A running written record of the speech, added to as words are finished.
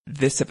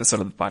This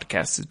episode of the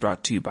podcast is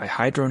brought to you by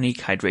Hydronique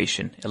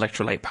Hydration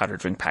electrolyte powder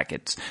drink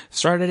packets.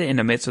 Started in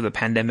the midst of the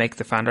pandemic,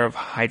 the founder of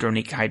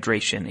Hydronique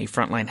Hydration, a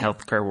frontline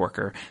healthcare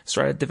worker,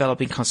 started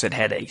developing constant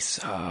headaches.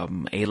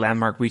 A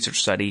landmark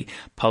research study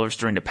published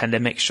during the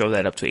pandemic showed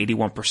that up to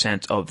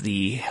 81% of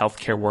the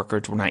healthcare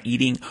workers were not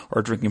eating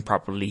or drinking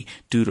properly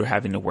due to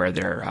having to wear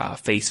their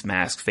face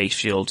masks, face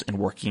shields, and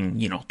working,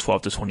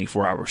 12 to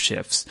 24-hour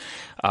shifts.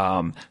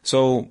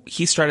 So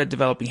he started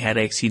developing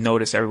headaches. He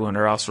noticed everyone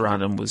else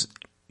around him was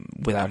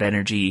without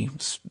energy,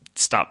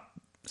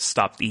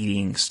 stopped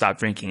eating, stopped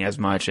drinking as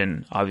much,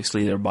 and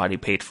obviously their body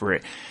paid for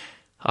it.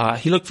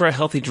 He looked for a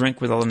healthy drink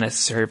with all the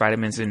necessary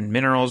vitamins and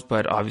minerals,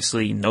 but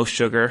obviously no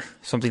sugar,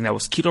 something that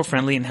was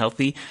keto-friendly and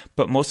healthy.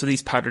 But most of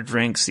these powdered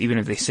drinks, even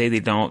if they say they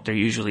don't, they're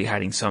usually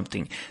hiding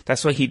something.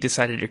 That's why he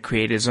decided to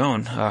create his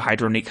own.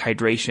 Hydronique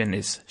Hydration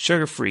is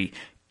sugar-free,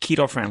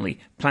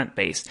 keto-friendly,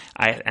 plant-based,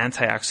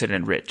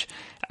 antioxidant-rich.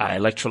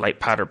 Electrolyte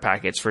powder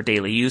packets for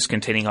daily use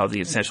containing all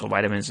the essential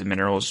vitamins and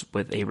minerals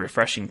with a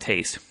refreshing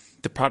taste.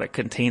 The product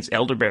contains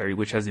elderberry,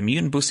 which has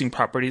immune-boosting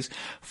properties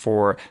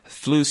for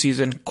flu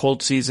season,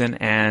 cold season,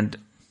 and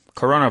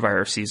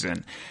coronavirus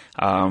season.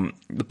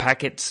 The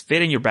packets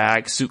fit in your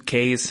bag,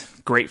 suitcase,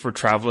 great for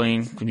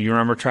traveling. You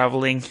remember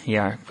traveling?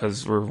 Yeah,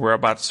 because we're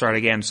about to start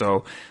again.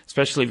 So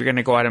especially if you're going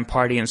to go out and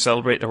party and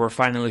celebrate that we're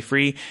finally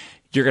free,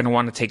 you're going to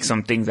want to take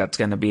something that's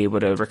going to be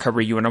able to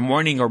recover you in the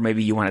morning, or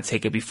maybe you want to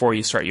take it before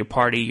you start your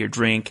party, your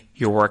drink,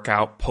 your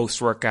workout,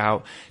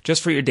 post-workout,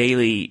 just for your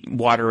daily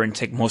water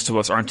intake. Most of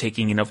us aren't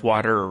taking enough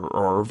water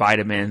or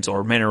vitamins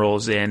or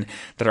minerals in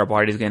that our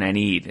body's going to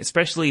need,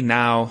 especially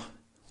now.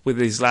 With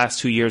these last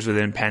 2 years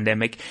within the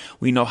pandemic,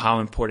 we know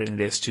how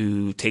important it is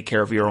to take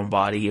care of your own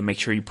body and make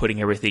sure you're putting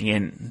everything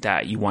in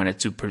that you want it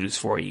to produce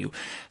for you.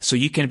 So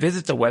you can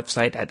visit the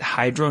website at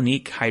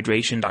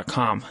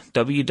hydroniquehydration.com,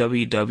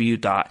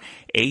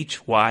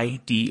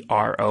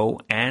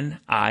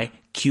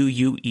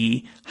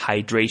 www.hydronique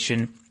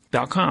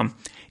hydration.com.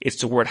 It's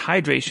the word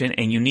hydration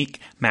and unique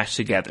matched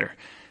together.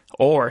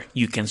 Or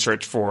you can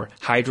search for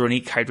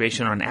Hydronique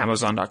Hydration on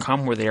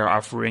Amazon.com, where they are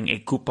offering a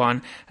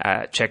coupon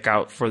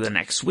checkout for the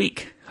next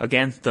week.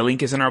 Again, the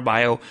link is in our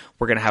bio.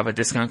 We're going to have a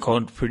discount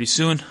code pretty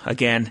soon.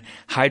 Again,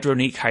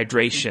 Hydronique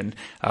Hydration.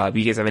 If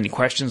you guys have any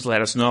questions,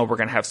 let us know. We're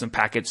going to have some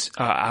packets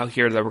out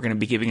here that we're going to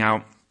be giving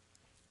out.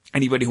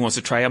 Anybody who wants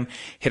to try them,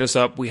 hit us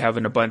up. We have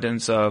an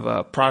abundance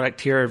of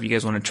product here. If you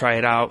guys want to try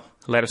it out,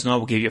 let us know.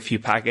 We'll give you a few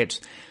packets.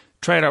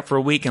 Try it out for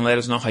a week and let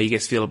us know how you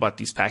guys feel about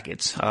these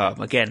packets.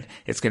 Again,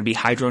 it's going to be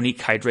Hydronique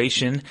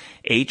Hydration,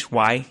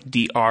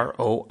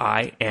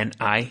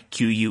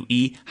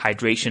 HYDROINIQUE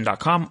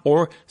hydration.com,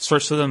 or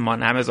search for them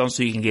on Amazon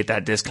so you can get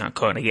that discount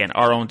code. Again,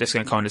 our own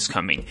discount code is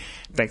coming.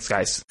 Thanks,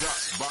 guys.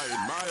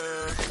 209.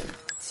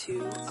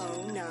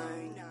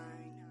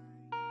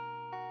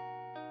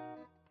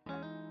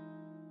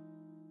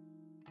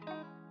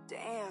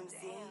 Damn, Z.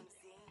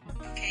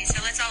 Okay,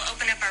 so let's all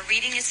open up our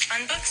Reading is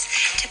Fun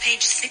books to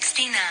page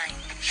 69.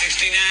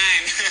 69.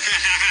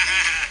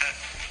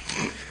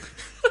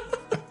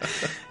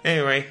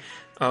 Anyway,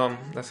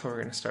 that's how we're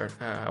going to start.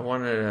 I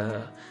wanted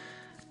to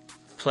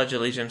pledge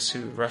allegiance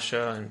to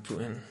Russia and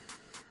Putin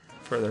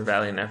for their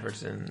valiant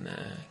efforts in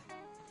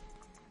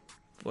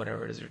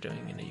whatever it is they're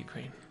doing in the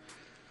Ukraine.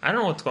 I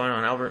don't know what's going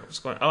on, Albert. What's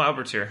going on? Oh,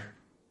 Albert's here.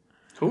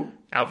 Who?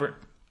 Albert.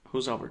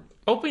 Who's Albert?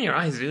 Open your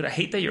eyes, dude. I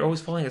hate that you're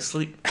always falling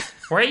asleep.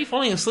 Why are you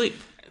falling asleep?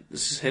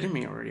 This is hitting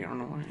me already. I don't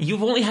know why.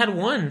 You've only had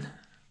one.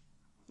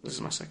 This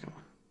is my second one.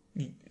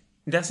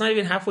 That's not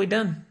even halfway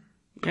done.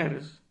 Yeah, it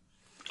is.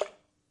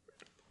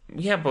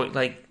 Yeah, but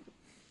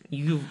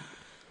you...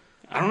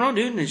 I don't know,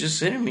 dude. It's just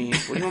hitting me.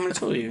 What do you want me to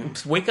tell you?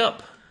 Just wake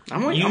up.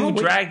 I'm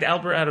dragged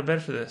Albert out of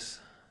bed for this.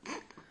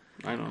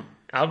 I know.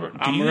 Albert,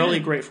 I'm really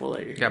grateful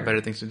that you're Got here.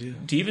 better things to do.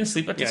 Do you even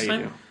sleep at this Yeah, time?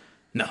 you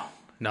do.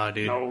 No,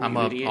 dude. No, I'm you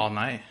up idiot. all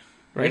night.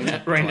 Right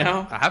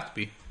now? I have to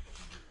be.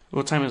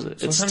 What time is it?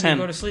 What It's time do 10.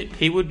 you go to sleep?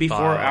 He would be 4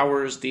 5.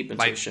 hours deep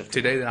into Like his shift.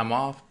 today that I'm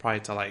off,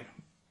 probably till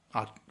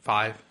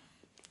 5.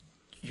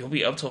 You'll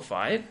be up till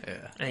 5?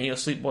 Yeah. And you'll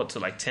sleep,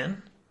 till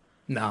 10?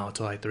 No,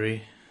 till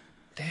 3.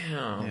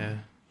 Damn. Yeah.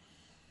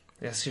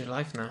 That's your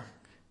life now.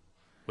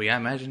 Well, yeah,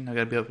 imagine I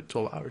gotta be up for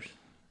 12 hours.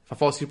 If I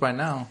fall asleep right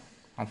now,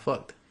 I'm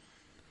fucked.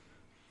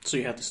 So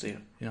you have to stay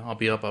up. I'll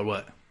be up at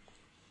what?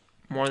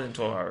 More than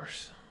 12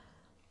 hours.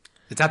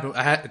 It's happened.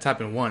 It's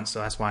happened once,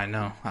 so that's why I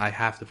know I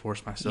have to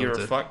force myself. You're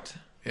to... fucked?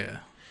 Yeah.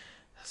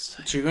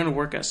 So you're going to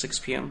work at 6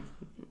 p.m.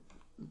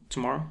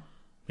 tomorrow?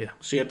 Yeah.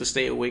 So you have to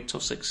stay awake till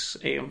 6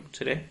 a.m.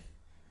 today?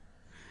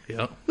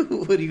 Yep.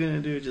 What are you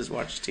going to do? Just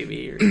watch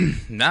TV? Or...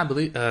 Nah, I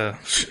believe.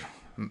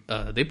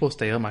 They both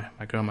stay up. My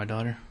girl, and my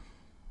daughter.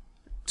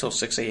 Till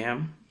 6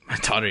 a.m.? My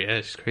daughter, yeah,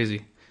 she's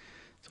crazy.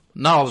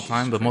 Not all the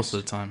time, but most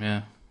of the time,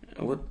 yeah.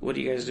 What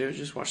do you guys do?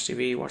 Just watch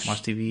TV? Watch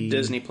TV.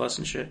 Disney Plus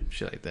and shit?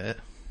 Shit like that.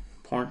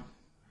 Porn?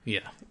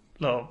 Yeah.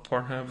 No,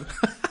 Pornhub.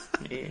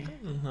 Yeah.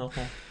 No.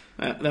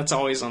 That's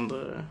always on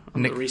the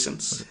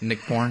recents.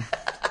 Nick porn.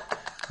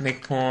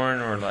 Nick porn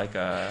or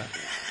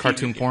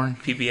Cartoon porn.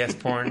 PBS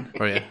porn.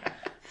 Oh, yeah.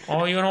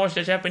 Oh, you want to watch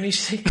the Japanese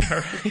shit?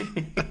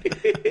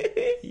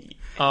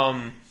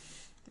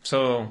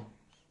 So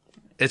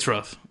It's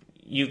rough.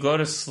 you go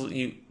to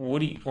sleep. What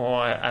do you?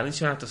 Well, at least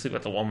you don't have to sleep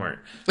at the Walmart.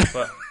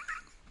 But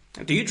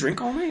Do you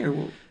drink all night, or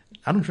what?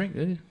 I don't drink,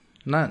 dude.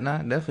 Not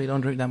definitely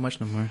don't drink that much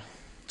no more.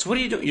 So what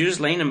do you do? You're just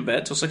laying in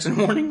bed till 6 in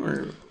the morning,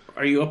 or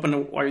are you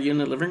are you in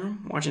the living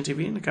room watching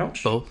TV on the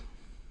couch? Both.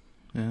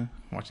 Yeah,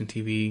 watching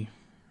TV.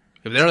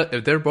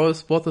 If they're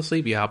both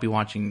asleep, yeah, I'll be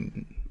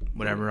watching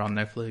whatever on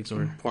Netflix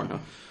or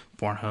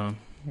Pornhub.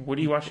 what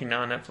are you watching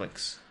now on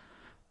Netflix?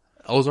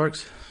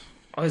 Ozarks.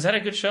 Oh, is that a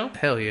good show?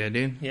 Hell yeah,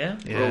 dude. Yeah.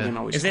 Yeah. Rogan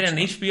always Is it talks an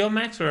about HBO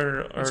Max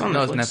or It's on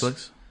No, it's Netflix.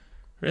 Netflix.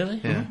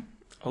 really? Yeah.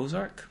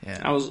 Ozark,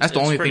 Yeah. it's That's the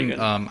only pretty thing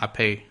good. I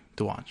pay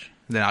to watch.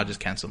 Then I'll just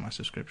cancel my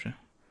subscription.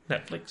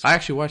 Netflix. I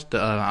actually watched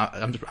the.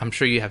 I'm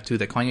sure you have too.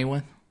 The Kanye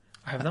one.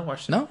 I have not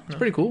watched it. No, it's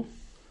pretty cool.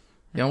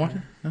 You don't watch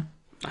it? No.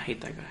 I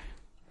hate that guy.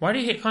 Why do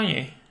you hate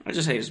Kanye? I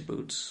just hate his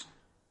boots.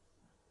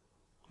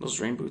 Those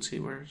rain boots he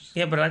wears.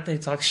 Yeah, but I like that he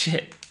talks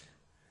shit.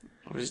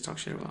 What does he talk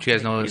shit about? Do you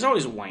guys know? He's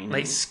always whining.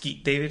 Like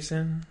Skeet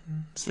Davidson.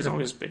 He's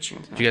always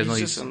bitching. Do you guys know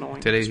just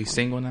annoying. today at this he's point.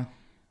 single now?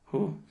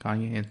 Who?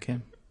 Kanye and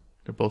Kim.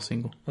 They're both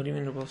single. What do you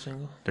mean they're both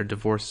single? Their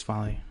divorce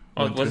finally.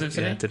 Oh, went was through.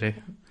 it today?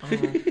 Yeah,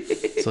 today.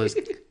 Oh, So it's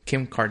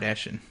Kim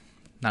Kardashian,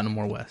 not no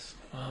more West.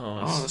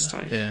 Oh, that's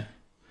tight. Yeah.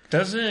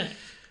 doesn't.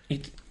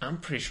 I'm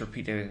pretty sure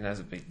Pete Davidson has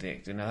a big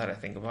dick, dude. Now that I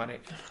think about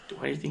it,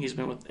 Why do you think he's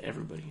been with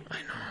everybody?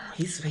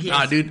 he Nah,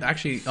 has- dude.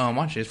 Actually,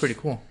 watch it. It's pretty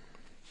cool.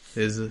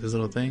 His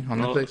little thing on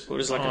Netflix. What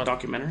is like a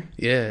documentary?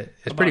 Yeah,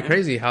 it's pretty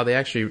crazy how they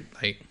actually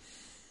like.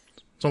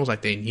 It's almost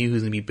like they knew he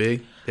was gonna be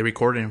big. They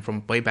recorded him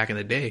from way back in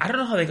the day. I don't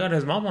know how they got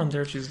his mom on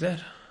there if she's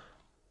dead.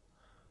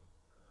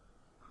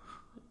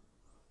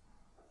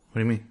 What do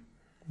you mean?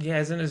 Yeah,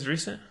 isn't this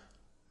recent?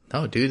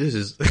 No, dude. This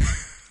is.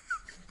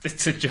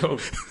 It's a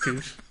joke,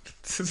 dude.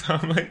 This is how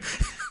I'm like.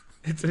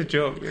 It's a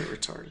joke. You're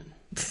retarded.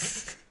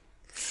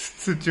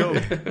 It's a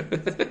joke.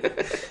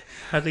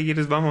 How'd they get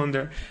his mom on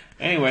there?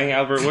 Anyway,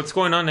 Albert, what's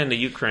going on in the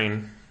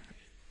Ukraine?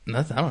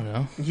 Nothing. I don't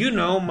know. You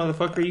know,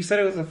 motherfucker. You said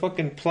it was a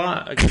fucking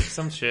plot against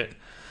some shit.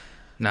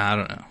 Nah, I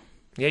don't know.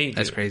 Yeah, you do.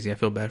 That's crazy. I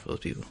feel bad for those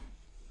people.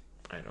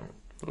 I don't.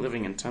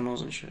 Living in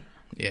tunnels and shit.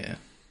 Yeah,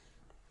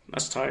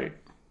 That's tight.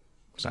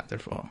 it's not their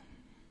fault.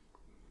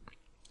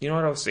 You know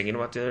what I was thinking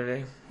about the other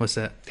day? What's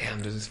that?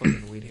 Damn, does this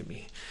fucking weed hit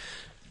me?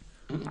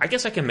 I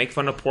guess I can make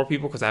fun of poor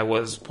people because I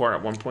was poor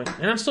at one point,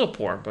 and I'm still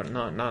poor, but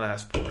not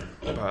as poor.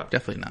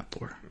 Definitely not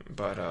poor.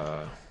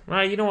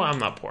 Well, you know what? I'm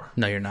not poor.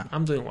 No, you're not.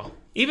 I'm doing well.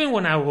 Even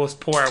when I was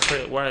poor,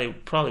 I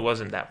probably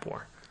wasn't that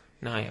poor.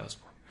 No, yeah, I was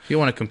poor. If you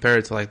want to compare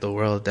it to like the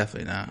world,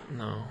 definitely not.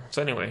 No.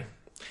 So anyway,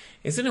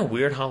 isn't it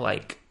weird how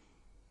like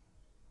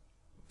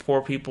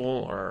poor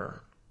people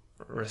are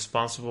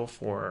responsible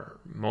for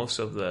most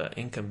of the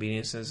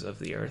inconveniences of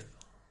the earth?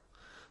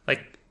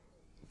 Like,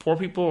 poor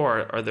people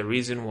are the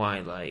reason why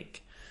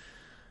like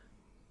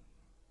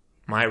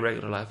my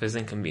regular life is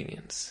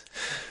inconvenience.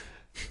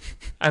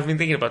 I've been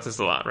thinking about this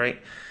a lot,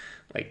 right?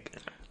 Like,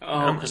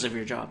 Oh, because of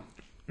your job.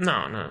 no.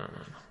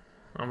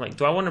 I'm like,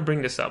 do I want to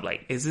bring this up?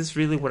 Like, is this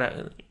really what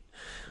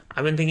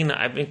I've been thinking?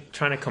 I've been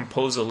trying to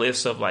compose a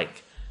list of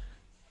like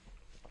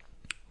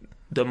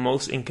the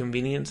most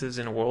inconveniences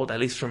in the world, at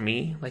least for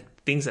me, like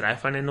things that I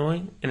find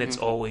annoying, and it's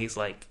always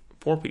like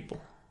poor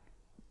people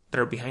that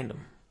are behind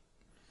them.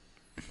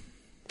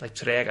 Like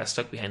today, I got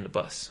stuck behind the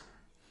bus.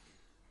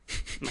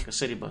 Like a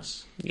city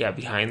bus. Yeah,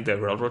 behind the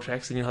railroad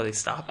tracks, and you know how they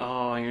stop?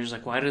 Oh, and you're just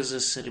like, why does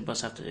this city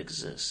bus have to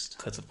exist?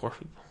 Because of poor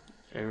people.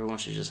 Everyone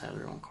should just have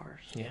their own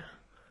cars. Yeah.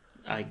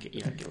 I get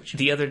what you mean.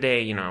 The other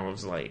day, you know, I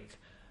was like,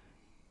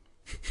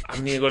 I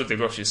need to go to the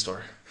grocery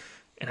store.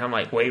 And I'm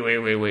like,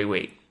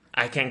 wait.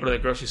 I can't go to the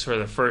grocery store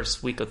the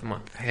first week of the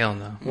month. Hell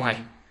no.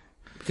 Why?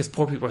 Because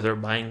poor people are there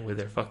buying with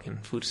their fucking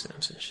food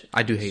stamps and shit.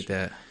 I do hate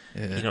that.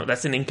 Yeah. You know,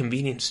 that's an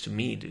inconvenience to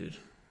me, dude.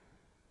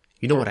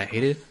 You know what I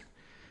hated?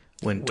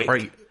 When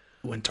Wait.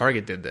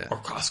 Target did that. Or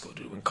Costco,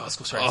 dude. When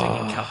Costco started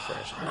taking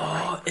CalFresh.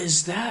 Oh,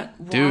 is that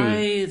why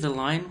Dude. the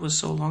line was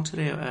so long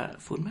today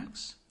at Food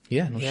Max?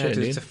 Yeah, no Yeah, shit, dude,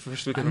 dude. it's the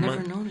first week I of the never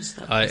month. noticed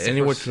that.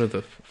 Anywhere to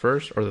the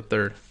first or the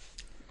third?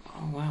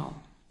 Oh, wow.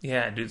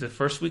 Yeah, dude, the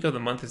first week of the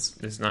month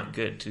is not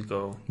good to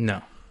go.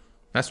 No.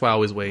 That's why I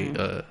always wait.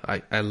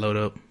 I load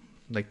up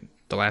like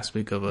the last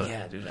week of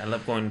Yeah, dude, I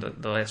love going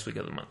the last week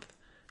of the month.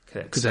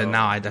 Because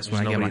now that's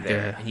when I get my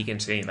there. And you can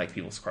see like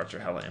people's carts are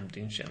hella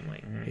empty and shit. I'm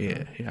like,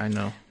 Yeah, I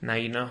know. Now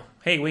you know.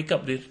 Hey, wake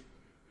up, dude.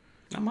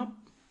 I'm up.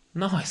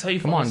 No, I saw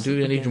you. Come fall on, dude.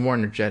 I asleep need you again. more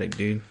energetic,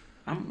 dude.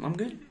 I'm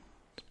good.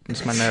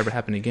 This might never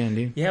happen again,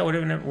 dude. Yeah, what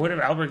if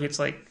Albert gets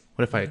like,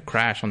 What if I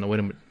crash on the way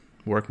to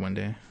work one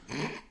day?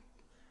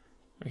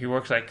 he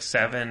works like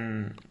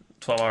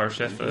 12-hour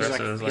shifts for the rest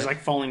of his He's life? like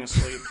falling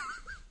asleep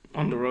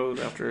on the road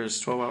after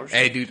his 12 hours.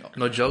 Hey, dude,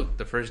 no joke.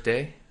 The first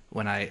day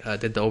when I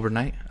did the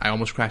overnight, I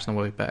almost crashed on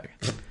the way back.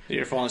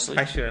 You're falling asleep.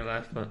 I should have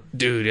laughed, but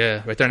Dude,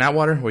 yeah. Right there in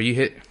Atwater where you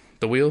hit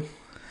the wheel.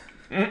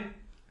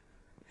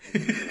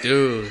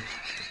 Dude.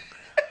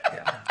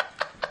 Yeah.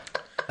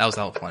 That was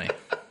all funny.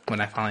 When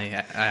I finally...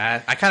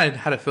 I kind of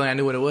had a feeling I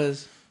knew what it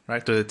was,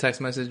 right, through the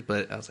text message,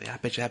 but I was like, I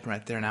bet you happened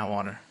right there in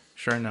Atwater.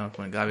 Sure enough,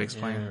 when Gabi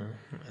explained.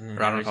 And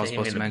Or I don't know if I was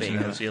supposed to mention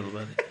that.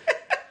 About it.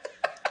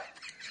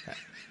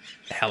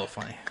 Hella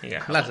funny.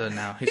 Yeah. Less of it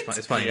now.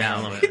 It's funny Yeah,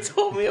 now. I But, He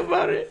told me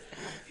about it.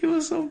 He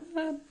was so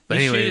mad. but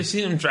You should have anyway,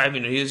 seen him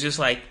driving. He was just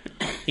like,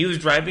 he was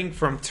driving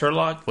from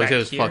Turlock back he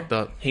was here. fucked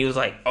up. He was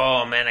like,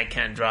 "Oh man, I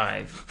can't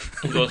drive."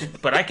 He goes,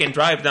 "But I can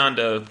drive down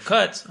the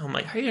cuts." I'm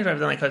like, "How are you gonna drive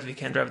down the cuts if you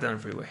can't drive down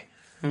the freeway?"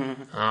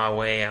 Oh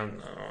wait,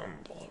 I'm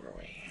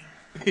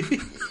overweight.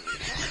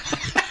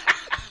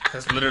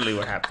 That's literally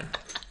what happened.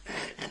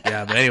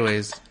 Yeah, but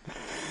anyways.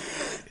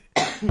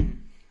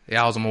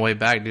 Yeah, I was on my way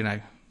back, dude.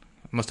 I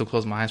must have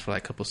closed my eyes for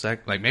like a couple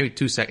seconds. Like maybe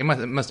 2 seconds.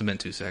 It must have been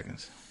 2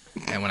 seconds.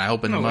 And when I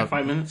opened them like up.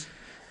 5 minutes.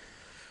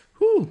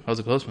 Whew, that was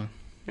a close one.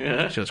 Yeah.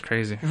 That shit was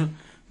crazy.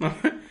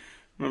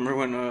 Remember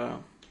when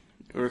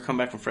we were coming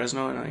back from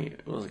Fresno and I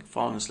was like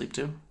falling asleep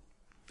too?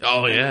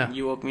 Oh, yeah.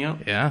 You woke me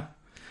up? Yeah.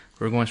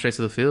 We were going straight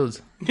to the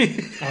fields.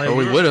 Oh, Or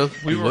we would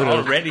have. We were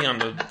already on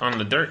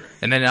the dirt.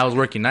 And then I was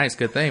working nights.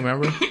 Good thing,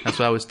 remember? That's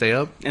why I would stay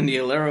up. And the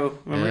Alero,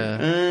 remember?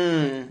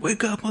 Yeah.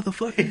 Wake up,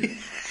 motherfucker.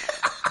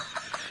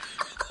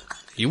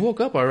 You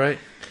woke up all right.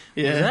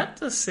 Yeah. Is that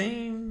the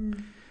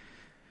same?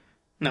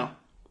 No.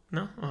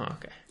 No. Oh,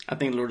 okay. I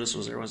think Lourdes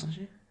was there, wasn't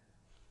she?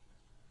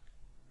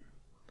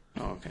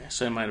 Oh, okay.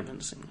 So it might have been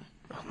the same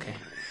night. Okay.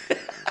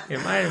 It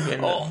might have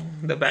been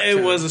the baptism.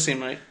 It was the same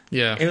night.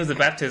 Yeah. It was the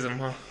baptism,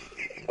 huh?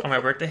 On my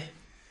birthday?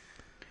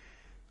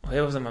 Oh,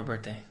 it was on my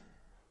birthday.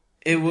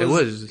 It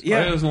was.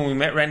 Yeah. Yeah. It was when we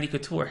met Randy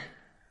Couture.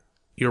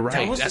 You're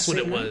right. was That's the what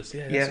it same night? was.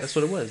 Yeah, Yes. that's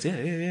what it was.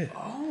 Yeah.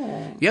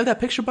 Oh. You have that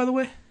picture, by the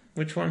way?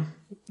 Which one?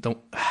 Don't.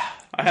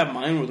 I have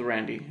mine with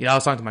Randy. Yeah, I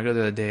was talking to my girl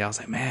the other day. I was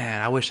like,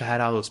 man, I wish I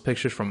had all those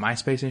pictures from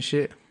MySpace and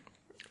shit.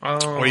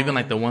 Oh. Or even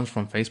like the ones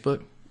from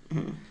Facebook.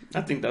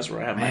 I think that's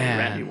where I have my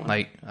Randy Man, one.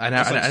 like I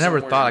It's, like, never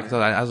somewhere thought. in Cause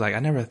I was like, I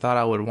never thought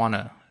I would want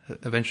to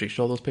eventually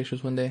show those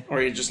pictures one day.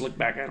 Or you just look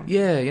back at them.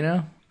 Yeah, you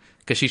know,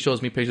 because she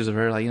shows me pictures of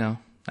her, like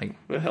like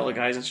With hella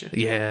guys and shit.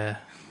 yeah.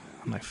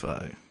 I'm like,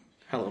 fuck.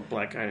 Hella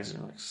black guys are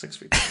like 6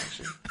 feet tall and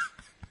shit.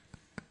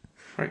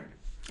 Right.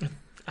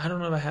 I don't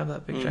know if I have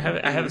that picture.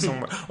 I have it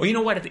somewhere. Oh, you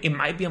know what? It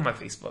might be on my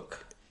Facebook.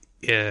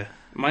 Yeah,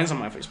 Mine's on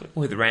my Facebook.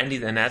 With Randy,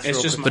 the natural.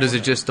 It's just but is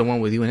it just the one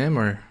with you and him,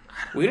 or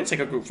We didn't take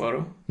a group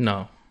photo.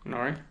 no? No,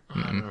 right?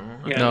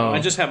 Mm-hmm. Yeah, No. I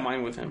just have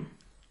mine with him.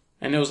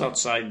 And it was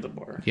outside the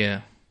bar.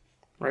 Yeah,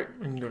 Right?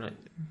 And you're like,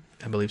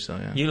 I believe so.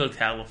 Yeah. you looked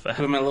hella fat.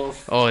 With my little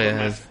Oh, with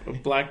yeah. my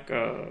black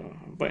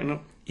button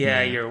up.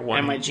 Yeah, you're one.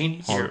 And my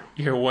jeans.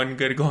 You're one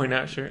good going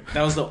out shirt.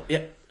 That was the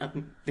I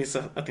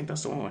think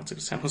that's the one when I took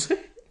to San Jose.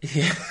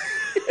 Yeah.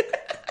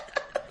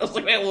 I was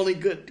like, man, only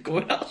good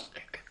going out.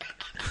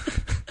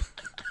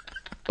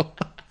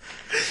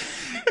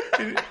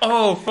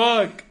 Oh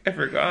fuck! I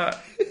forgot.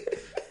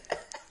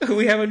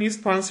 We have a new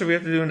sponsor. We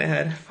have to do an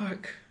ad.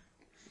 Fuck.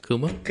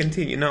 Kuma.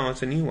 Continue. No,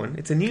 it's a new one.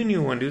 It's a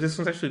new one, dude. This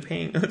one's actually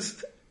paying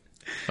us.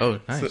 Oh,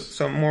 nice.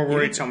 So I'm more You didn't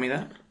worried. tell me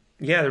that,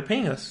 Yeah, they're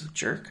paying us.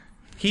 jerk.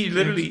 He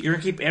literally. You're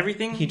gonna keep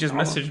everything. He just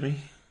messaged me.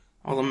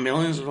 all the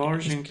millions of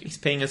dollars. You can keep. He's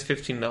paying us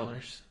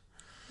 $15.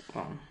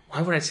 Oh,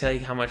 Why would I tell you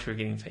how much we're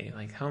getting paid?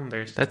 Like, how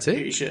embarrassing. That's you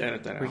it. should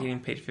edit that We're out. getting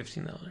paid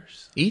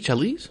 $15. Each at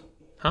least.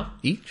 Huh?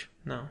 Each.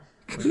 No.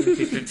 We're getting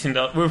paid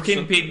 $15. We're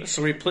getting paid.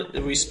 So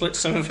we split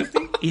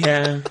 $750.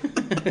 Yeah.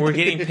 We're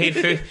getting paid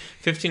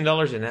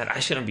 $15 in that. I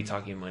shouldn't be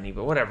talking money,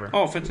 but whatever.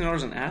 Oh,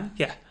 $15 an ad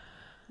Yeah.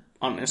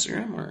 on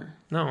Instagram or?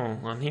 No,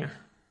 on here.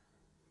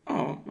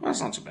 Oh,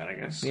 that's not too bad, I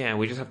guess. Yeah,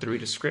 we just have to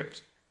read a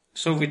script.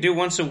 So if we do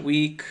once a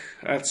week,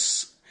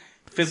 that's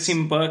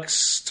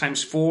 $15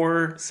 times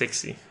 4,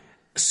 60.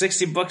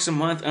 $60 a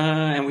month,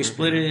 and we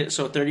split it,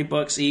 so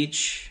 $30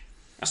 each.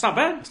 That's not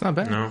bad. It's not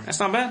bad. No. That's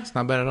not bad. It's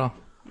not bad at all.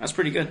 That's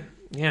pretty good,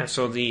 Yeah,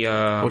 so the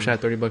I wish I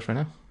had $30 right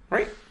now.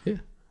 right? Yeah.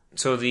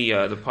 so the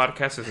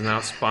podcast is now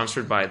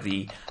sponsored by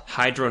the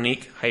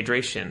Hydronic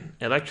Hydration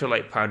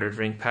electrolyte powder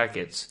drink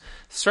packets.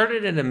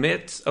 Started in the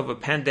midst of a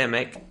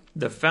pandemic,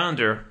 the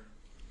founder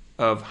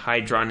of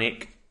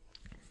Hydronic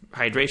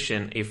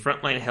Hydration, a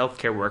frontline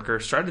healthcare worker,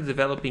 started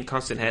developing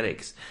constant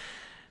headaches.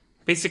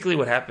 Basically,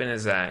 what happened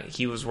is that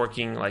he was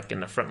working like in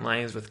the front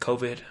lines with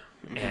COVID,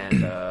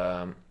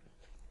 and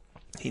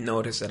he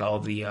noticed that all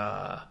the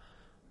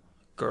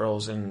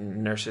girls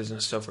and nurses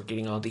and stuff were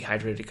getting all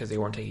dehydrated because they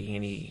weren't taking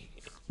any.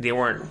 They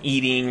weren't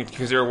eating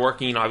because they were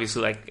working,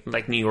 obviously,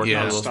 like New York and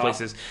all those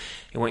places.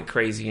 It went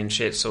crazy and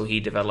shit. So he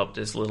developed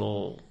this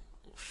little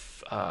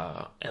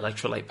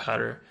electrolyte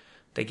powder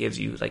that gives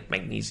you like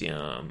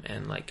magnesium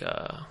and like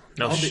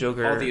no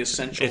sugar. all the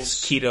essentials.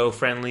 It's keto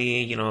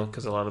friendly, you know,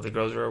 because a lot of the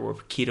girls were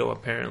keto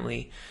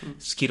apparently.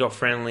 It's keto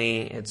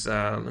friendly. It's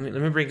let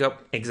me bring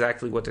up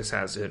exactly what this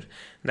has, dude.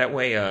 That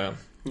way,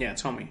 Yeah,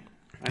 tell me.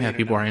 I Yeah, need to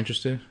people know. are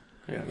interested.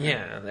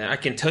 yeah, I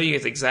can tell you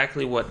it's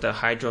exactly what the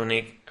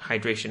Hydronic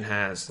Hydration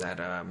has.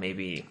 That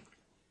maybe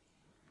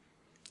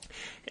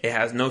it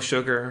has no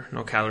sugar,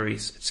 no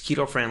calories. It's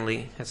keto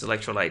friendly. Has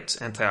electrolytes,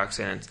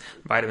 antioxidants,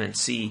 vitamin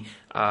C,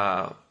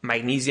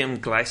 magnesium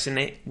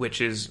glycinate, which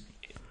is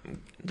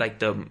like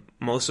the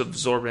most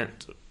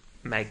absorbent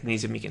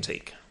magnesium you can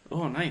take.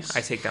 Oh, nice.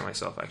 I take that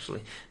myself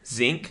actually.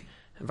 Zinc,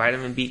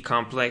 vitamin B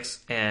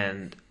complex,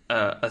 and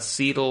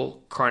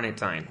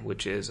acetylcarnitine,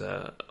 which is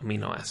a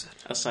amino acid.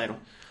 Acetyl.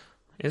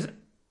 Is it?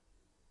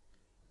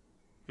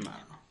 No, I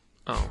don't know.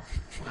 Oh,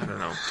 I don't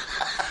know.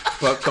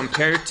 But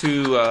compared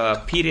to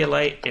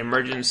Pedialyte,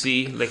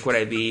 Emergency, Liquid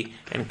IV,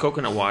 and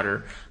coconut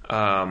water,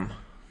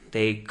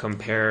 they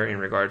compare in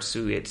regards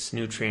to its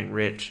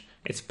nutrient-rich.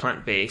 It's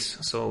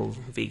plant-based, so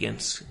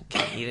vegans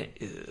can't eat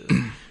it.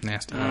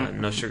 Nasty.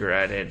 No sugar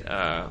added.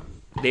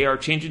 They are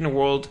changing the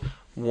world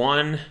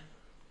one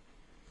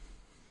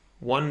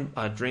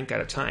drink at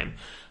a time.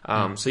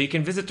 So you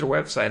can visit their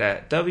website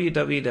at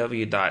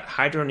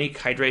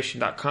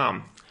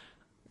www.hydroniquehydration.com.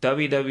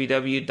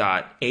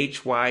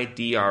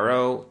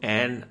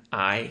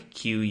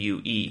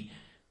 www.hydronique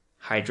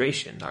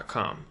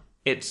hydration.com.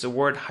 It's the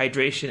word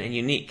hydration and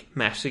unique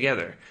mashed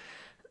together.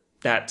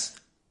 That's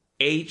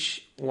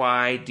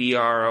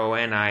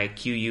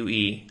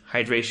HYDRONIQUE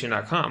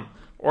hydration.com,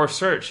 or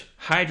search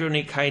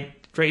Hydronique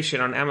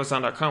Hydration on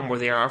Amazon.com, where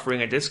they are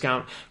offering a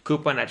discount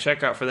coupon at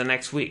checkout for the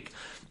next week.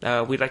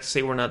 We'd like to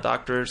say we're not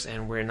doctors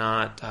and we're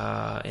not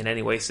in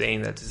any way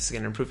saying that this is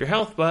going to improve your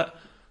health, but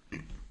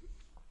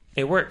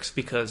it works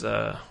because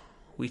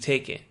we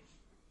take it.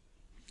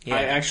 Yeah.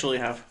 I actually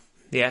have.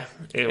 Yeah,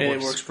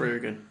 it works pretty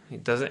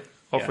good. Does it?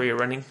 Oh, yeah. For your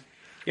running?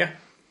 Yeah.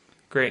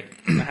 Great.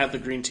 I have the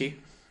green tea.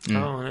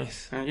 Oh,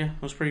 nice. Yeah, it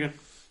was pretty good.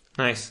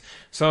 Nice.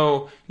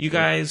 So you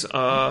guys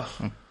head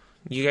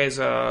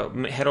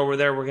over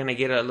there. We're gonna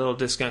get a little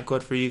discount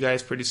code for you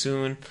guys pretty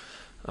soon.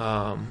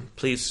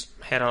 Please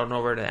head on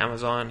over to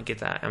Amazon and get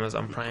that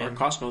Amazon Prime. Or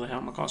Costco. They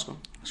have them at Costco.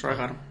 That's where I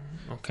got them.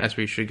 Okay. That's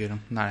where you should get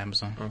them, not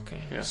Amazon. Okay.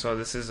 Yeah. So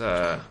this is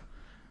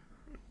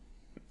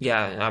you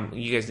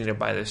guys need to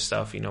buy this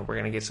stuff. We're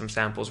gonna get some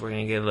samples. We're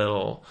gonna do a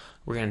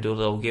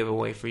little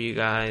giveaway for you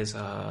guys.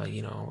 We're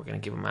gonna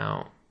give them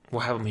out.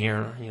 We'll have them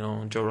here,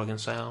 Joe Rogan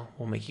style.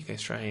 We'll make you guys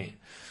try it.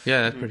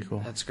 Yeah, that's pretty cool.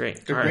 That's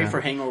great. They're great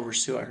for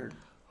hangovers too, I heard.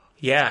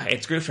 Yeah,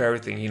 it's great for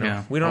everything,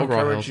 Yeah. We don't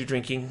Overall encourage health. you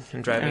drinking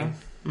and driving,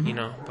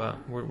 but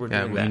we're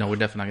doing that. We're definitely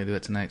not gonna do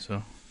that tonight.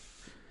 So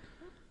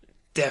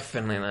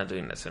definitely not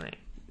doing that tonight.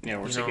 Yeah,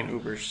 we're taking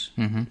Ubers.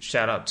 Mm-hmm.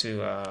 Shout out to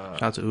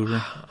Uber.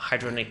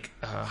 Hydronique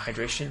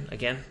Hydration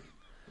again.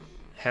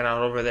 Head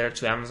on over there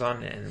to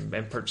Amazon and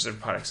purchase their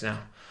products now.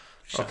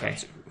 Shout out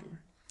to Uber.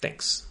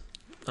 Thanks.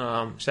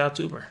 Shout out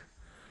to Uber.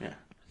 Yeah.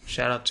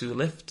 Shout out to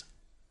Lyft.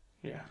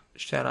 Yeah.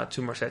 Shout out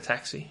to Merced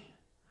Taxi.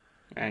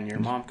 And your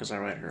mom, because I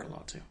ride her a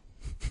lot too.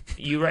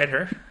 You ride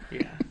her?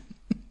 Yeah.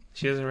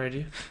 She doesn't ride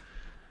you?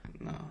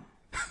 No.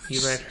 You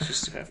ride her?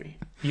 She's too heavy.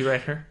 You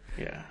ride her?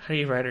 Yeah. How do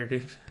you ride her,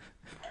 dude?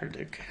 Her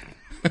dick.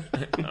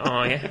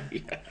 Oh, yeah?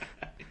 Yeah.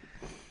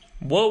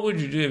 What would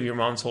you do if your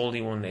mom told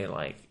you one day,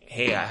 like,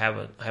 hey, I have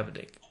a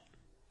dick?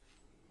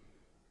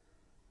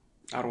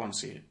 I don't want to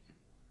see it.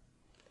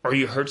 Or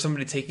you heard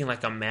somebody taking,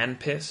 like, a man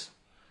piss,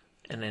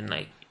 and then,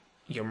 like,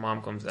 your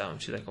mom comes out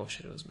and she's like, oh,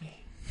 shit, it was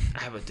me.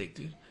 I have a dick,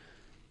 dude.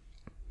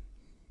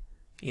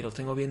 Y lo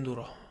tengo bien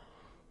duro.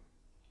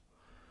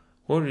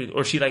 What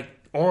would you,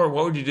 or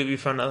what would you do if you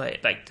found out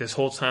that, like, this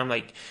whole time,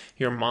 like,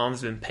 your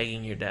mom's been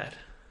pegging your dad?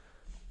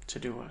 To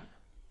do what?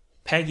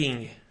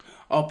 Pegging.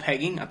 Oh,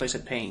 pegging? I thought you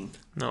said paying.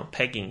 No,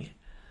 pegging.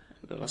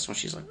 That's when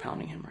she's, like,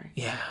 pounding him, right?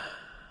 Yeah.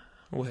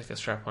 With, like, a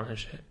strap on her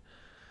shit.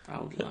 I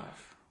would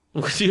laugh.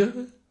 Would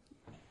you?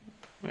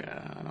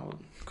 Yeah, and I would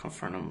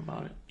confront him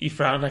about it. You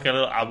found, like, a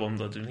little album,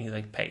 though, dude. He's,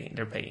 like, pegging.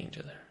 They're pegging each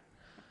other.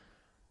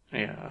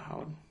 Yeah,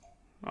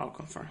 I'll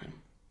confront him.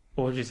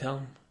 What would you tell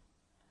him?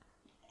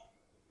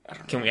 I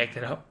don't know. Can we act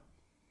it out?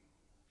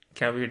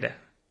 Can I be your dad?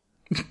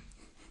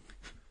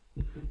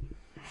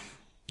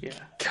 Yeah.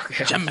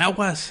 Okay.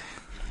 Chamawas.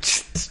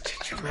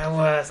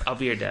 I'll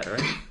be your dad,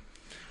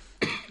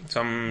 right? So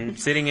I'm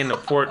sitting in the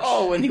porch.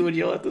 Oh, when he would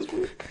yell at this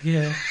movie.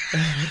 Yeah.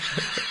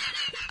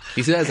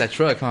 He still has that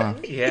truck, huh?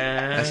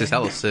 Yeah. That's just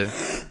hella sick.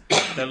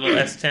 That little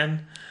S10.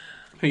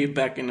 Are you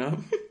backing up?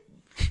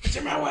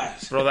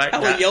 Bro,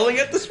 Hella yelling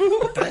at this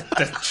movie?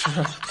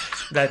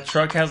 that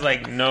truck has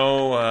like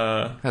no...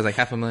 Has like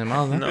 500,000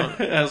 miles, huh? no,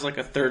 It has like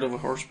a third of a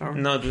horsepower.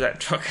 no, dude, that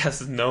truck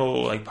has no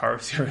like power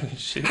steering and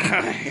shit.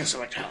 It's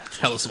like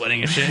Hella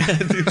sweating and shit.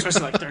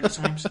 especially like 30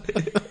 times.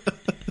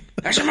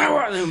 Actually, my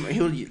wife,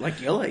 he would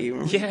like yell at you.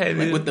 Remember? Yeah, like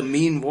dude. with the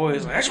mean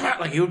voice.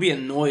 Like he would be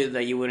annoyed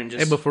that you wouldn't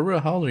just. Hey, but for real,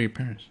 how old are your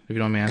parents? If you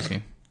don't mind me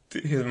asking.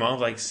 His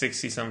mom's like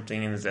 60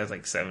 something and his dad's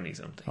like 70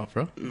 something. Oh,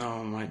 bro.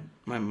 No, my.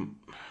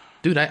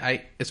 Dude,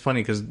 I it's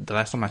funny because the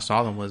last time I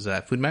saw them was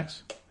at Food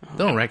Max. They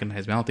don't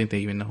recognize me. I don't think they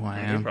even know who I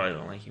They am. probably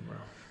don't like you, bro.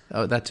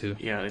 Oh, that too.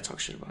 Yeah, they talk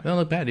shit about They it. don't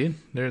look bad, dude.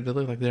 They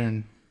look like they're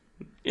in.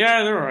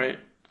 Yeah, they're alright.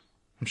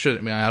 I'm sure.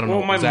 I mean, I don't Well,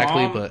 know my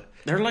exactly, mom, but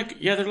they're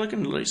like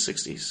in the late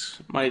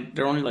 60s.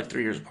 They're only like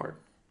 3 years apart.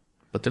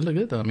 they look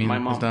good though. I mean, My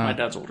it's mom, not- my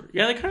dad's older.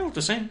 Yeah, they kind of look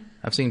the same.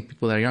 I've seen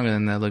people that are younger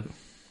than that look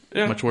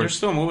Yeah, much they're worse.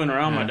 still moving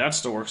around. Yeah. My dad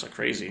still works like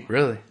crazy.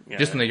 Really? Yeah,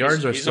 Just in the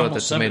yards or he's still at the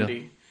almost tomato?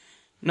 70.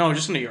 No,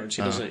 just in the yards.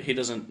 He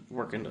doesn't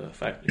work in the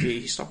factory.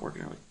 He stopped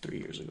working there like 3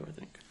 years ago, I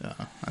think. Yeah,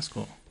 that's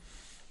cool.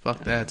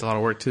 Fuck that. It's a lot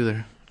of work too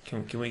there.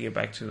 Can we get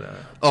back to the...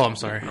 Oh, I'm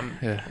sorry.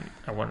 Yeah.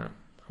 I want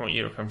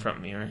you to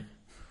confront me, right?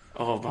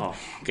 Oh, about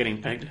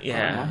getting pegged.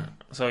 Yeah.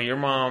 So your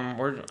mom.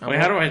 Wait,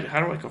 how do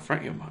I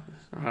confront you about this?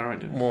 How do I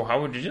do it? Well,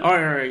 how would you do it? Oh,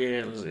 right,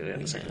 yeah.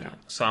 Let's check it out.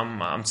 So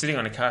I'm sitting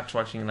on the couch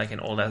watching like an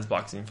old ass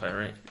boxing fight,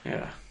 right?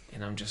 Yeah.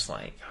 And I'm just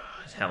like,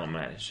 hella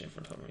mad and shit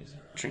for some reason.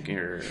 Drinking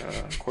your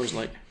Coors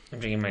Light. I'm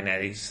drinking my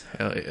natties.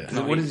 Hell yeah.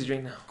 So what does he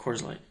drink now?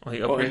 Coors Light. Oh, he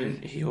upgraded?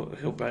 And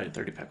he'll buy a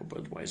 30-pack of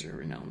Budweiser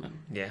every now and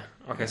then. Yeah.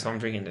 Okay, so I'm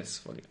drinking this.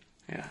 Fuck it.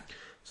 Yeah.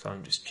 So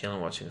I'm just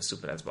chilling watching a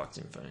stupid ass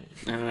boxing fight.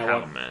 And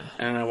Hella mad.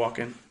 And I walk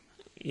in.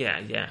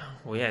 Yeah.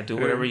 Well, yeah. Do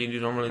whatever you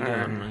normally do. I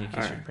don't know. You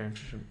kiss your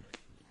parents or something.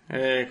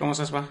 ¿Cómo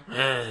estás, pa?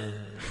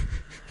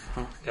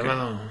 ¿Qué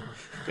pasó?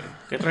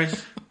 ¿Qué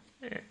traes?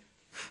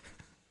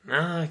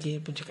 No, aquí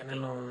pinche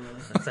Canelo.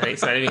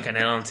 Sale bien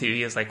Canelo on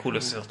TV. It's like Julio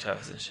Cesar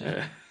Chavez and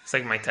shit. It's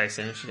like Mike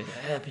Tyson and shit.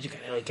 Pinche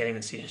Canelo, you can't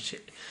even see and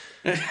shit.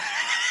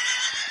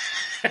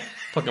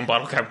 Fucking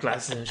bottle cap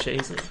glasses and shit.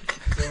 He's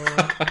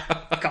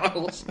like,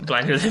 Goggles.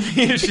 blinder than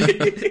me and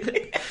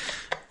shit.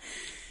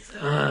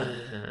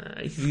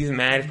 He's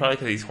mad probably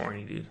because he's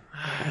horny, dude.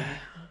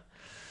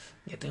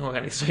 Ya tengo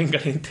ganas, estoy en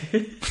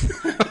caliente.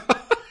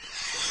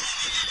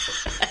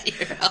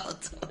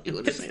 You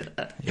wouldn't say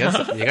that.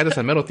 Llegaste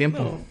al mero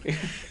tiempo. No.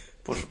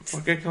 ¿Por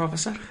qué? ¿Qué va a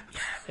pasar?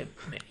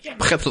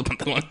 Bájate los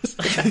pantalones.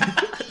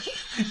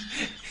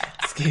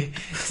 Es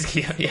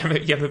que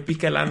ya me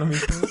pica el ano,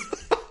 mijo.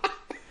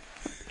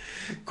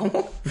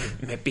 ¿Cómo?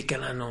 Me pica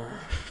el ano.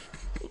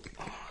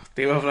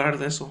 Te iba a hablar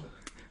de eso.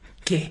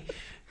 ¿Qué?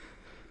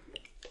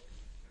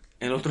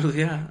 El otro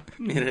día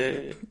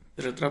miré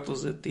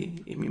retratos de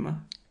ti y mi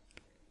mamá.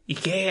 ¿Y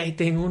qué? Ahí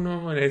tengo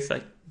uno. And it's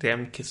like,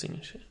 damn kissing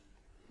and shit.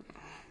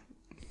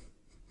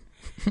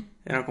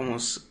 Eran como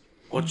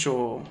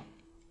 8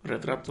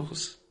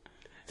 retratos.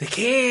 ¿De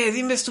qué?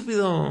 Dime,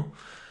 estúpido.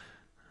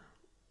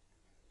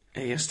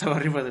 Ella estaba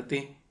arriba de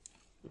ti.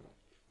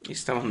 Y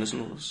estaban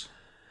desnudos.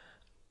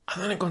 ¿A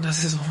dónde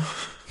encontraste eso?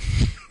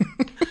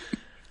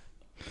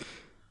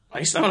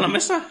 Ahí estaba en la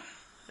mesa.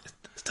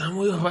 Estaba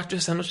muy borracho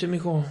esa noche,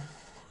 mijo.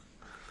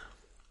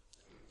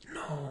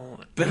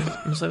 Pero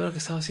no sabía lo que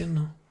estaba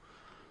haciendo.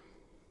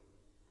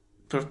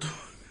 Pero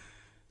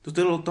tú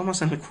te lo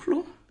tomas en el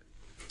culo.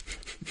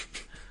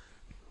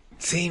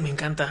 Sí, me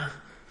encanta.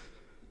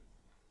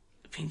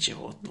 Pinche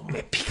voto.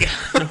 Me pica.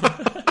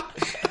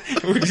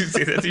 Would you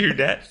say that to your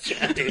dad?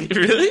 Yeah, dude.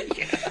 Really?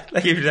 Yeah.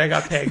 Like if your dad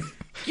got pegged?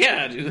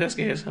 Yeah, dude, that's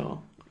gay as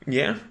hell.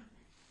 Yeah?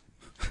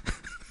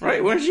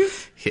 Right, weren't you?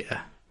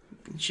 Yeah.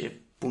 Pinche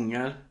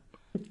puñal.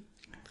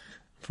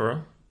 For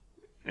real?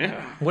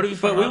 Yeah. What if you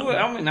But found out?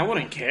 I mean, I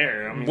wouldn't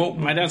care. I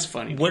mean, my dad's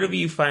funny. What if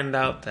you find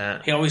out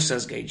that... He always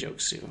says gay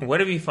jokes, too.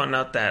 What if you found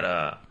out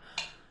that,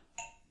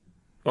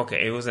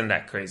 okay, it wasn't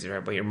that crazy,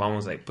 right? But your mom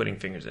was, like, putting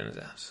fingers in his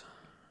ass.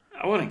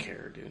 I wouldn't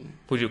care, dude.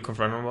 Would you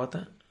confront him about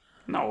that?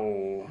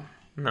 No.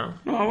 No?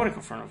 No, I wouldn't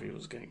confront if he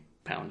was getting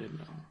pounded,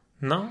 no.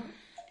 No?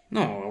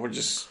 No, I would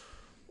just...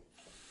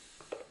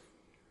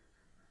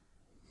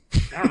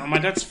 I don't know, my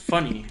dad's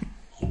funny.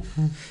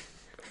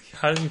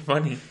 How is he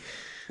funny?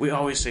 We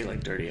always say,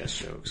 like, dirty-ass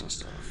jokes and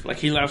stuff. Like,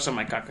 he laughs at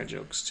my caca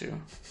jokes, too.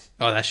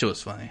 Oh, that shit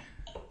was funny.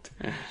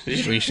 Yeah.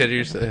 When you shit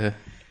yourself.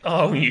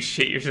 Oh, when you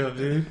shit yourself,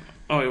 dude.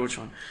 Oh, wait, which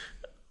one?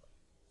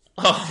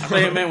 Oh. I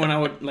thought you meant when I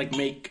would, like,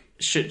 make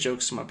shit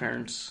jokes to my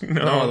parents.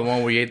 No, the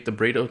one where you ate the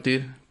burrito,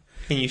 dude.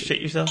 Can you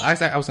shit yourself? I was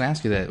going to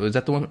ask you that. Was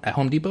that the one at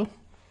Home Depot?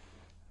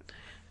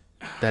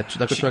 That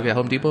truck at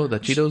Home Depot?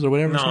 The Cheetos or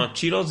whatever? No,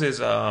 Cheetos is,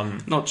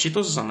 No,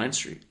 Cheetos is on 9th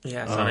Street.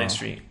 yeah, it's on 9th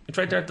Street. It's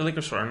right there at the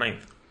liquor store on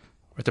 9th.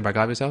 Right there by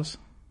Gabi's house?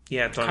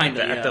 Yeah, it's on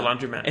Kinda, at the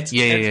laundromat.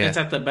 It's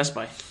at the Best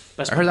Buy.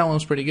 I heard that one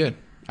was pretty good.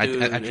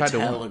 Dude, I tried it's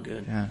to hella one.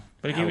 good. Yeah.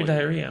 But it gave you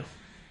diarrhea.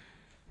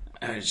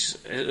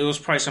 It was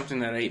probably something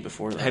that I ate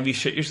before that. Have you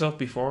shit yourself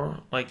before?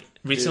 Like,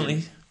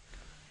 recently? Dude.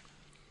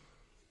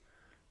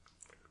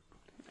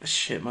 I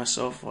shit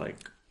myself,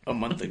 like, a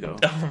month ago.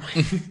 Oh,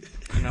 my...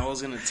 And I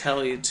was going to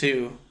tell you,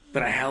 too,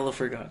 but I hella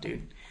forgot,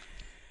 dude.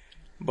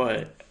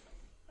 But,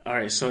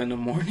 alright, so in the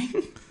morning,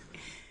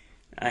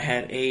 I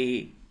had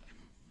 8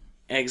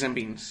 eggs and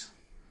beans.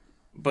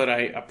 But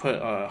I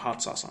put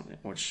hot sauce on it,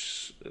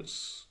 which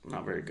is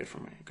not very good for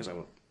me, because I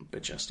have a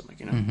bitch-ass stomach,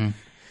 you know? Mm-hmm.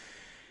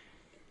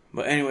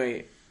 But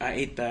anyway, I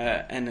ate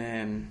that, and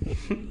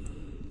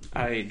then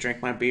I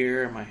drank my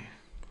beer, I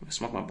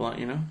smoked my blunt,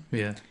 you know?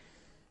 Yeah.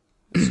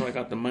 So I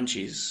got the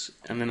munchies,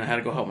 and then I had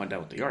to go help my dad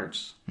with the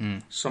yards.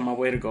 So on my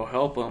way to go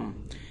help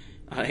him,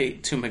 I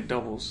ate 2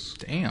 McDoubles.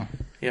 Damn.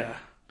 Yeah.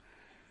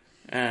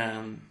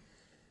 And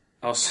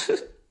I was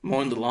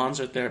mowing the lawns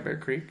right there at Bear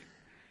Creek.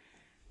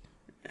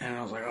 And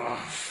I was like, oh,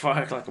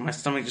 fuck. Like, my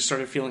stomach just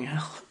started feeling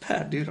hella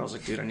bad, dude. I was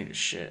like, dude, I need a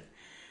shit.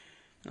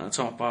 And I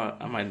told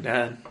my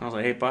dad, I was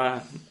like, hey,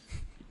 pa,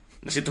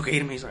 necesito que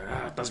irme. He's like,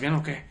 ¿estás bien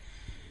o qué?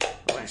 I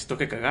was like, necesito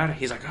que cagar.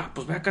 He's like,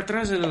 pues ve acá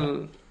atrás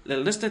el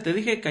te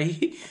dije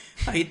que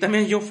ahí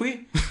también yo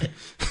fui.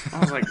 I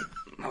was like,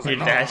 Your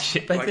no. dad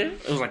shit back there?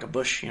 It was like a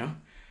bush, you know?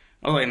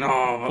 I was like,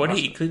 no. What did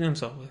he clean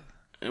himself with?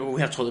 We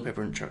have toilet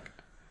paper in the truck.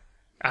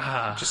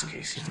 Ah. Just in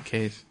case. In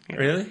case. Yeah.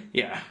 Really?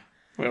 Yeah.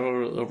 We have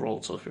a roll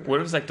of toilet paper. What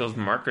if it's like those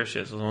marker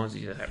shits, those ones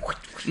you just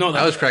like... No,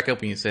 I was crack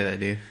up when you say that,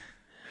 dude.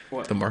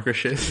 What? The marker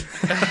shit.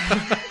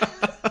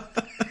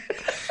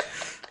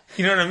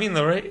 You know what I mean,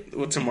 though, right?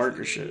 What's a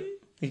marker shit?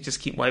 You just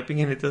keep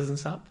wiping and it doesn't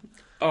stop.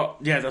 Oh,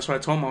 yeah, that's what I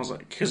told him. I was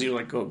like, because you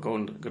like go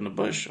in the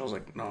bush. I was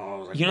like, no. I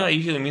was like, You know that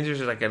usually means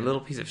there's like a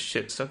little piece of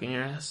shit stuck in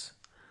your ass?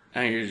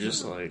 and you're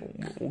just like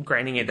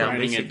Grinding it down,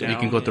 grinding it basically. down. You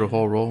can go through a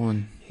whole roll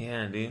and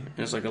Yeah, dude.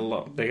 It's like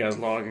a big ass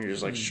log, and you're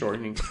just like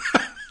shortening.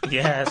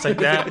 Yeah, it's like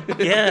that.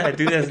 Yeah,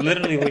 dude, that's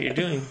literally what you're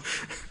doing.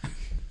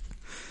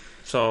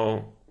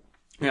 So,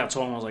 Yeah, I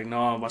told him, I was like,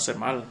 no, va a ser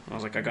mal. I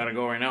was like, I gotta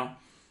go right now.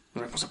 I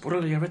was like, pues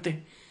apúrale, ya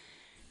vete.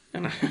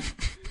 And I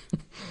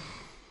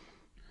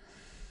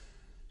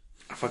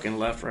fucking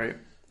left, right?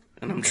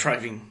 And I'm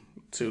driving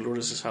to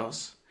Lourdes'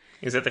 house.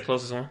 is that the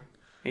closest one?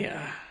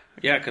 Yeah.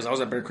 Yeah, because I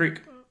was at Bear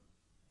Creek.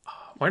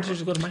 Why don't you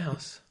just go to my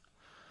house?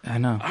 I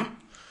know.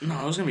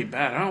 No, it was gonna be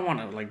bad. I don't want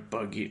to like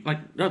bug you.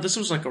 Like, no, this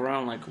was like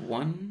around like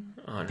 1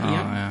 Oh, no. Oh,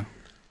 yeah.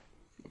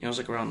 It was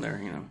like around there,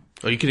 you know.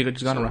 Or you could have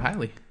just gone to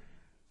Riley,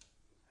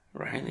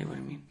 Right? What do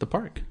you mean? the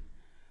park.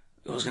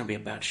 It was gonna be a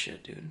bad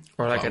shit, dude.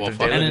 Or like Oh, at the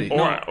well, Deli-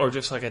 fuck it. or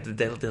just like at the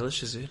Deli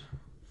Delicious, dude.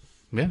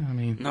 Yeah, I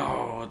mean,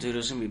 No, dude, it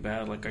was gonna be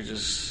bad. Like,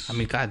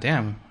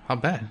 goddamn, how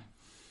bad?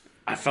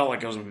 I felt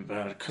like it was gonna be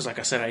bad because, like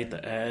I said, I ate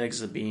the eggs,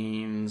 the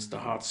beans, the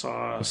hot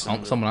sauce.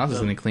 and Someone else is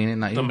the, gonna clean it,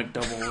 not the you.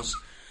 McDoubles.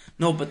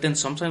 No, but then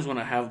sometimes when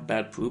I have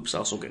bad poops, I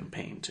also get in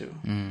pain too.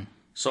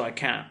 So I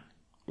can't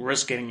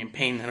risk getting in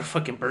pain at a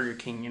fucking Burger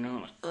King. You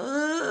know,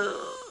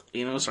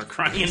 like, start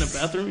crying in the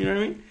bathroom. You know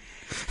what I mean?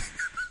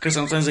 Because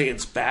sometimes it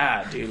gets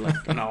bad, dude. Like,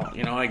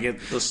 I get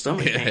the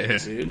stomach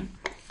pains, dude.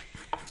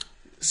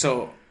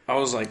 So I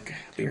was like,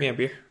 Give me a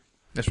beer.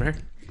 That's right.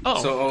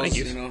 Oh, so I was, thank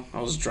you.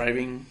 I was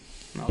driving,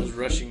 and I was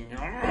rushing.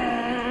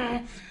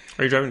 Are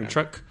you driving the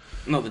truck?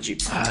 No, the Jeep.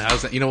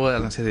 You know what? I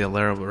was gonna say the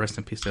Alero, but rest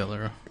in peace, the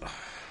Alero.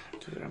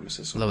 Dude, I miss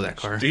it so Love much. that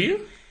car. Do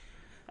you?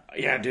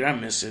 Yeah, dude, I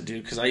miss it,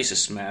 dude, because I used to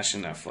smash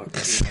in that fucking.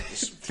 Like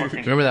this fucking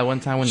Remember that one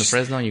time when the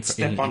Fresno, you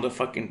step on the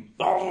fucking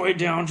all the way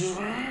down, just.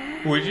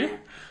 Would you?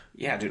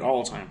 Yeah, dude,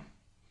 all the time,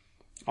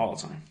 all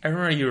the time. I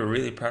remember you were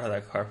really proud of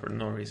that car for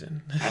no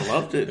reason. I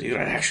loved it, dude.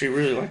 I actually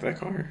really liked that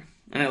car,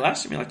 and it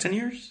lasted me like 10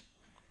 years.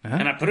 Uh-huh.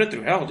 And I put it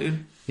through hell,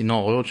 dude. You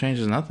know, oil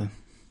changes, nothing.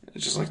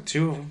 It's just like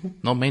 2 of them.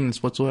 No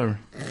maintenance whatsoever.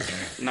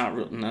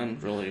 None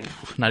really.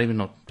 Not even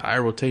no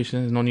tire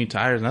rotations, no new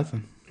tires,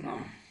 nothing. No.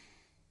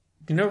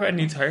 You never had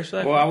new tires for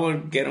that? Well, I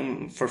would get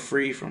them for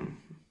free from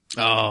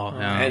Oh,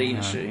 yeah. Eddie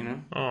and shit, you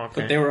know. Oh,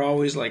 okay. But they were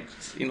always like,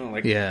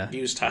 Yeah.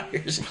 used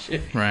tires and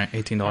shit. Right,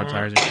 $18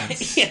 tires.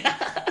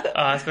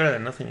 It's better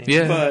than nothing.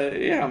 Yeah. But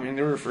yeah, I mean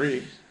they were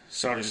free.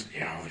 So I just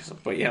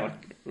but yeah,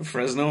 like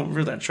Fresno,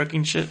 remember that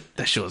trucking shit?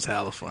 That shit was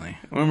hella funny.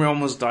 Remember I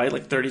almost died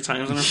like 30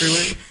 times on the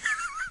freeway?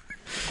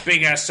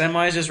 Big ass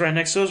semis just right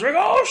next to us. We're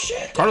like, oh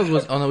shit. Carlos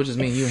was, it was just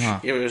me and you, huh?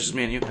 Yeah, it was just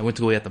me and you. I went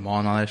to go eat at the mall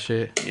and all that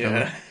shit. Yeah.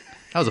 Remember?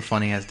 That was a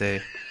funny ass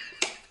day.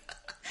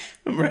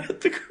 Remember I hit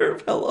the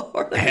curb hella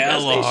hard. At the gas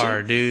Hella station?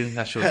 hard, dude.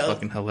 That shit was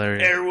fucking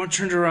hilarious. Everyone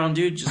turned around,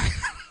 dude. Just,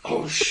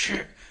 oh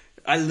shit.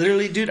 I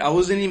literally, dude, I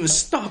wasn't even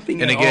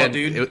stopping And at again, all,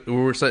 dude. we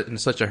were in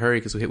such a hurry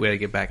because we had to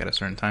get back at a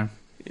certain time.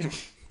 Is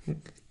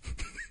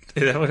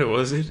that what it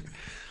was, dude?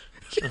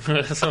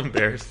 That's so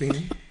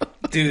embarrassing.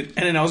 Dude,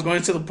 and then I was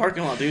going to the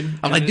parking lot, dude.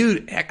 I'm like,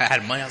 dude, I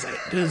had money. I was like,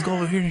 dude, let's go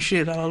over here and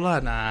shit. Blah, blah, blah.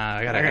 Nah,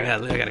 I gotta go.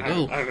 I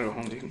gotta go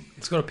home, dude.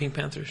 Let's go to Pink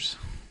Panthers.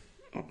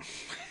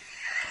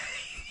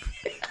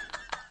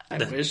 I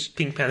wish.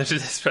 Pink Panthers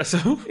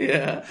espresso.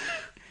 Yeah.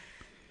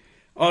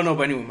 Oh no,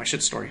 but anyway, my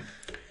shit story.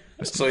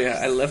 So yeah,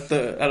 I left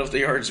the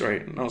yards,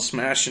 right, and I was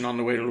smashing on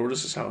the way to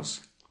Lourdes'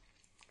 house.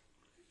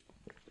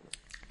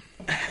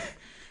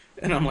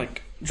 And I'm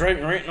like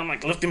driving right, and I'm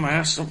like lifting my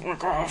ass up, I'm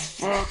like, oh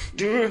fuck,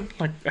 dude,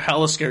 like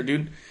hella scared,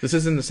 dude. This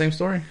isn't the same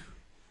story?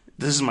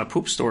 This is my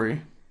poop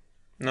story.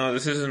 No,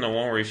 this isn't the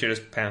one where he shit his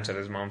pants at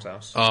his mom's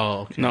house.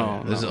 Oh, okay.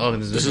 No,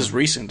 This is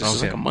recent. This is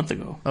Okay. like a month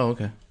ago. Oh,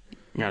 okay.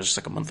 Yeah, just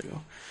like a month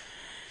ago.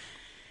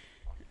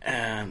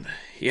 And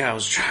yeah, I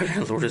was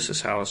driving to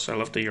Lourdes' house. I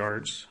left the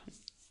yards.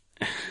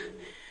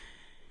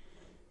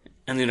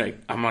 And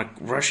then I'm like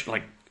rushing,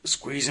 like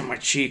squeezing my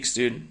cheeks,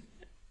 dude.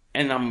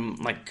 And I'm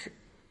like,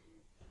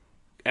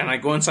 and I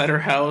go inside her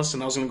house,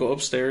 and I was gonna go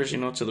upstairs,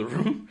 to the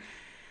room.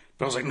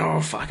 But I was like, no,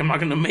 fuck, I'm not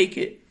gonna make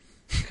it.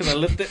 Because I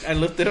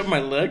lifted up my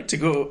leg to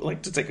go,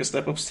 like, to take a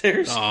step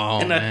upstairs. Oh,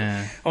 and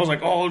man. I was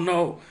like, oh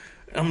no,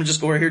 I'm gonna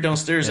just go right here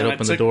downstairs. And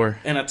open the door.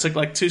 And I took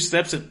like 2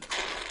 steps, and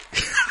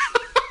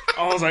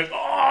I was like,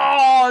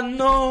 oh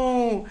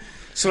no.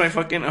 So I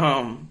fucking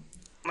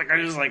I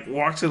just like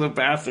walked to the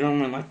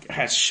bathroom and like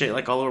had shit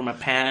like all over my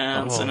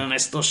pants, and then I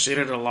still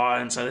shitted a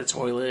lot inside the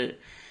toilet.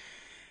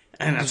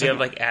 And Did you have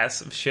like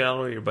ass shit all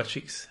over your butt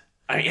cheeks?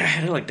 I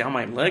had it like down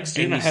my legs,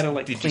 dude. And I had to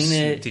like clean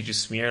it. Did you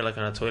smear like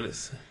on a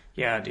toilet?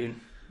 Yeah, dude.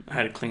 I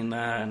had to clean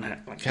that, and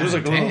God there was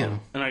like damn.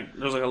 there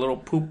was like a little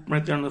poop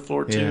right there on the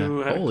floor too.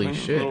 Yeah. I had to Holy clean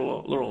shit. A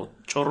little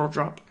chorro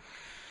drop.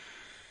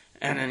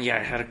 And then I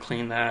had to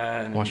clean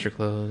that. And Wash your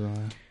clothes and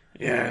all that.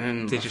 Yeah, and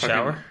then Did you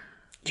shower?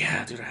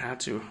 Yeah, dude, I had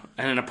to.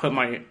 And then I put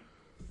my...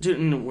 Dude,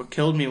 and what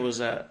killed me was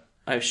that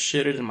I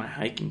shitted in my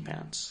hiking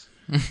pants.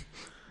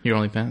 Your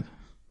only pants?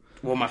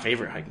 Well, my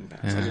favorite hiking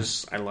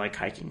pants. I like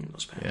hiking in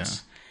those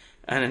pants.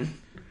 Yeah. And then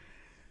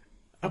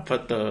I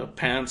put the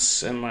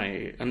pants and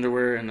my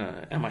underwear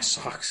and my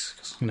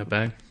socks in a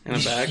bag. In a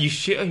bag. You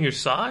shit on your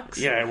socks?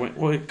 Yeah,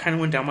 it kind of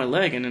went down my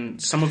leg, and then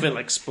some of it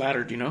like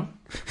splattered,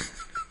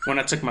 when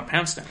I took my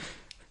pants down.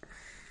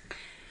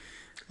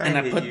 And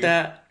I put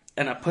that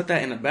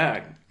in a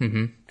bag,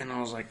 and I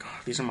was like, oh,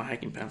 these are my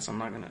hiking pants. I'm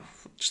not gonna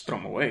just throw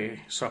them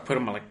away. So I put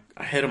them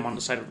I hid them on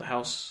the side of the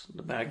house,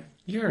 the bag.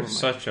 You're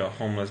such a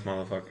homeless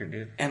motherfucker,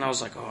 dude. And I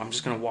was like, oh, I'm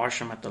just gonna wash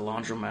them at the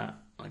laundromat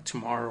like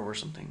tomorrow or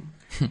something.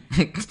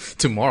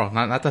 Tomorrow,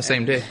 not the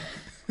same day.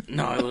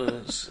 No, it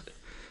was.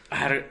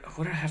 What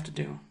did I have to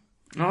do?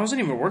 No, I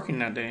wasn't even working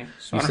that day.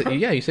 So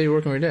you said you were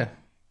working every day.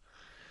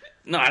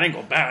 No, I didn't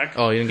go back.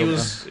 Oh, you didn't go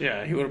back?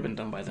 Yeah, he would have been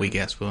done by then. Weak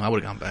ass fool. I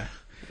would have gone back.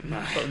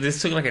 Nah. Oh,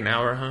 this took like an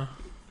hour, huh?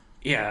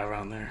 Yeah,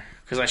 around there.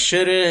 Because I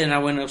should have, and I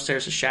went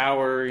upstairs to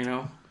shower,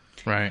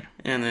 Right.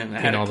 And then I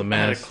had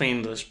to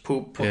clean this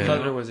poop. What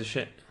color was the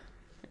shit?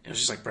 It was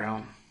just like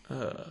brown.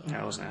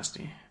 That was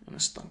nasty. And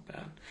it stunk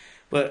bad.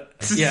 But,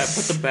 yeah, I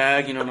put the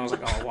bag, and I was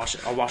like, oh,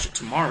 I'll wash it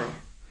tomorrow.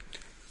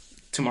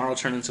 Tomorrow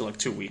turned into like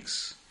 2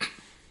 weeks.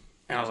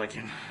 And I was like,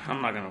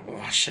 I'm not going to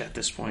wash it at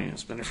this point.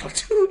 It's been there for like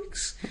 2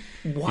 weeks.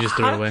 What? You just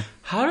threw it away?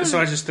 So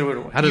I just threw it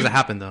away. How does it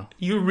happen, though?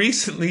 You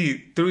recently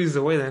threw these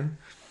away then?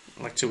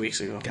 Like 2 weeks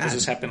ago. Because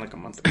this happened like a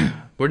month ago.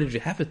 Where did you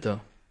have it,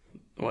 though?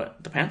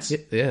 What? The pants?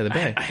 Yeah, the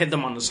bag. I hid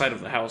them on the side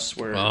of the house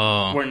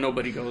where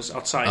nobody goes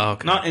outside. Oh,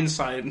 okay. Not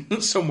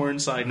inside. Somewhere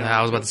inside. No,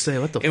 I was about to say,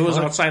 what the fuck? It was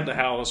outside the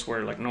house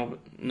where like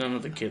none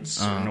of the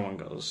kids or no one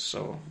goes.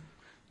 So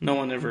no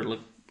one ever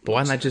looked. But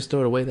why not just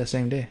throw it away that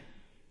same day?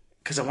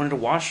 Because I wanted to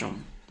wash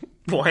them.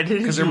 Why didn't you?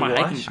 Because they're my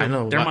hiking pants. I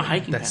know. They're my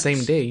hiking pants. That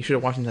same day. You should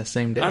have washed them that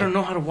same day. I don't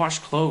know how to wash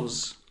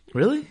clothes.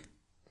 Really?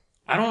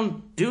 I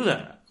don't do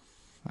that.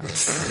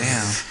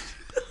 Damn.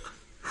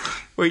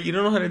 Wait, you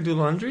don't know how to do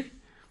laundry?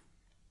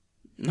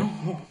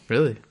 No.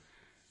 Really?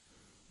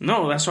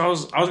 No, that's why I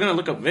was gonna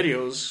look up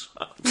videos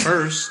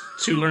first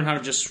to learn how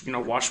to just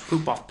wash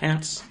poop off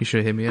pants. You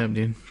should hit me up,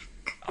 dude.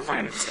 I'm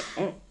not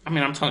gonna.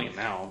 I'm telling you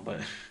now, but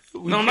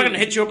no, I'm not gonna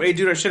hit you up. Hey,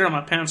 dude, I shit on my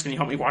pants. Can you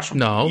help me wash them?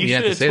 No, you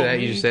didn't have to say that.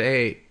 You just said,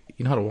 hey,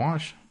 you know how to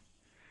wash?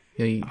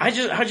 Yeah. I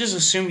just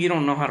assume you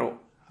don't know how to.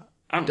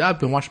 I've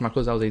been washing my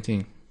clothes. I was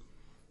 18.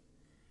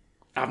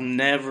 I've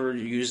never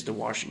used the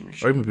washing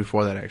machine. Or even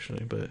before that,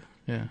 actually. But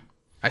yeah,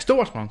 I still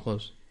wash my own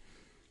clothes.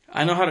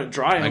 I know how to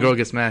dry them. My girl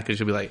gets mad because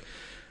she'll be like,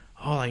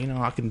 "Oh, I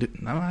can do."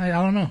 I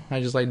don't know. I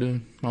just like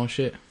doing my own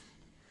shit.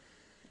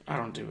 I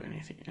don't do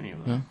any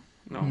of that.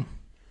 No.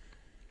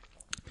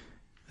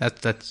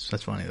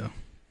 That's funny though.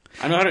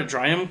 I know how to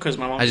dry them because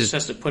my mom just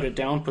has to put it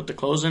down, put the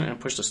clothes in, and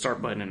push the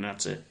start button, and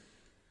that's it.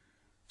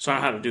 So I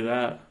know how to do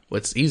that. Well,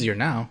 it's easier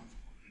now.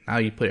 Now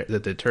you put the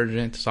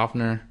detergent,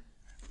 softener,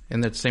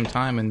 in there at the same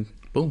time, and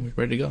boom, you're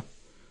ready to go.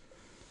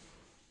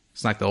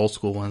 It's like the old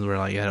school ones where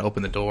like you had to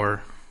open the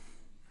door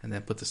and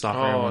then put the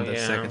softener on the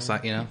second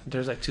side.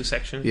 There's like 2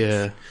 sections.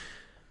 Yeah.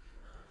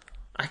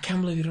 I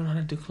can't believe you don't know how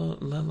to do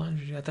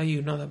laundry. I thought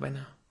you'd know that by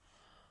now.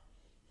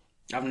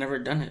 I've never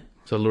done it.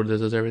 So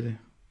Lourdes does everything?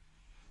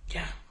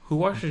 Yeah. Who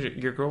washes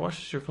your girl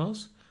washes your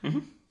clothes? Mm-hmm.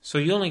 So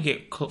you only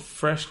get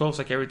fresh clothes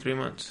like every 3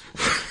 months?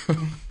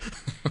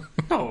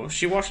 No,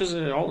 she washes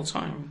it all the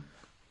time.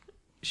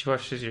 She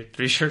washes your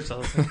 3 shirts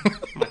all the time?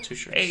 My 2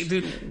 shirts. Hey,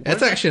 dude.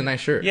 That's actually a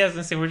nice shirt. Yeah, I was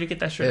going to say, where'd you get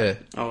that shirt?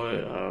 Yeah.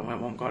 Oh, my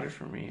mom got it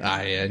for me. Yeah,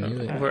 I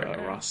knew it.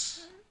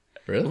 Ross.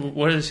 Really?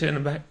 What is it in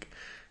the back?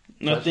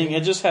 Nothing.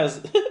 It just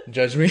has...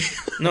 Judge me?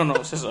 No,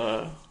 it says...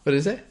 What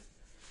is it?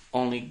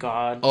 Only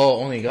God. Oh,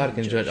 only God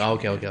can judge. Oh,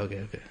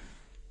 okay.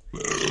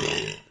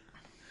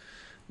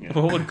 Yeah.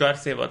 What would God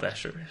say about that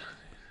shirt?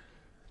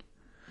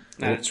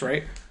 That it's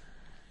right?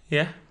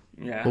 Yeah?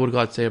 Yeah. What would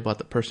God say about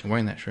the person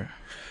wearing that shirt?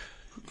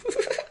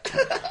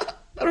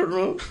 I don't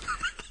know.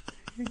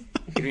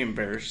 He'd be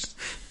embarrassed.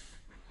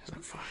 He's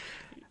like, fuck.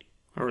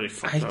 I really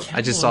fucked up.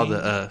 I just saw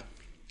the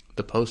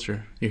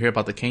poster. You hear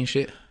about the Kane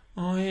shit?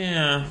 Oh,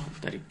 yeah.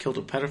 That he killed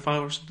a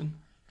pedophile or something?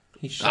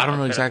 I don't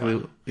know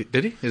exactly.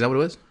 Did he? Is that what it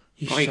was?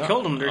 He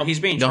killed him. He's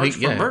being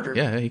charged for murder.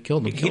 Yeah, he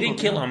killed him. He didn't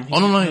kill him.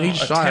 He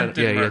shot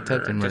him. Yeah,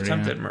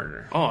 attempted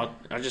murder. Oh,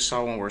 I just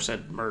saw one where it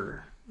said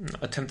murder.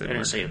 Attempted I murder.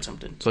 didn't say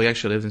attempted. So he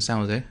actually lives in San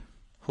Jose?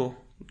 Who?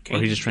 Or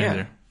he just trained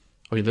there?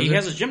 Oh, he lives He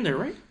there? has a gym there,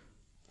 right?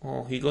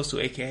 Oh, he goes to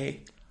AKA.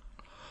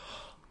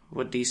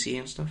 With DC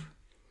and stuff?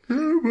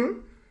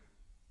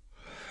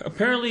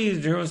 Apparently,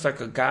 there was like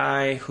a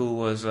guy who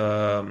was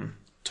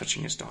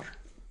touching his daughter.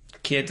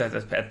 Kids at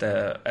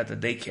the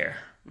daycare,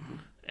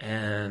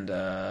 and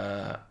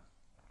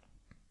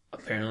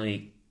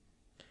apparently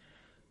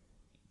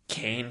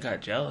Kane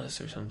got jealous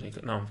or something.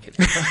 No, I'm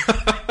kidding.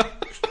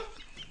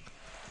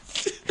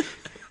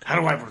 How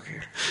do I work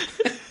here?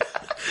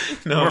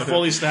 No, we're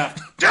fully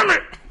staffed. Damn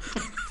it!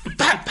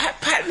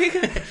 Pat,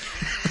 nigga.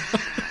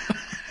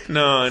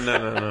 No.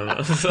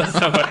 That's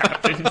not what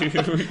happened, dude.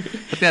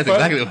 That's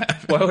exactly what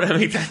happened. Why would I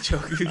make that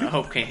joke, dude? I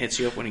hope Kane hits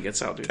you up when he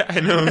gets out, dude. I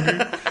know,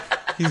 dude.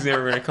 He's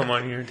never gonna come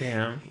on here,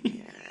 damn.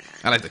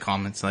 I like the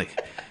comments, like,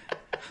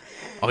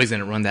 Oh, he's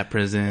gonna run that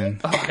prison.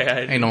 Oh, yeah,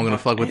 Ain't no one gonna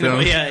fuck with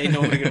him. Yeah, ain't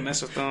no one gonna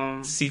mess with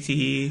them.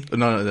 CTE.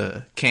 No,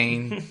 the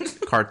Kane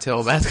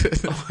cartel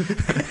Vasquez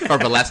or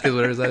Velasquez,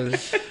 whatever that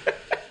is.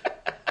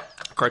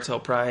 Cartel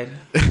Pride.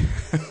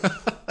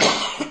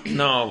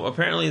 No,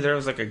 apparently there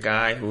was like a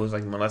guy who was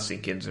like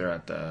molesting kids there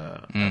at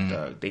the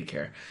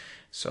daycare.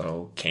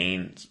 So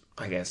Kane,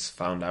 I guess,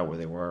 found out where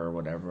they were or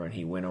whatever, and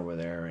he went over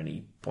there and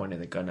he pointed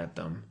the gun at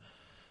them,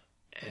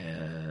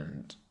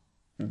 and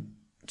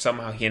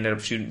somehow he ended up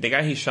shooting. The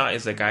guy he shot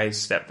is the guy's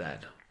stepdad.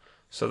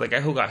 So the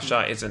guy who got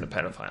shot isn't a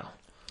pedophile.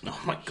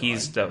 Oh my god.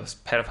 He's the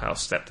pedophile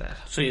stepdad.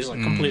 So he's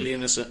like completely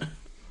innocent.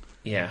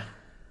 Yeah.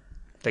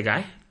 The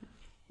guy?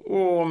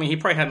 Oh, I mean, he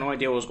probably had no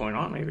idea what was going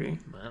on, maybe.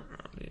 I don't know,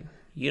 dude.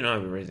 You know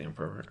I'd be raising a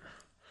pervert.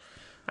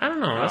 I don't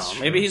know. That's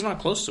maybe he's not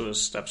close to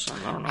his stepson.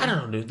 I don't know. I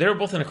don't know, dude. They were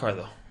both in a car,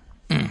 though.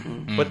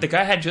 But the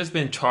guy had just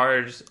been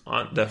charged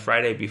on the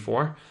Friday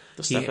before.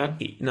 The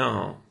stepdad?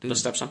 No. Dude, The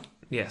stepson?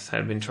 yes,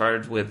 had been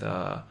charged with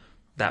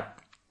that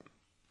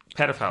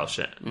pedophile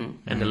shit. And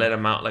they let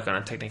him out like on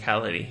a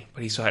technicality.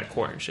 But he still had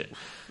court and shit.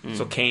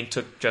 So Kane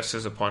took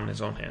justice upon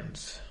his own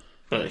hands.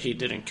 But he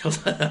didn't kill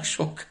the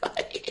actual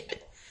guy.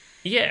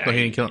 Yeah. But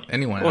he didn't kill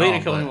anyone. Well, he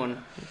didn't kill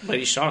anyone. But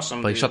he shot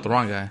somebody. But he shot the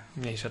wrong guy.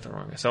 Yeah, he shot the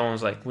wrong guy. Someone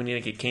was like, we need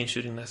to get Kane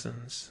shooting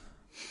lessons.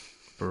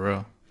 For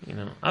real. You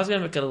know, I was going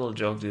to make a little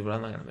joke, dude, but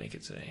I'm not going to make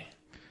it today.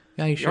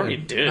 Yeah, you should. already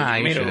did. Nah, You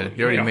you made a- should.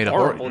 You already made a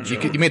horrible horrible.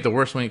 joke. You made the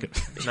worst one you could.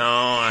 No,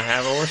 I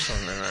have a worse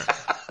one than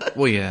that.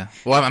 Well, yeah.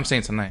 Well, I'm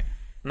saying tonight.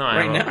 No, Right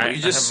I have now, I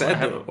you just have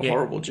said the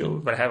horrible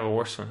joke. But I have a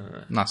worse one than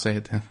that. Not say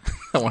it then.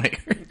 I want to hear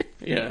it.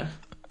 Yeah.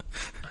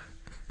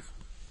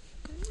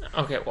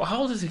 Okay, well,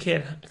 how old is the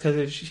kid? Because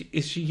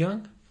is she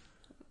young?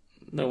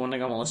 The one that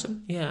got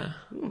molested? Yeah.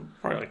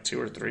 Probably like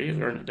 2 or 3. If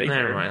they're in a daycare.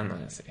 Never mind, I'm not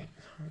going to say it.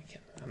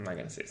 I'm not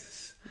going to say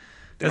this.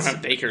 They don't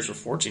have daycares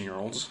for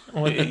 14-year-olds.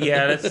 Well,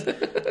 yeah,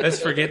 let's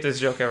forget this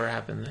joke ever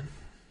happened then.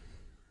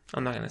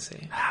 I'm not going to say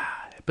it.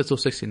 Episode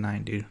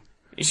 69, dude.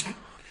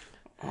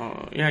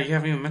 Yeah, you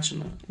haven't even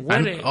mentioned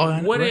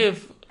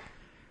that.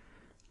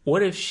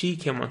 What if she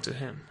came onto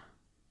him?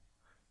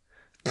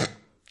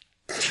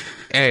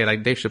 Hey,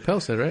 like Dave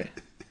Chappelle said, right?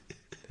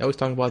 They always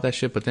talk about that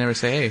shit, but they never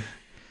say, hey,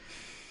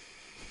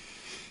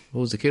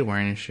 what was the kid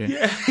wearing and shit?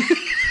 Yeah.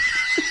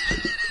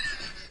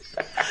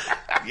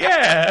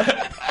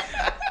 Yeah.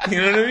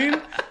 You know what I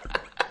mean?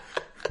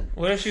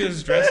 What if she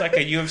was dressed like a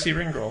UFC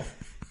ring girl?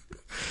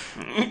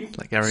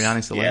 Like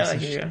Ariana Celeste. Yeah, like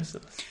and shit. Ariana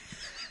Celeste.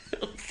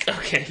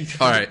 Okay.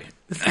 All right.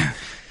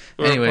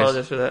 We Anyways.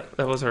 apologize for that.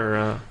 That was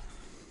her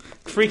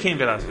free Cain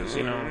Velasquez,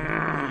 you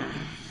know.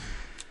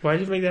 Why'd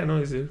you make that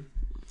noise, dude?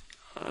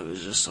 It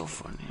was just so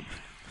funny.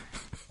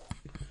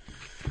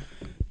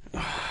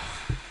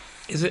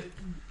 Is it?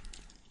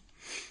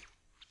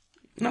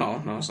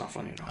 No, it's not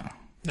funny at all.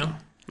 No.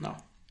 No.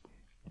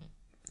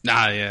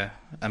 Nah, yeah.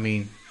 I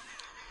mean,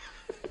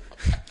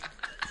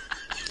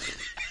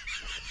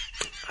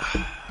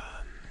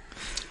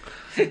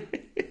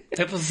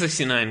 Episode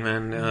 69,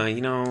 man.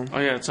 You know, Oh,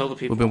 yeah, tell the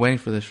people. we've been waiting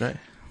for this, right?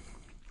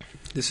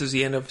 this is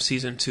the end of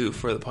season 2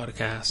 for the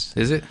podcast.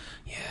 Is it?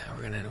 Yeah,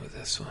 we're gonna end with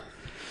this one.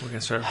 We're gonna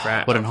start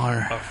a What an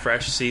honor. a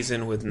fresh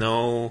season with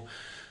no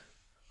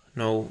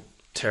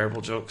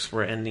terrible jokes.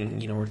 We're ending.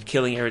 You know, we're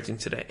killing everything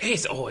today. Hey,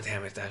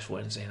 damn it, Ash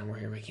Wednesday, and we're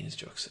here making these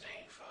jokes today.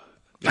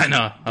 Fuck. I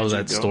know. I was you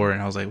at the go? store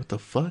and I was like, what the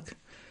fuck?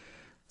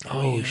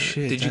 Oh, yeah.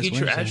 shit. Did you that's get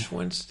your Wednesday. Ash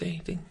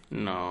Wednesday thing?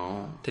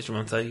 No. Did your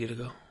mom tell you to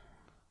go?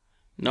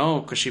 No,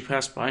 because she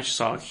passed by, she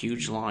saw a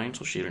huge line,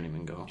 so she didn't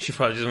even go. She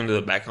probably just went to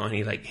the back on.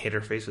 He like hit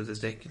her face with his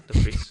dick in the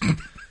face.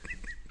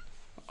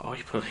 Oh,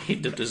 he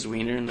dipped his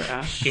wiener in the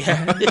ash?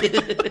 Yeah.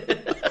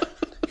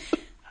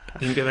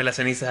 Límpiame la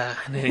ceniza.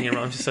 And then your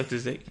mom just sucked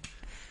his dick.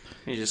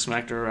 He just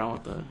smacked her around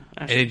with the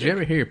ash. Hey, did you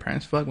ever hear your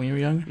parents fuck when you were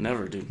younger?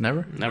 Never, dude.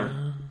 Never?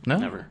 Never. No?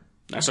 Never.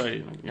 That's why,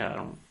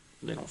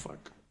 they don't fuck.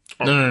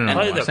 No.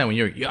 Probably I'm saying when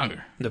you were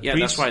younger. The Yeah,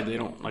 priest, that's why they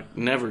don't,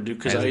 never do.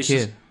 Because As I a used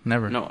kid. to,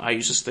 Never. No, I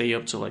used to stay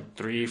up till like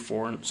 3,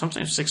 4, and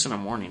sometimes 6 in the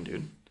morning,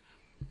 dude.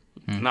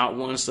 Not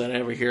once did I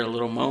ever hear a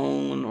little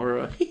moan or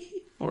a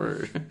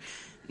or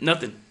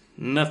nothing.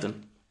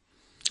 Nothing.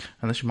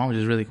 Unless your mom was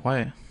just really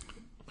quiet.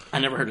 I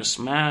never heard a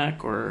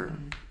smack or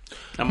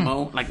a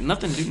moan. Like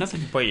nothing, dude,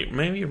 nothing. But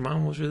maybe your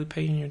mom was really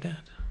paying your dad.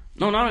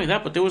 No, not only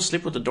that, but they would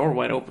sleep with the door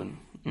wide open.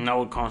 And I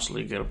would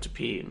constantly get up to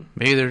pee. And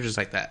Maybe they're just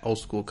like that old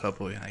school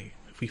couple. Like,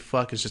 if we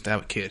fuck, it's just to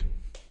have a kid.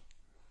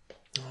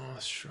 Oh,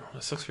 that's true.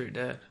 That sucks for your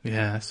dad.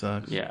 Yeah, that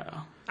sucks.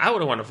 yeah. I would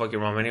have wanted to fuck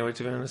your mom anyway,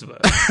 to be honest. But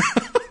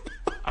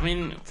I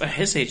mean, at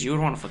his age, you would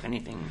want to fuck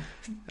anything.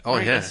 Oh,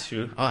 Right, yeah. that's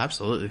true. Oh,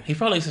 absolutely. he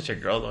probably such a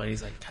girl though. And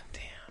he's like, God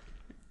damn,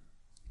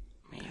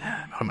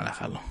 Mejor me la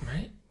jalo.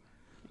 right?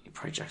 He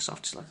probably jacks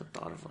off just like the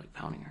thought of like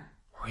pounding her.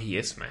 Or he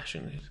is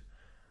smashing it.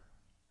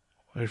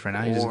 What if right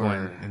now he's just Or-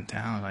 going in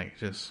town, like,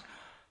 just...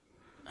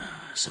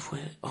 So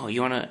what? Oh,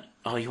 you wanna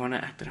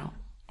act it out?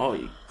 Oh,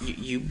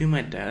 you be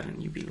my dad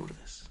and you be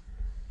Lourdes.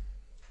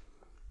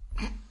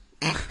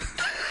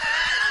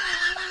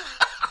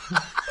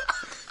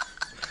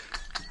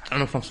 I don't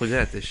know if I'm so good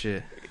at this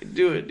shit.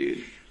 Do it,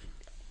 dude.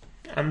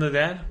 I'm the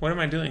dad. What am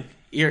I doing?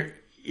 You're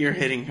You're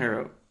hitting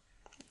her up.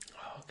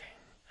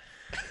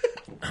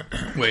 Okay.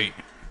 Wait,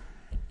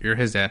 you're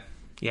his dad.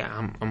 Yeah,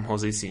 I'm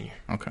Jose Senior.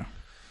 Okay.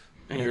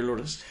 And you're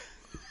Lourdes.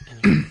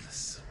 And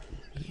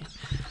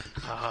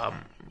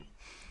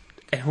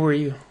who are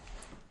you?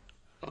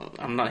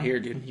 I'm not here,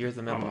 dude. You're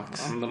the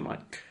mailbox. I'm the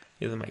mic.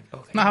 You're the mic.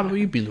 Okay. Now, how about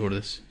you be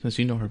Lourdes, since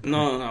you know her?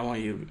 No, I want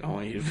you to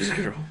be the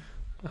girl.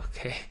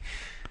 Okay.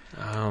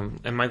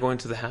 Am I going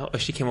to the house? Oh,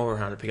 she came over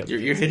to pick up.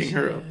 You're hitting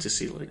her up to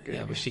see, like...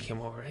 Yeah, but she came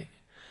over, right?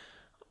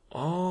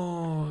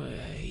 Oh,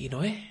 ¿y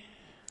no es?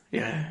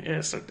 Yeah,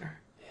 it's right there.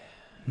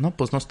 No,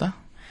 pues no está.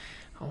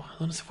 Oh,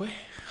 ¿dónde se fue?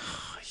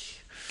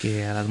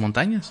 Que a las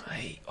montañas.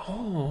 Ay,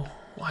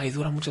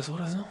 dura muchas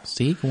horas, ¿no?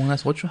 Sí, como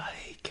unas 8.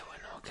 Ay, qué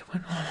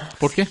bueno.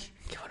 ¿Por qué?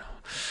 Qué bueno.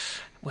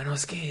 Bueno,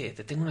 es que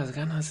te tengo unas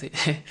ganas de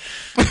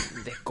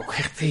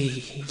cogerte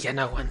y ya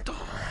no aguanto.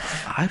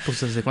 Ay, pues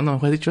 ¿desde cuándo me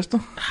fue dicho esto?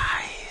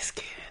 Ay, es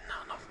que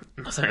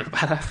no se me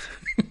para.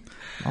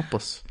 No,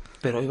 pues...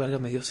 Pero hoy,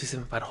 válgame Dios, sí se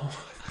me paró.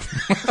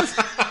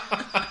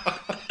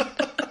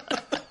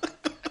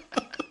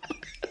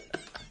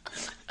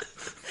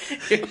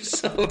 You're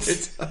so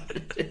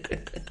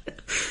retarded.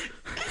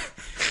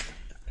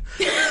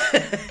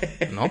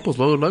 No, pues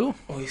luego.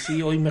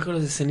 Hoy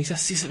miércoles de ceniza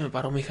sí se me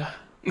paró, mija.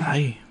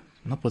 Ay,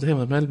 no, pues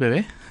déjame ver el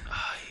bebé.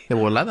 Ay, De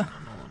volada.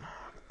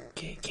 no.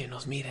 Que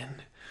nos miren.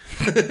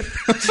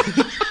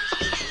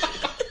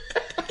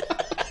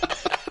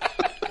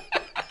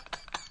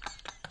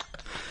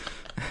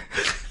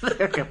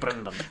 Que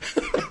aprendan.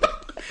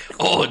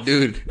 Oh,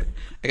 dude.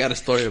 I got a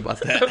story about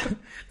that.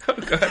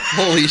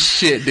 Holy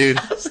shit, dude.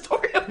 A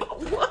story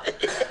about what?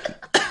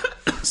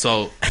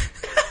 So,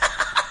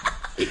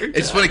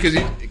 it's funny because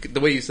the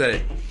way you said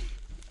it.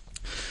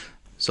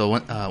 So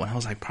when I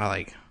was like probably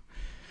like,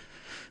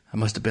 I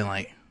must have been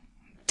like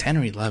 10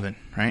 or 11,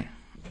 right?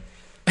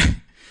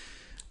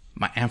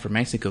 My aunt from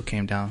Mexico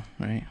came down,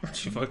 right?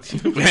 She fucked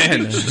you.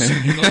 Man, She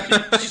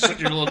sucked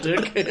your little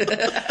dick.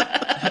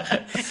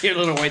 Your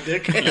little white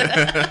dick.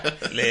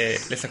 Le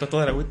sacó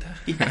toda la agüita.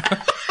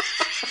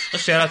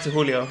 Shout out to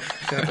Julio.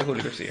 Shout out to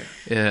Julio Garcia.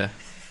 yeah.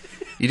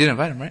 You didn't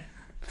invite him, right?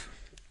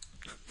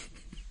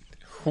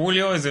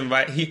 Julio is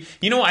invited.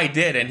 You know I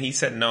did, and he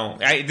said no.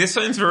 This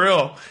one's for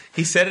real.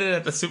 He said it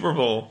at the Super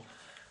Bowl.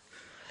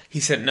 He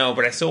said no,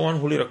 but I still want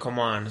Julio to come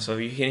on. So if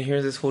you can hear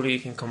this, Julio, you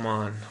can come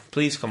on.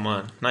 Please come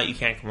on. Not you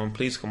can't come on.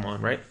 Please come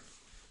on, right?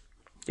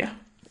 Yeah.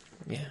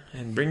 Yeah,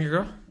 and bring your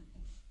girl,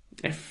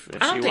 If I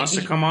don't she think wants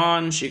to come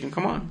on, she can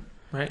come on.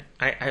 right?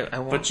 I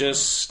want. But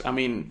just, I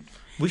mean,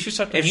 we should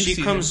start. The if new she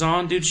season. comes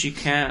on, dude, she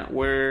can't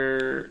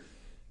wear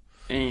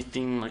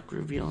anything like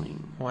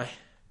revealing. Why?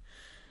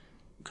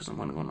 Because I'm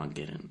gonna want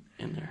to get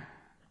in there.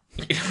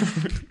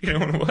 You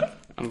know what?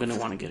 I'm gonna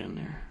want to get in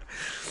there.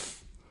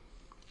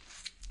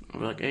 I'll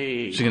be like,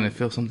 hey. She's gonna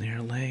feel something in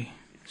her leg.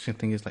 She's gonna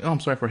think it's like, oh,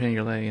 I'm sorry for hitting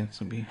your leg, and it's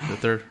gonna be the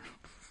third.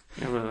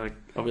 Yeah,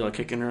 I'll be like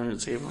kicking her under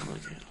the table. I'm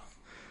like, hey.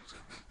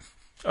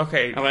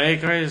 Okay. I'm like, hey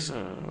guys,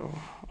 I'm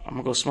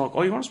gonna go smoke.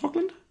 Oh, you want to smoke,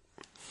 Linda?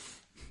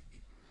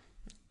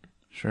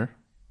 Sure.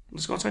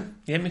 Let's go outside.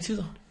 Yeah, me too,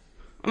 though.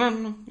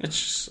 No. It's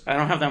just I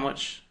don't have that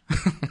much.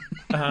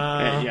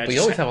 Yeah, But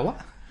you always have a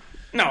lot.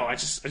 No, I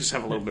just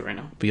have a little bit right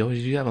now. But you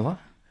always do have a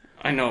lot.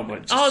 I know,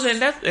 but just, Oh, then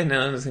that's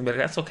another thing, but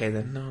that's okay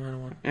then. No, I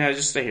don't want. yeah,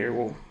 just stay here.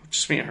 We'll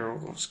just me and her.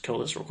 We'll just kill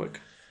this real quick.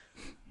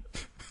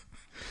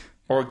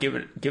 Or give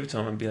it to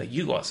him and be like,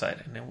 you go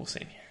outside, and then we'll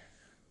stay in here.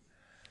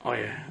 Oh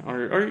yeah,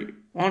 or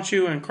why don't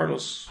you and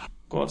Carlos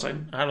go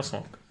outside? I don't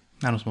smoke.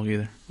 I don't smoke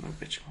either. Oh,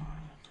 bitch, what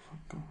the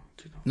fuck? Go,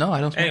 dude. No, I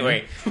don't smoke.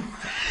 Anyway,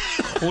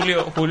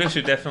 Julio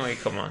should definitely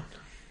come on.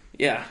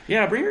 Yeah,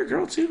 bring your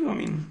girl too. I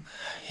mean,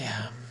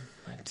 Yeah,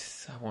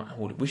 I want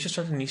Julio. We should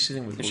start a new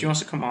season with if she Julio. wants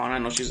to come on, I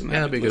know she's an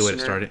Yeah, that'd avid be a good way listener.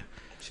 to start it.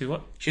 She's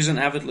what? She's an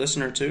avid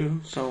listener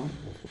too, so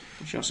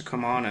if she wants to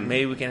come on and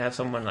Maybe we can have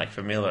someone like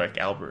familiar, like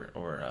Albert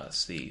or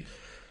Steve,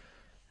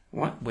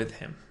 what with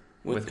him.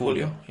 With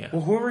Julio, yeah.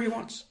 Well, whoever he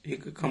wants, he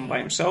could come by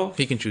himself.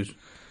 He can choose.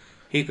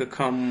 He could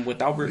come with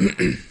Albert.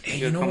 Hey,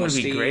 you know what would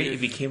be great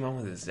if he came on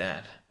with his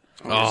dad.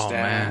 Or his dad.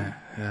 Man,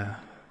 yeah.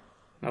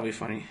 That'd be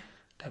funny.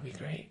 That'd be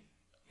great.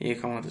 He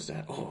could come with his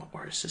dad. Oh,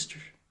 or his sister.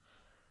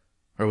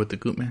 Or with the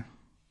Goop Man.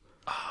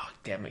 Oh,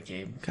 damn it,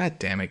 Gabe. God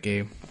damn it,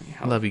 Gabe.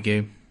 I love you,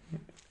 Gabe.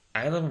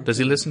 I love him. Does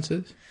he listen to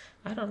this?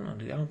 I don't know,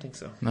 dude. I don't think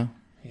so. No.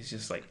 He's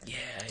just like, yeah.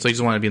 So he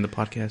just wanted to be in the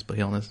podcast, but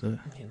he don't listen to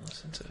it. He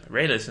listens to it.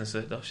 Ray listens to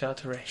it, though. Shout out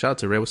to Ray. Shout out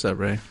to Ray. What's up,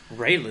 Ray?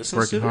 Ray listens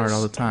Working to hard this?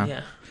 all the time.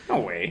 Yeah.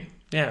 No way.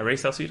 Yeah, Ray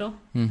Salcedo?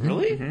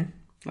 Really?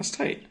 That's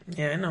tight.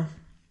 Yeah, I know.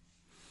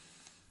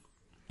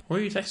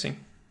 What are you texting?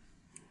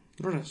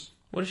 Brutus.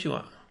 What does she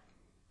want?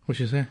 What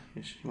you say?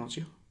 She wants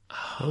you.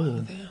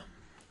 Oh, damn.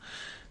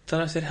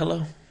 Thought I said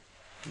hello.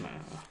 Nah.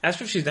 Ask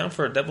her if she's down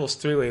for a devil's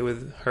three-way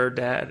with her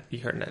dad.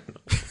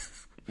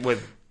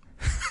 With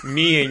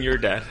me and your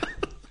dad.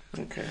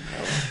 Okay.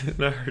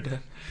 Not her dad.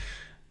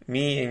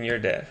 Me and your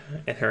dad.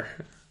 And her.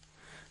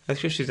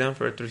 Ask her if she's down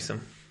for a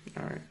threesome.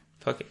 All right.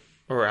 Fuck it.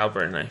 Or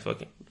Albert and I.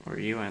 Fuck it. Or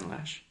you and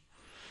Lash.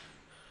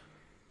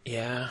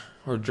 Yeah.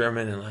 Or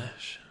German and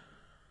Lash.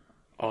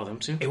 Oh, them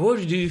two? Hey, what would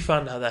you do if you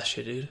found out that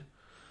shit, dude?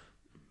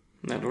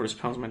 That Lourdes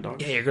pounds my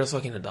dog. Yeah, your girl's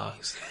fucking the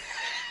dogs.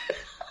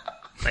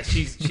 Like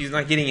she's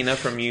not getting enough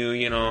from you,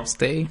 you know.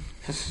 Stay.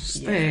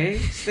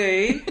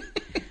 Stay.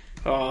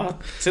 To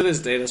this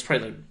day, that's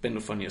probably like been the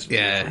funniest.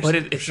 Yeah. video.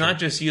 But it's not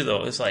just you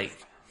though. It's like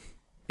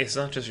it's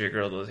not just your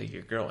girl though. It's like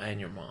your girl and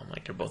your mom.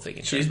 Like they're both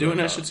taking. She's turns doing going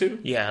that out. shit too?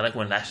 Yeah, like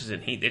when Lash is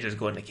in heat, they just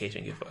go in the cage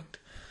and get fucked.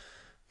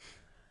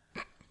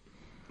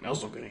 I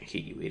was not gonna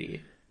hit you,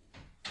 idiot.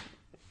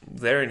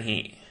 They're in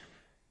heat.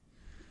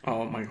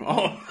 Oh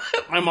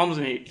my mom's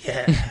in heat.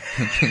 Yeah.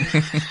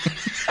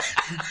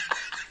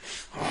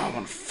 Oh, I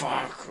want to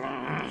fuck.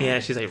 Yeah,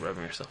 she's like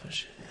rubbing herself and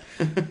shit.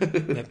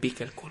 Me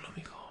pica el culo,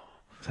 mijo.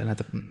 O sea,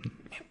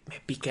 Me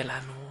pica el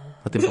ano.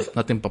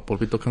 nothing but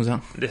polvito comes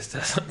out.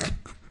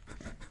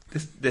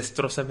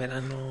 Destrózame el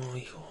ano,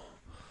 hijo.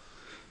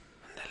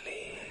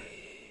 Ándale.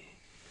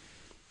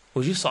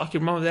 Would you sock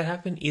your mom if that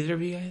happened? Either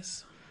of you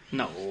guys?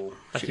 No.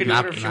 Like She can do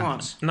not- whatever she not-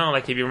 wants. No,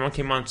 like if your mom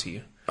came on to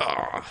you.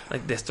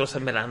 Like,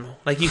 destrózame el ano.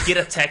 Like, you get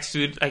a text,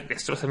 dude, like,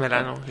 destrózame el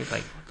ano. You're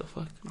like, what the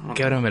fuck?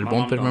 Québrame el My mom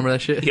bumper, don't. remember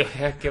that shit? Yo,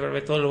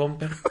 québrame todo el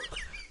bumper.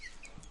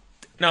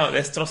 No,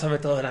 destrózame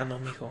todo el ano,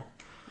 mijo.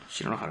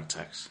 She don't know how to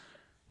text.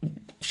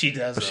 She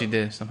does, But she though.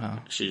 did somehow.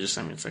 She just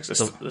sent me a text.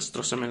 So-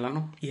 Destrózame el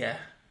ano. Yeah.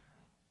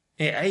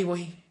 Hey,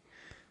 güey.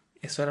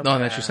 Eso era No, para...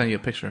 then she sent you a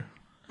picture.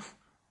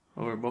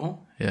 Over boho?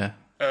 Yeah.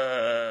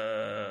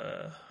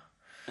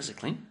 Is it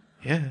clean?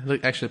 Yeah,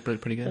 look, actually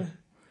pretty good.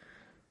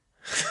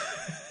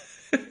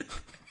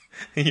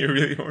 You're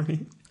really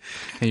horny.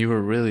 And you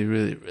were really,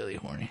 really, really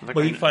horny. Like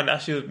Well, right you find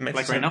out she was Mexican.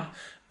 Like right now?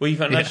 Well, you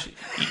found out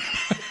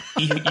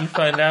Yeah. you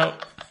find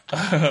out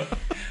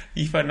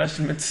you find out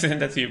she meant to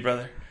send that to your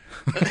brother.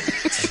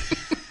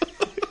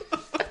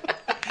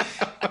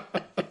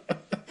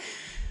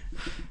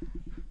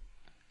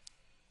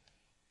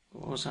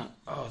 What was that?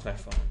 Oh, it's my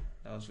phone.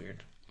 That was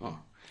weird. Oh,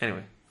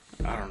 Anyway,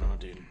 I don't know,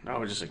 dude. I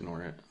would just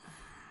ignore it.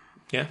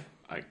 yeah.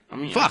 I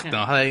mean, Fuck I can't,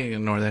 no, how they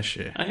ignore that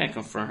shit? I can't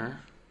confront her.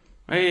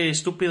 Hey,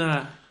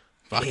 estúpida.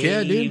 Fuck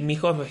yeah, dude.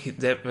 Mijo,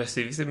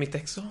 ¿recibiste mi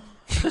texto?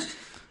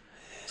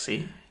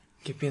 Sí.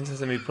 ¿Qué piensas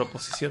de mi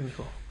proposición,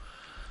 mijo?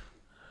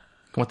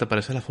 ¿Cómo te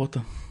parece la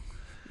foto?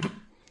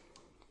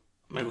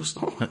 Me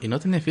gustó. Y no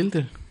tiene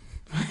filter.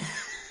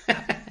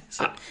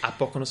 ¿A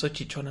poco no soy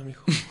chichona,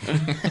 mijo?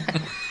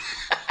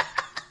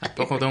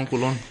 Tampoco tengo un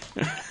culón.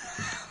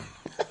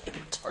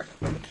 Sorry.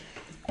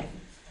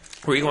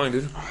 Where you going,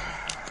 dude?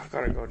 I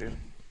gotta go, dude.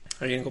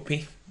 Are you gonna go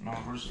pee? No,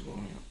 where's this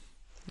going?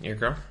 Your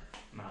girl?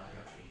 No, I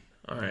gotta pee.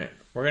 All right.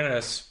 We're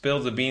gonna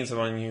spill the beans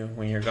on you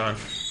when you're gone.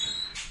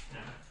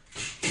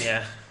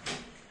 Yeah.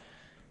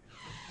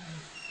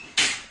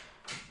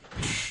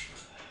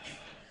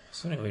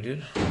 So anyway,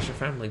 dude, how's your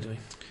family doing?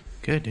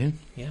 Good, dude.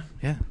 Yeah.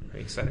 Yeah. Are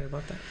you excited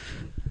about that?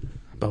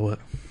 About what?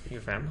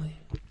 Your family?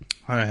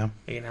 I am.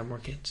 Are you gonna have more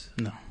kids?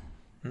 No.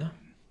 No.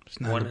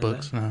 It's not One in the and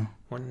books, done? no.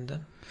 One and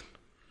done.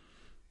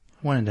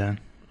 One and done.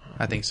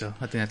 I think so.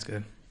 I think that's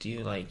good. Do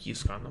you like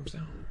use condoms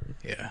now?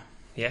 Yeah.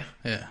 Yeah.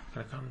 Yeah.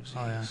 What kind of condoms?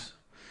 Oh, do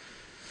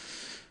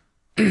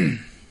you yeah. use?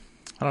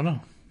 I don't know.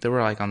 They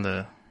were like on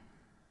the...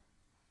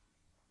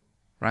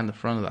 right in the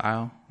front of the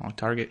aisle on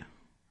Target.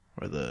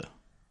 Where the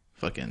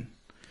fucking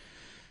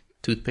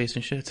toothpaste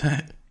and shit's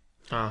at.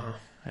 Uh-huh.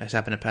 I just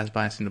happened to pass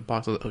by and seen the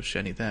box. I was like, oh shit,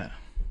 I need that.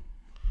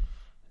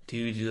 Do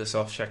you do the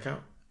self checkout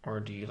or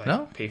do you like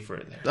No. pay for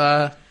it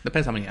there?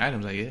 Depends how many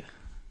items I get.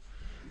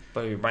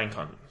 But you're buying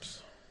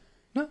condoms.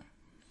 No.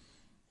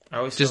 I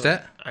always Just feel-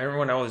 that? I remember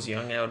when I was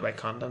young, I would buy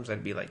condoms.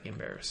 I'd be like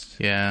embarrassed.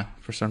 Yeah,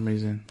 for some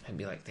reason. I'd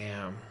be like,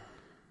 damn.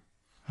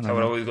 I So I don't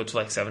would know. always go to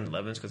like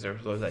 7-Elevens because there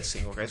was always like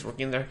single guys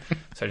working there.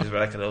 So I just buy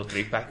like a little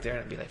 3-pack there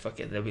and I'd be like, fuck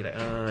it. They'll be like,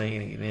 oh, you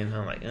gonna get in?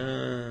 I'm like,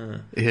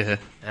 Yeah,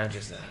 And I'm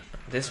just,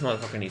 this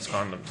motherfucker needs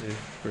condoms, dude.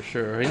 for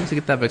sure. He needs to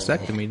get that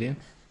vasectomy, dude.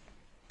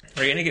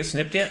 Are you gonna get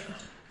snipped yet?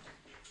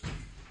 I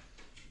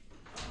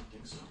don't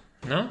think so.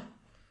 No?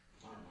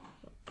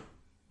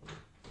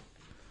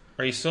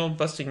 Are you still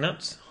busting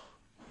nuts?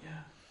 Yeah.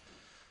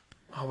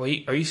 Oh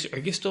wait, are you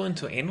still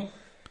into anal?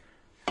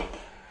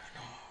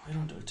 We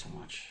don't do it too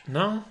much.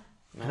 No?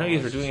 I know you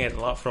were doing it a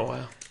lot for a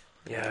while.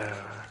 Yeah.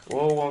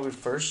 Well, when we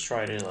first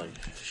tried it, like,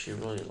 she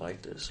really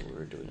liked it, so we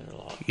were doing it a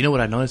lot. You know what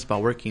I noticed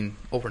about working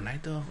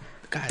overnight, though?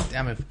 God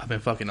damn it, I've been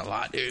fucking a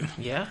lot, dude.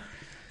 Yeah?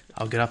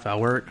 I'll get off at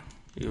work,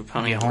 You I'll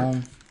pound get her,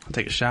 home, I'll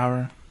take a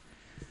shower,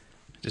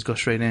 just go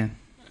straight in.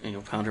 and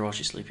you'll pound her while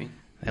she's sleeping.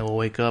 And we'll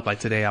wake up, like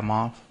today I'm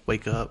off,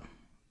 wake up,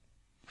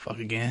 fuck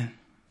again.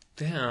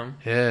 Damn.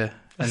 Yeah.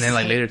 And then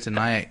like later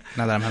tonight,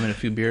 now that I'm having a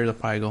few beers, I'll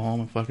probably go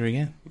home and fuck her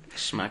again.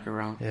 Smack her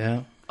around.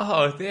 Yeah.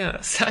 Oh, damn.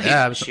 That's nice.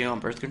 Yeah. Is she on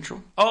birth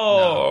control?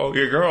 Oh,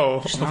 your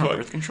girl. She's not on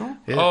birth control?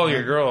 Yeah. Oh,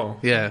 your girl.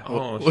 Yeah.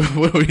 Oh,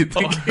 What were you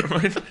oh, thinking? never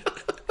mind.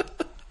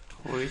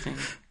 What do you think?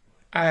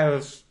 I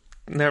was.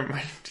 Never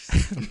mind.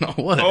 No,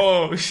 what?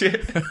 Oh,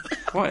 shit.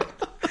 What?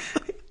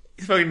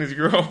 He's fucking his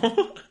girl.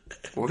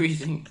 What do you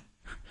think?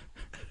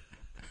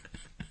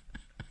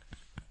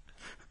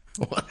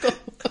 What the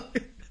fuck?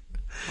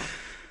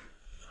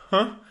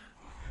 Huh?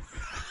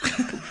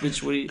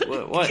 Bitch, what do you...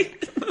 What?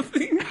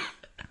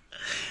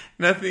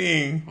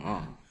 Nothing.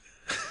 Oh.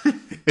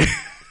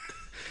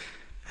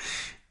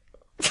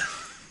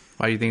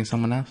 Why are you thinking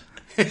someone else?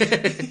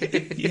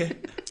 Yeah.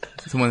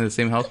 Someone in the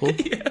same household?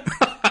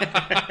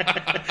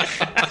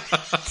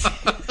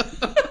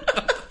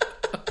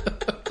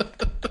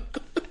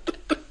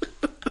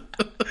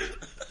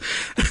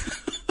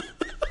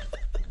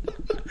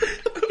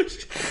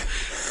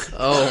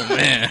 Oh,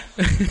 man.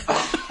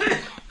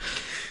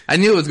 I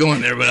knew it was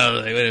going there, but I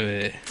was like, wait a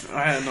minute.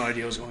 I had no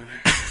idea I was going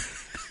there.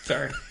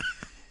 Sorry.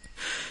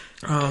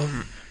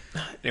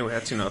 Anyway,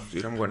 that's enough,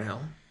 dude. I'm going to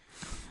hell.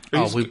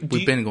 Oh,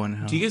 we've been going to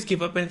hell. Do you guys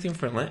give up anything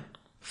for Lent?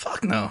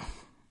 Fuck no.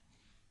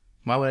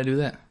 Why would I do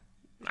that?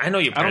 I know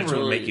your I don't parents would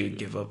really- make you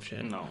give up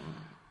shit. No.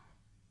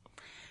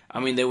 I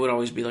mean, they would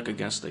always be like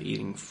against the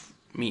eating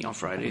meat on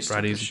Fridays. type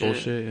of Fridays shit.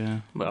 bullshit, yeah.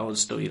 But I would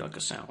still eat like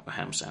a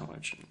ham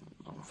sandwich.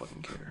 I don't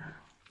fucking care.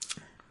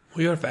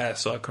 Well, you're a fat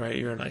suck, right?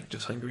 You're like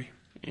just hungry.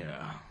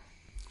 Yeah.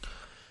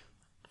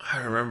 I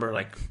remember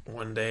like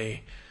one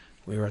day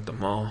we were at the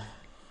mall.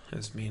 It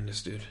was me and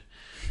this dude,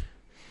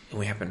 and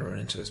we happened to run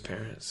into his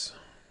parents,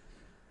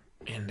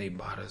 and they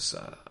bought us.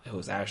 It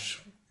was Ash,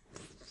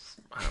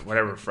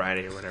 whatever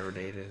Friday or whatever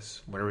day it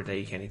is, whatever day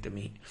you can't eat the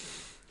meat.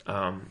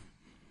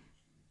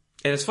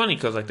 And it's funny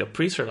because like the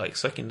priests are like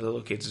sucking the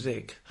little kid's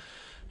dick,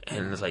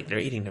 and it's like they're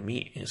eating the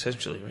meat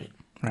essentially, right?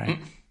 Right.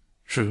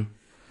 True.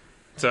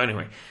 So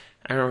anyway,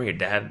 I remember your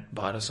dad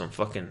bought us some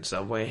fucking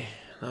Subway.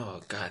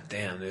 Oh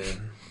goddamn,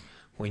 dude!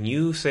 When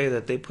you say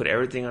that they put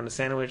everything on the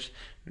sandwich,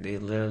 they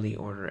literally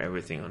order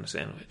everything on the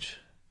sandwich.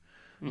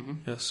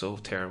 Mm-hmm. It was so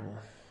terrible.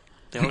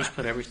 They always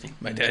put everything.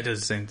 My dad does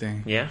the same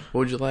thing. Yeah. What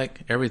would you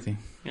like? Everything.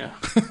 Yeah.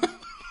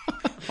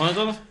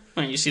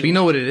 You see, But you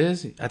know what it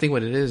is? I think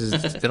what it is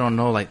they don't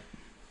know like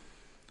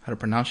how to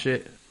pronounce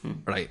shit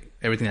or like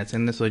everything that's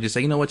in this. So they just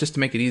say, you know what, just to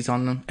make it easy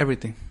on them,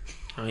 everything.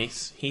 Oh,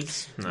 he's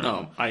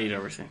no, I eat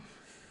everything.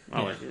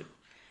 I like it.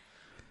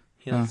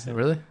 He likes it.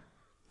 Really?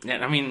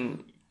 Yeah, I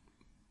mean,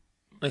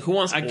 Like who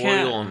wants I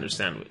can't- oil on their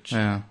sandwich?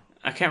 Yeah.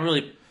 I can't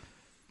really.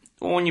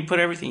 Well, when you put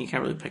everything, you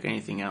can't really pick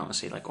anything out and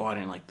say like, "Oh, I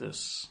didn't like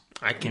this."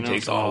 I can You know,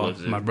 taste all Oh,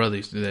 of it. my brother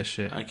used to do that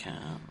shit. I can't.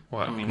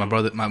 What? I mean,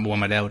 When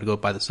my dad would go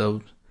buy the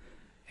subs,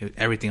 he would,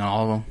 everything on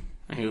all of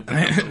and he would them.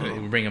 pick out the He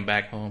little- would bring them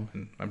back home,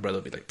 and my brother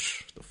would be like,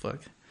 Psh, "The fuck."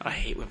 I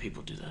hate when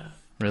people do that.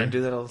 Really? I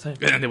do that all the time.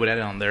 And they would add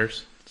it on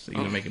theirs, so you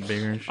can make it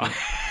bigger and shit.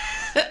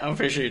 I'm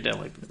pretty sure your dad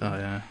liked it. Oh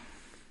yeah.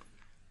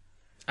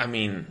 I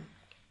mean,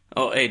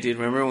 Oh, hey, dude,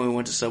 remember when we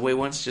went to Subway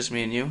once, just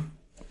me and you?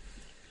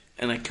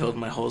 And I killed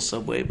my whole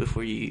Subway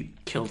before you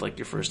killed, like,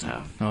 your first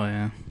half. Oh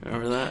yeah.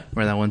 Remember that?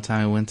 Remember that one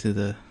time we went to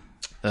the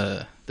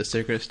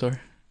cigarette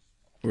store?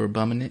 We were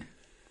bumming it.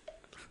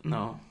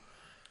 No.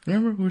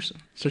 Remember we were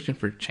searching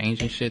for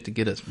change and shit to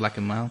get us Black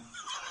and Mild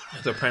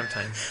it's a prime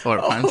time. or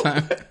prime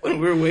time. When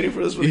we were waiting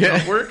for this Yeah.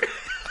 to work,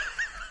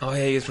 Oh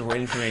yeah, you guys were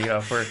waiting for me to get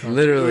off work. Huh? we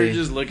Literally. were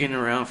just looking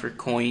around for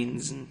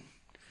coins and...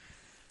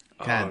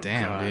 God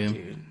damn, dude.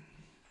 dude.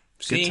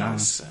 See? Good That times.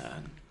 was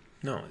sad.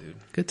 No, dude,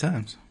 Good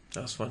times.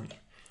 that was funny.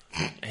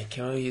 I can't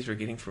believe you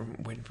guys were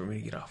waiting for me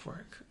to get off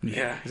work.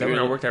 Yeah. Is that when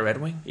I worked at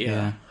Red Wing?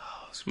 Yeah.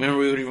 Remember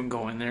we would even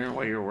go in there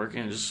while you were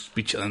working and just...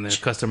 Be chilling there.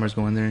 Customers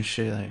go in there and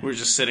shit. Like, We were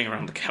just sitting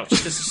around the couch.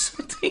 This is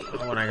something.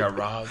 Oh, when I got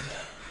robbed.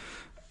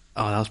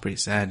 oh, that was pretty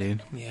sad,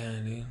 dude. Yeah,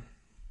 dude.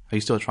 Are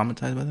you still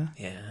traumatized by that?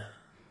 Yeah.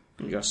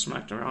 You got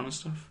smacked around and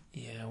stuff.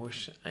 Yeah, I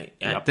wish You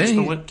got Dang.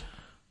 pistol whipped.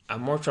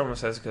 I'm more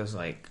traumatized because,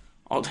 like,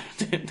 Oh,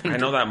 I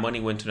know that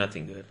money went to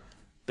nothing good.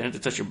 They had to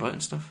touch your butt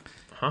and stuff.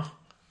 Huh?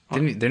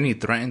 Didn't he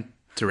threaten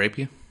to rape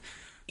you?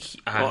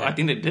 Well, I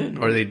think they did.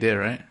 Or they did,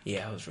 right?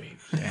 Yeah, I was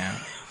raped. Damn.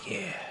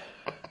 Yeah.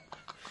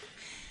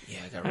 Yeah,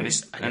 I got And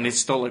raped. they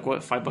stole like what,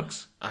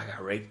 $5? I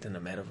got raped in the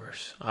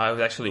metaverse. It was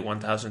actually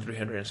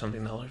 $1,300 and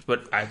something,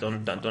 but I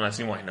don't ask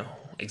me why I know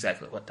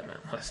exactly what the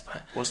amount was.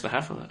 But What's the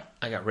half of that?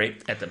 I got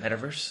raped at the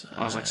metaverse.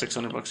 I was like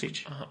 $600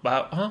 each.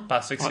 About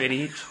 $680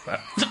 each. But,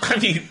 I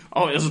mean,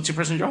 Oh, it was a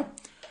 2-person job.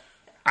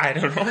 I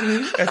don't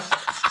know.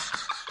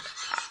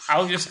 I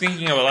was just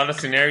thinking of a lot of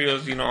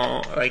scenarios, you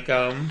know, like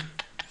I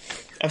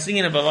was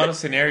thinking of a lot of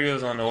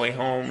scenarios on the way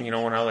home, you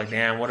know, when I was like,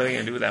 damn, what are they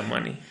gonna do with that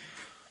money?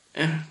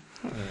 Yeah.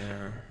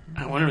 Yeah.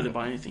 I wonder if they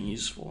buy anything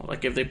useful.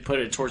 Like if they put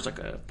it towards like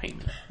a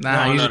payment.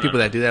 Nah, No, usually no, people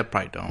no. that do that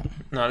probably don't.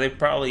 No, they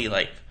probably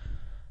like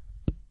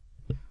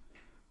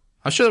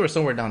I'm sure they were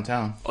somewhere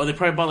downtown. Oh, they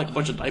probably bought like a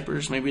bunch of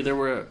diapers. Maybe there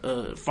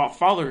were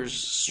fathers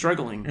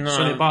struggling, no.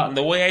 so they bought.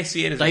 The way I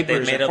see it is like they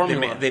diapers made and up.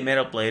 formula. They made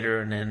up later,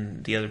 and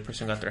then the other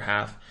person got their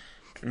half.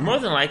 And more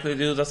than likely,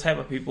 dude, those type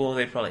of people,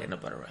 they probably end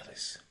up at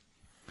O'Reilly's,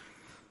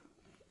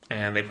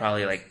 and they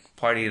probably like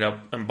partied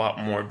up and bought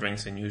more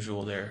drinks than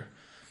usual there.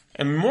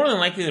 And more than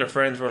likely, their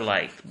friends were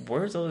like,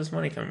 "Where's all this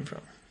money coming from?"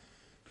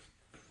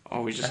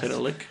 Oh, we just hit a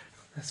lick.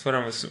 That's what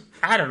I'm assuming.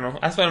 I don't know.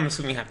 That's what I'm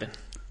assuming happened.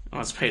 Oh,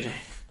 it's payday.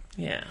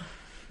 Yeah,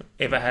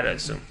 if I had to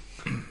assume.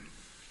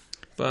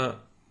 But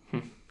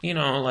you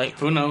know, like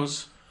Who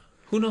knows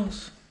who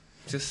knows?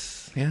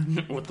 Just Yeah.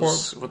 what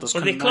those Or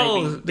they conniving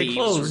closed. They thieves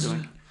closed. were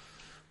doing?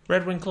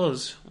 Red Wing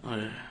closed. Oh,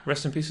 yeah.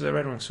 Rest in peace to the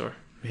Red Wing store.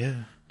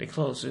 Yeah. They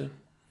closed, dude.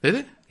 Did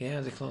it?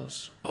 Yeah, they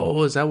closed.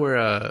 Oh, is that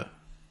where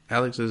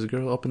Alex's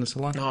girl opened the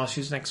salon? No,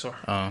 she's next door.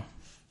 Oh.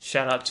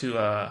 Shout out to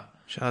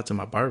Shout out to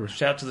my barber.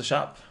 Shout out to the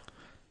shop.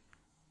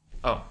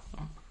 Oh.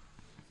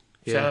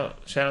 Yeah.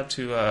 Shout out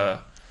to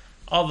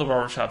all the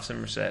barber shops in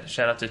Merced.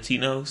 Shout out to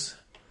Tino's.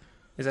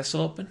 Is that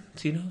still open?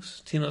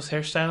 Tino's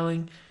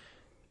hairstyling.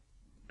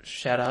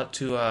 Shout out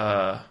to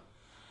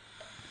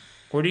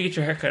where do you get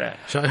your haircut at?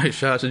 Shout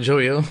out to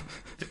Joey-O.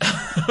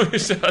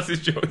 Shout out to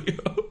Joey.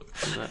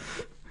 Who's that?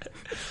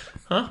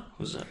 Huh?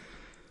 Who's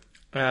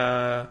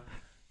that?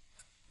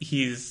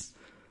 He's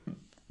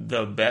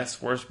the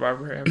best, worst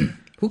barber ever.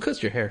 Who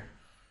cuts your hair?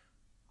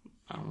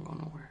 I don't go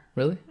nowhere.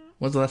 Really?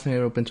 When's the last time you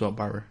ever been to a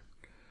barber?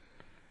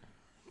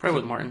 Probably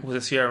with Martin. Was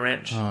it Sierra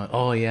Ranch?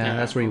 Oh, yeah.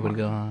 That's where you would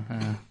go, huh?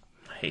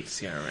 I hate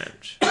Sierra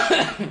Ranch.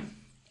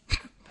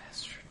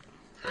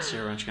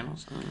 Sierra Ranch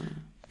Kennels.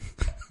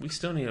 We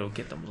still need to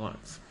get them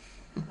blunts.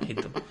 I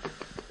hate them.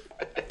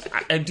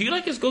 Do you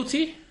like his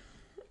goatee?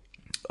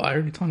 Oh, I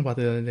heard you talking about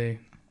it the other day.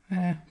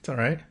 It's all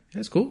right.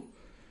 It's cool.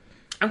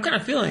 I'm kind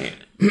of feeling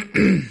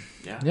it.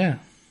 Yeah.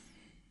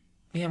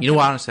 Yeah, You know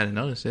what? Honestly, I didn't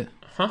notice it.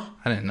 Huh?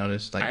 I didn't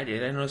notice. Like, I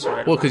did. I noticed it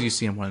right well, away. because you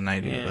see him more than I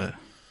do, Yeah. but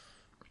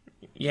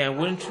Yeah,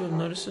 wouldn't you have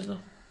noticed it, though?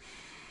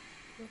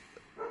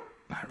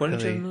 not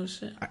Wouldn't you really. have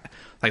noticed it?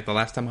 Like, the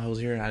last time I was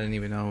here, I didn't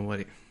even know what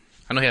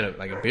I know he had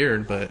a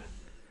beard, but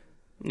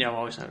Yeah, I've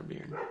always had a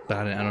beard. I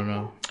don't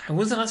know. When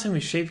was the last time you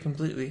shaved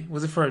completely?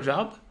 Was it for a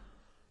job?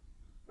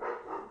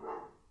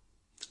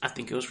 I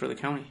think it was for the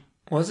county.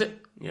 Was it?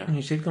 Yeah. And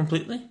you shaved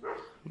completely?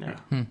 Yeah.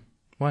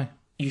 Why?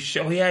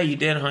 Oh yeah, you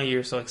did, huh? You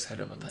were so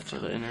excited about that For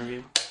job. the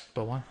interview.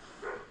 But why?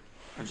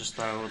 I just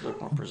thought it would look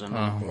more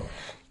presentable.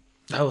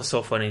 That was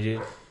so funny,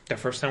 dude. The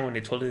first time when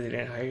they told you they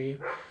didn't hire you,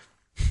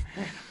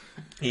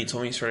 you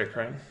told me you started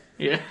crying.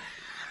 Yeah.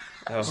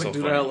 That was so Like,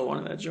 dude, I funny. hella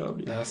wanted that job,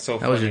 dude. That was so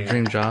That funny. was your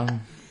dream job.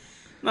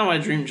 Not my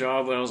dream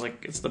job, but I was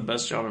like, it's the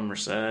best job in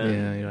Merced.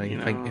 Yeah, you're like,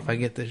 you if I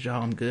get this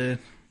job, I'm good.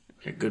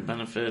 get good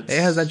benefits. Hey,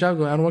 how's that job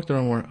going? I don't work there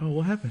no more. Oh,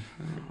 what happened?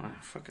 I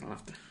fucking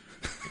left it.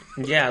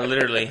 Yeah,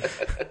 literally.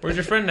 Where's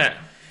your friend at?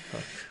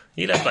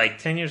 He left like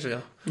 10 years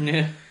ago.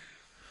 Yeah.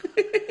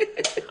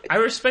 I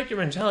respect your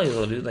mentality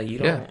though, dude. Like you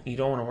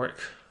don't want to work.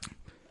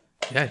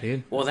 Yeah,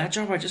 dude. Well, that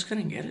job, I just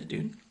couldn't get it,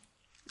 dude.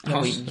 No, I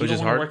was- you which don't is want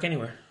to hard. work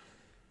anywhere.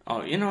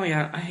 Oh,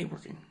 yeah, I hate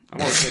working.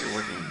 I've always hated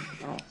working.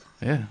 Oh.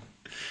 Yeah.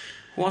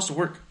 Who wants to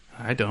work?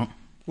 I don't.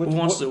 Who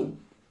wants to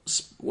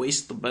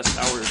waste the best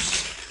hours?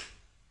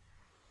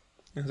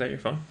 Is that your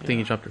phone? I think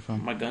you dropped your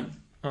phone. My gun.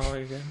 Oh,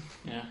 you're good.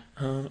 Yeah.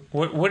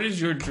 What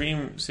is your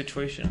dream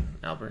situation,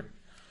 Albert?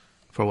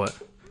 For what?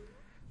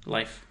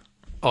 Life.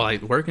 Oh,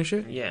 like work and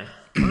shit? Yeah.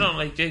 No,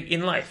 like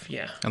in life.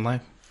 Yeah. In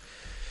life?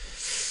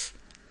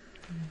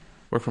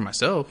 Work for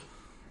myself.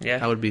 Yeah.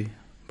 That would be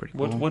pretty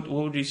cool. What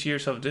would you see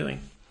yourself doing?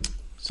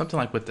 Something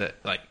like with the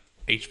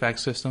HVAC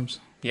systems.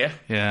 Yeah.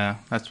 Yeah,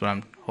 that's what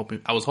I'm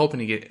hoping. I was hoping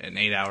to get an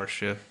 8-hour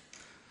shift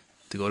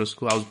to go to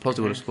school. I was supposed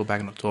to go to school back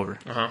in October,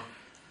 Uh huh.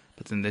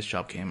 but then this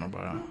job came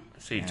about.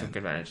 So you took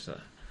advantage of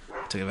that.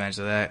 I took advantage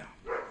of that,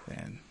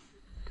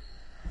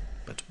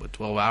 but with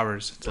 12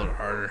 hours, it's a little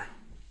harder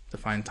to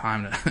find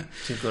time to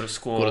To go to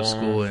school. go to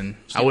school, and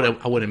I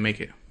wouldn't make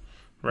it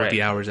Right. with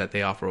the hours that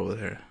they offer over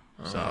there.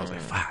 So I was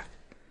like, fuck.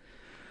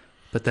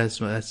 But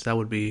that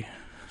would be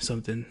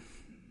something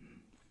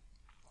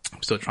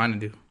I'm still trying to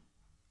do.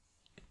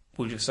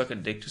 Would you suck a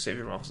dick to save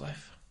your mom's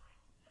life?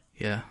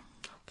 Yeah.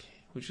 Okay.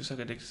 Would you suck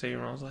a dick to save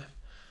your mom's life?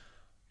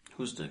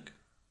 Who's dick?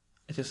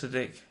 It's just a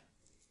dick.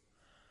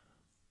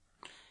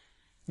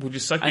 Would you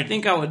suck? I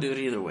think I would do it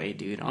either way,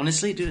 dude.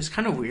 Honestly, dude, it's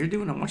kind of weird, dude.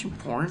 When I'm watching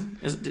porn,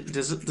 does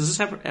this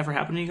ever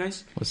happen to you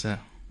guys? What's that?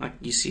 Like,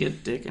 you see a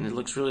dick and it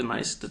looks really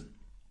nice.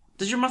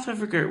 Does your mouth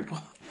ever get...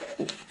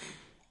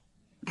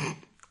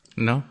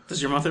 No.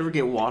 Does your mouth ever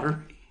get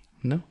water?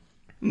 No.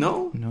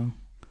 No? No.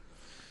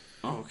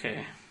 Oh,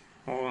 okay.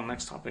 Well,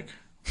 next topic.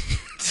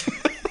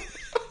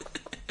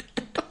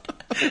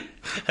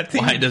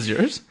 Why does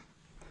yours?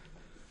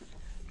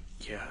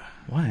 Yeah.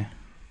 Why?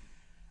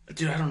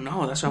 Dude, I don't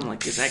know. That's why I'm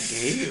like, is that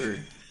gay or...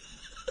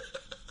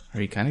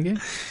 Are you kind of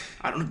gay?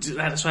 I don't do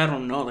that. That's why I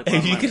don't know. Like, If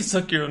I'm you like, could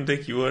suck your own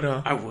dick, you would,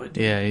 huh? I would.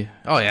 Yeah.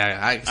 Oh yeah.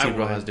 I can see I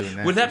Rojas would. doing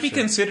that. Would that for be sure.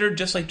 considered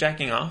just like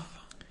jacking off?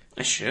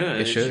 I should.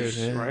 It It's should, just-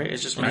 yeah. Right?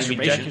 It's just Would you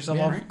masturbation. jack yourself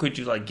Yeah, off? right? Could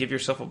you like give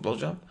yourself a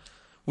blowjob?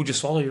 Would you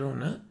swallow your own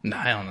nut?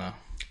 Nah, I don't know.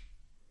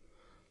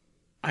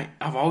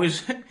 I've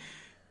always...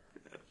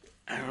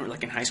 I remember,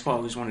 like, in high school, I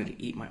always wanted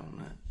to eat my own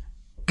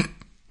nut.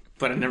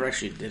 But I never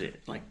actually did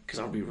it. Like, because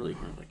I would be really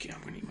hungry. Like, yeah,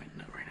 I'm going to eat my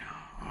nut right now.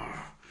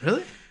 Oh.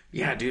 Really?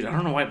 Yeah, dude, I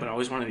don't know why, but I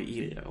always wanted to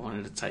eat it. I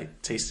wanted to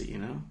taste it, you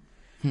know?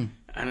 And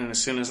then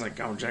as soon as, like,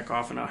 I would jack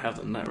off and I'll have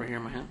the nut right here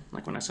in my hand.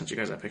 Like, when I sent you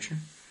guys that picture.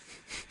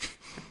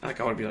 Like,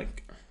 I would be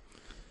like,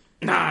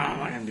 nah, I'm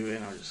not going to do it.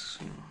 And I'll just,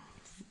 you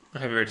know,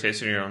 Have you ever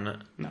tasted your own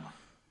nut? no.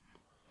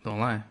 Don't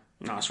lie.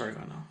 No, I swear to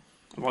God, no.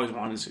 I've always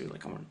wanted to.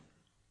 Like, I want...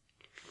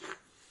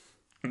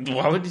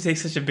 Why would you take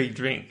such a big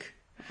drink?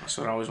 That's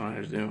what I always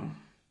wanted to do.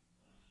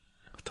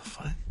 What the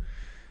fuck?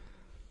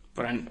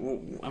 But I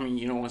mean,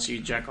 you know, once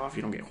you jack off,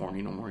 you don't get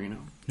horny no more, you know?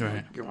 Right.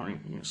 Like, you're horny,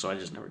 you know, so I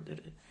just never did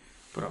it.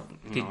 But,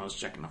 I was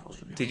jacking off. I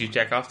was really Did you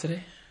jack off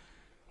today?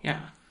 Yeah,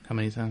 How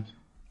many times?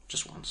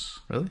 just once.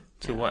 Really?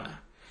 To what?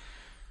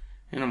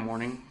 In the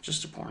morning,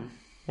 just a porn.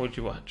 What'd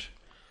you watch?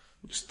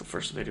 Just the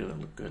first video that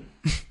looked good.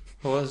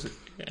 What was it?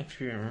 If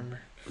you remember.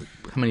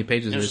 How many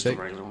pages It did was it just the take?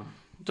 regular one.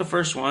 The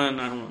first one,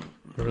 I don't.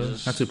 Really?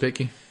 Not too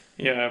picky.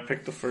 Yeah, I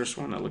picked the first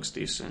one that looks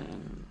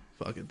decent.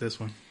 Fuck it, this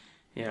one.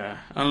 Yeah,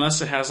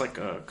 unless it has like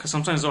a, because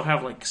sometimes they'll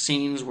have like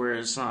scenes where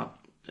it's not,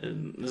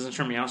 it doesn't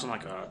turn me out. So I'm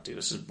like, oh, dude,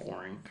 this is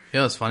boring.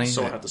 Yeah, it's funny.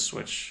 So I have to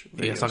switch.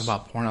 You guys talk videos.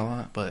 about porn a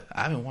lot, but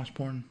I haven't watched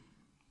porn.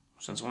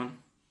 Since when?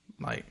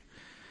 Like,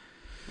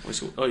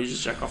 Oh, you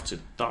just jack off to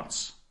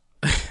thoughts.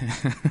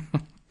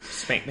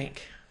 Spank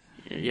Bank.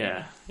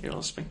 Yeah, you're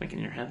all spank in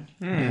your head.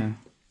 yeah.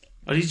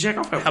 Oh, do you jack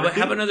off at Have, work?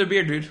 have another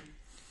beer, dude.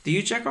 Do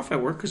you jack off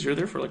at work because you're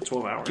there for like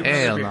 12 hours?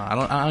 Hell no, I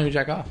don't even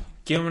jack off.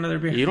 Give him another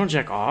beer. You don't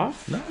jack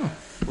off? No,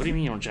 What do you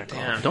mean you don't jack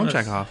Damn, off? Don't he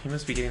check must- off. He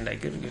must be getting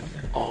that good again.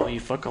 Oh, you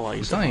fuck a lot. You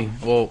I'm said. telling you.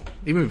 Well,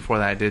 even before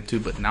that I did too,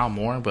 but now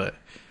more. But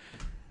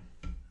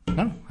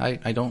no,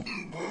 I don't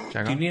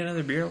jack Do you off. need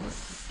another beer?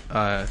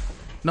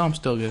 No, I'm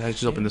still good. I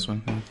just opened this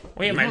one.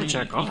 Wait, You man, don't you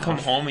jack come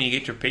off. home and you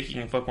get your pick, you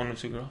can fuck one of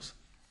two girls.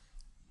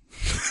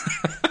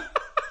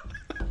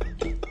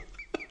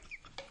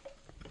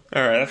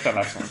 All right, that's the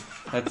last one.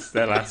 That's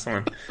the last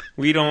one.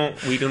 We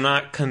do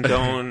not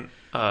condone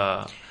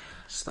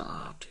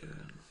Stop,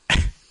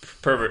 dude.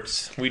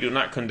 perverts. We do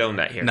not condone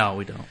that here. No,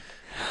 we don't.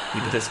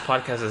 This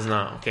podcast is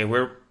not. Okay,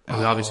 we're And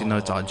we obviously know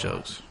it's all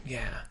jokes.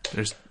 yeah.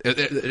 There's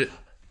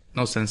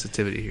no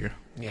sensitivity here.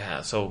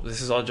 Yeah, so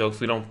this is all jokes.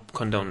 We don't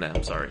condone that.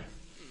 I'm sorry.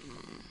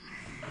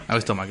 I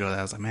always told my girl that.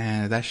 I was like,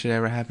 man, if that shit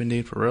ever happened,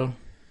 dude, for real,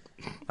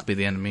 that'd be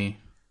the end of me.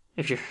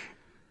 If you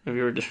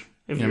ever did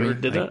You know what I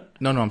mean? did Like,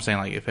 that? No, I'm saying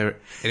like if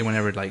anyone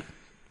ever like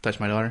touched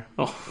my daughter,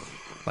 Oh,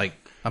 like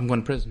I'm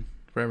going to prison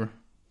forever.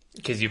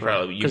 Because you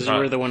probably because you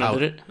were the one who out.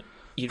 did it?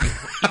 You,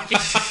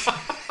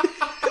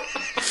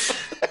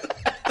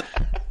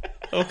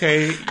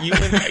 okay, you.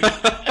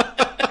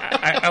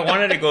 I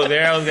wanted to go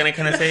there. I was gonna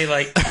kind of say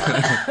like,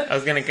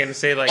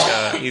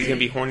 he's gonna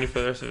be horny for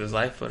the rest of his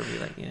life, but it'll be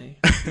like, yeah,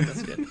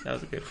 that's good. That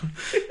was a good one.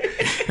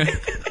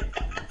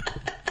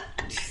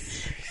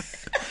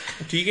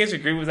 Do you guys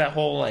agree with that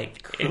whole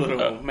like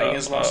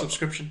Megan's Law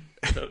subscription?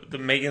 the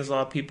Megan's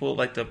Law people,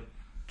 like the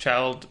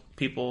child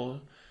people,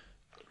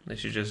 they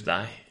should just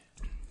die?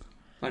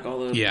 Like all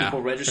the Yeah.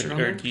 people registered on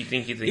Or there? do you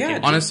think they Yeah, can?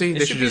 dude. Honestly, It they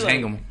should should be just like-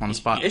 hang them on the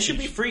spot. It should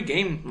be free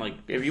game. Like,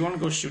 if you want to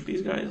go shoot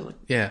these guys, like,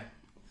 Yeah,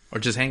 or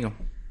just hang them.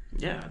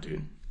 yeah,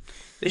 dude.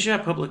 They should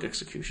have public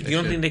execution. You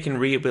don't should. think they can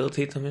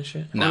rehabilitate them and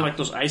shit? Or No, like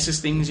those ISIS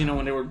things, you know,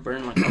 when they would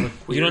burn like all the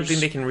queers. You don't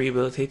think they can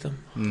rehabilitate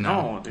them?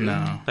 No, dude.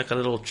 no. Like a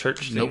little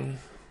church thing? Nope.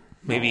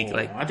 Maybe No,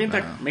 like I think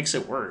that makes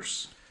it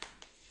worse.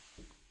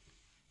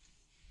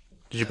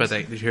 Did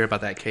you hear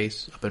about that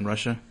case up in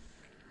Russia?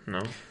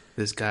 no.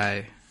 This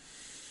guy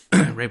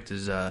raped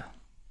his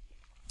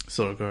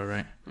little girl,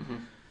 right? Mm-hmm.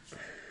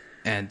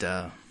 And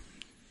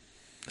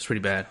it's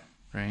pretty bad,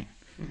 right?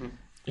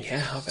 Yeah.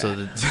 How bad? So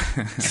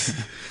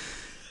the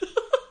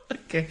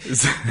okay.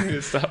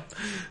 Stop.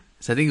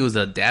 So I think it was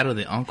the dad or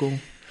the uncle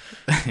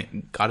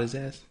got his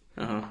ass,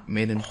 Uh-huh.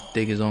 made him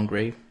dig his own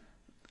grave,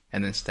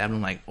 and then stabbed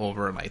him like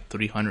over like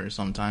 300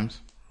 sometimes.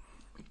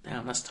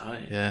 Damn, that's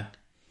tight. Yeah.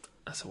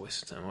 That's a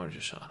waste of time. I would have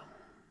just shot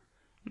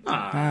him.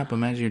 Nah. But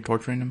imagine you're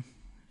torturing him.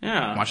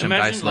 Yeah. Watch him die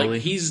Imagine, slowly.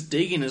 like, he's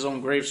digging his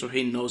own grave so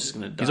he knows he's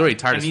going to die. He's already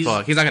tired And as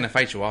fuck. He's not gonna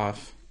fight you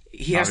off.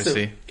 He has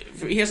obviously.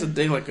 He has to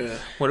dig like a...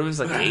 What if it's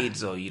like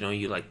AIDS though? You know,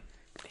 you like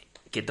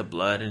get the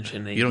blood and shit.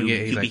 And then You don't get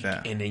AIDS like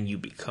that. And then you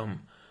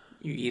become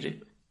You eat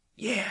it.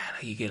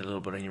 like you get a little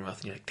bit in your mouth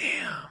and you're like,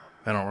 damn,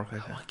 That don't work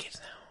like I that. want kids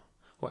now.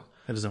 What?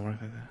 That doesn't work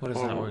like that. What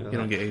does that work? You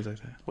don't get AIDS like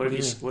that. What if do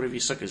you you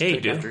suck his Yeah, you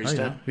dick do. after he's Oh,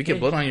 yeah. dead? If you get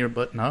blood on your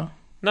butt, no.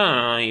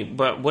 No,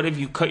 but what if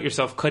you cut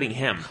yourself cutting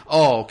him,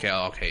 Oh,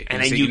 okay.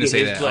 and then So you gonna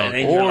get his blood, and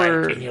then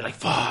Or- you're like,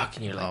 fuck,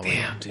 and you're like, Oh, wait.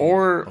 damn, dude.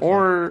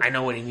 Or I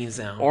know what he means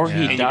now. or he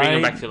and you bring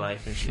him died- back to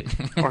life and shit.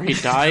 or he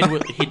died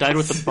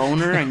with a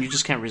boner and you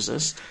just can't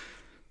resist.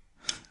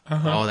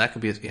 Oh, that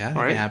could be. That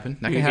Right. can happen.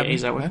 That You can get happen.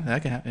 AIDS that way? Yeah,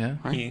 that can happen.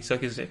 Yeah. You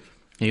suck his dick.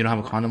 Yeah, you don't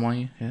have a condom on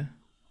you. Yeah.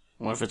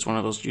 What if it's one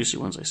of those juicy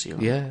ones I see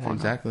on Yeah. Pornhub?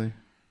 Exactly.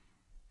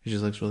 It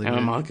just looks really And my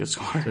good. mouth gets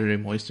hard. Very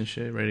moist and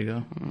shit, ready to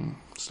go.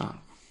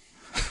 Stop.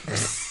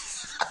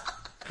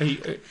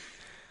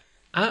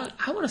 I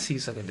want to see you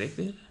suck a dick,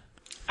 dude.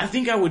 I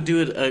think I would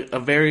do it a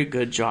very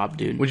good job,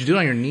 dude. Would you do it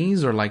on your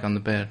knees or like on the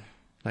bed?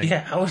 Like,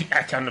 Yeah, I would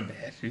act on the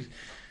bed. Dude.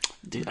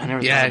 Dude, I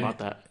never Yeah. thought about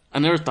that. I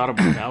never thought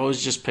about that. I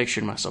always just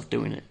pictured myself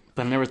doing it,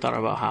 but I never thought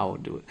about how I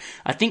would do it.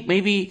 I think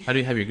maybe. How do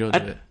you have your girl do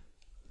it?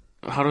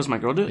 How does my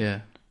girl do it? Yeah.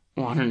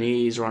 Well, on her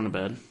knees or on the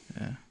bed.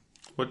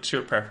 What's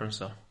your preference,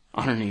 though?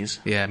 On her knees.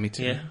 Yeah, me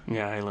too. Yeah.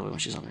 Yeah, I love it when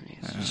she's on her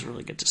knees. Just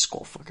really get to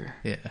skull fuck her.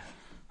 Yeah.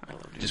 I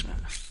love doing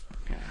that.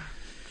 Yeah.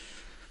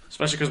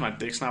 Especially because my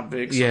dick's not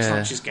big, so it's Yeah. not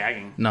like she's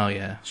gagging. No,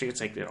 yeah. She could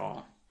take it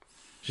all.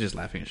 She's just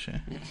laughing and shit.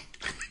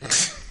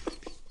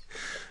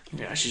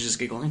 Yeah, she's just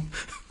giggling.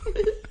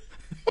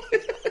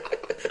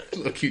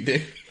 Little cute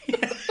dick.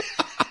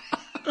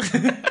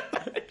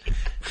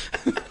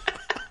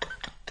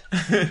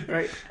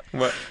 Right?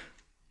 What?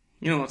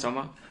 You know what I'm talking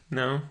about?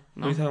 No.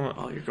 What are you talking about?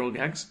 Oh, your girl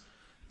gags?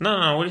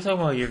 No. What are you talking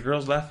about? Your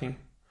girl's laughing.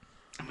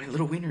 My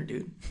little wiener,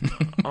 dude.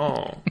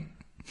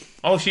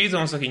 Oh, she's the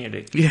one sucking your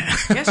dick. Yeah.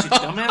 Yes, you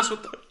dumbass.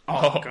 What the?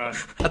 Oh,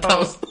 gosh. I thought it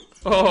was...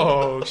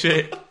 Oh,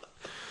 shit.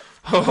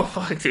 Oh,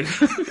 fuck, dude.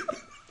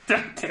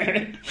 Damn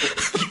it.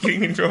 You're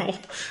getting in trouble.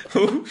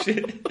 Oh,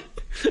 shit.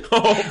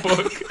 Oh,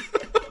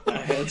 fuck. My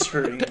head's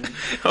hurting.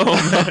 Oh,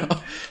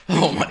 man.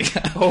 Oh, my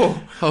God.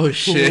 Oh. Oh,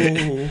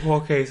 shit. Ooh,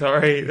 okay,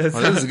 sorry. That's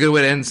Well, this is a good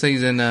way to end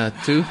season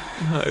 2.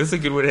 this is a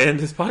good way to end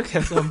this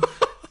podcast.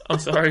 I'm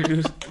sorry,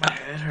 dude. My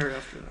head hurt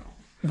after that.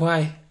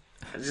 Why?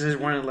 I just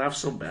wanted to laugh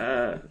so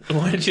bad.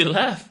 Why did you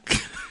laugh?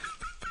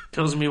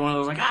 Tells me one of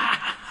those like,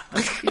 ah!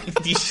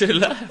 You should have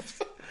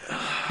laughed.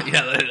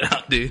 Yeah, let it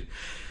out, dude. You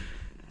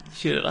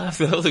should have laughed.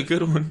 That was a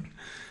good one.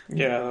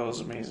 Yeah, that was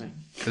amazing.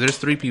 There's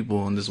 3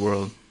 people in this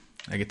world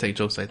that can take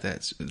jokes like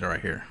that. They're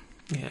right here.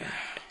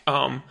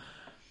 Yeah.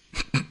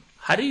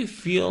 How do you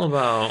feel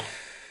about...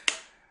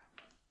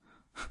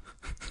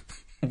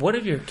 What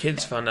if your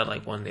kids found out,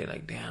 like, one day,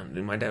 like, damn,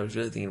 dude, my dad was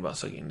really thinking about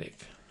sucking dick?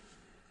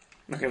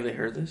 Like, have they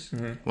heard this?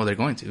 Mm-hmm. Well, they're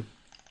going to.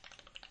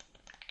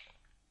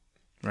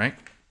 Right?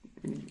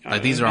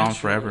 Like, these are on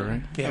forever,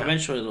 right? Yeah.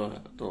 Eventually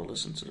they'll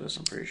listen to this,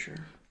 I'm pretty sure.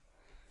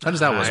 How does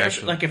that work,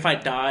 actually? Like, if I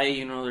die,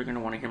 you know, they're going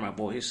to want to hear my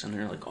voice, and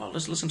they're like, oh,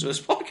 let's listen to this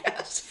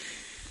podcast.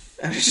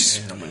 And it's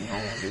just... Damn,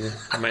 oh, dude.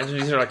 Imagine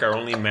these are, like, our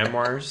only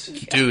memoirs.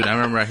 Dude, I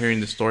remember hearing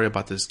the story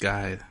about this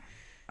guy.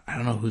 I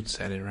don't know who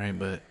said it, right?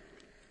 But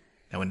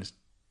that when his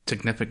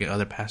significant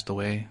other passed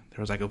away,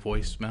 there was, like, a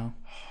voicemail.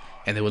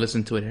 And they would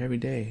listen to it every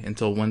day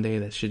until one day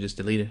that shit just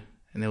deleted.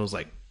 And it was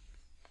like...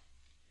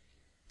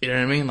 You know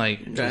what I mean? Like,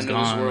 End just of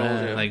this gone, world,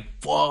 man. yeah. Like,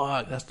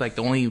 fuck. That's, like,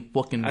 the only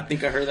fucking... I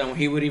think I heard that one.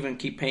 He would even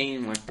keep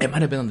paying, like... It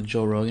might have been on the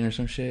Joe Rogan or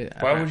some shit.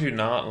 Why would you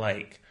not,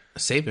 like...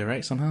 Save it,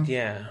 right? Somehow?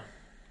 Yeah.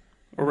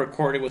 Or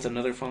record it with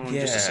another phone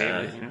just to save Yeah.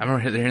 it, you know? I remember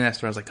hearing that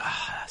story. I was like,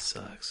 that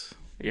sucks.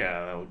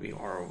 Yeah, that would be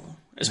horrible.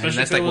 And Especially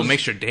that's if it like what was,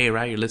 makes your day,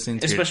 right? You're listening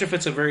to especially if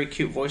it's a very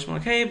cute voicemail,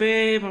 like, "Hey,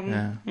 babe, I'm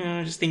you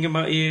know just thinking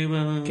about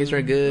you. kids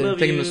are good. love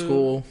Take them you." to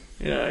school.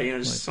 Yeah, you know,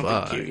 just Like,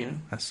 something fuck. cute. You know,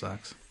 That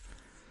sucks.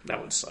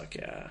 that would suck.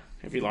 Yeah,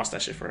 if you lost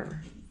that shit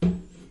forever.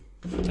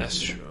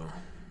 That's true.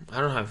 I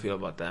don't know how I feel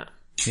about that.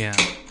 Yeah.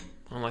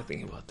 I don't like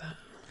thinking about that.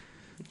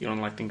 You don't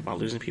like thinking about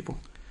losing people.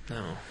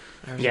 No.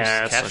 Ever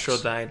Yeah, since it Castro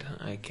sucks. died,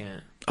 I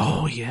can't.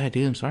 Oh, yeah,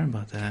 dude. I'm sorry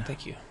about that.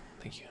 Thank you.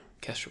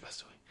 Castro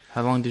passed away.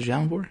 How long did you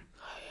have him for?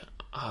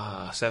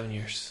 7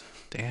 years.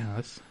 Damn,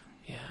 that's...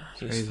 Yeah,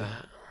 he was Crazy.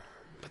 fat.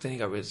 But then he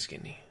got really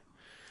skinny.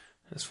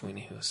 That's when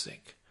he was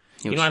sick.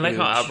 He You was know, I like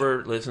how huge.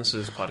 Albert listens to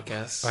this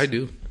podcast. I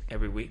do.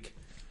 Every week.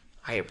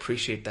 I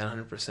appreciate that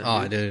 100%. Oh,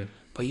 I dude. do.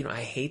 But, you know,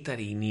 I hate that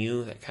he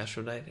knew that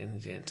Castro died and he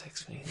didn't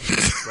text me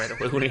right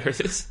away when he heard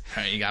this.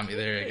 All right, you got me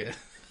there, I guess.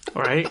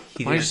 All right,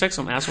 He why you didn't. text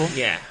him, asshole?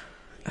 Yeah.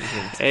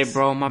 Hey,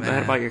 bro, my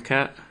bad about your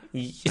cat.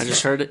 I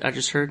just heard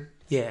it.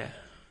 Yeah.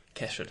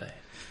 Castro died.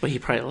 But he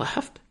probably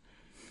laughed.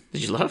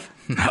 Did you laugh?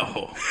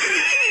 No.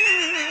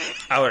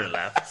 I would have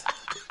laughed.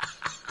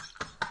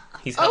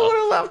 He's I would hella,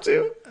 have laughed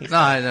too. No,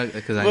 I know,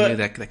 because I But- knew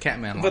that the cat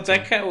man. But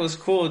that cat was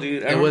cool,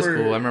 dude. It was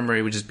cool. I remember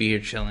he would just be here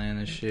chilling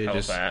and shit. hella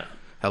just fat.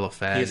 hella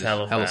fat. He's just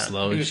hella fat.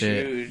 slow He and was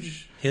shit.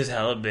 huge. He was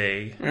hella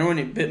big. Remember when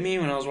he bit me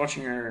when I was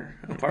watching our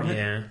apartment?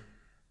 Yeah.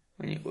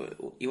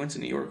 When you went to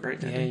New York,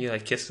 right? Yeah, you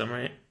like kissed him,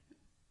 right?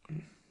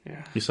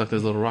 Yeah. You sucked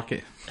his little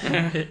rocket.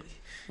 It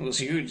was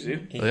huge,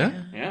 dude. Oh, yeah?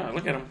 Yeah,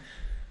 look at him.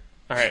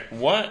 All right.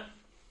 What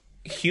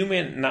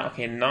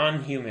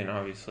non-human,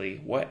 obviously.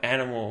 What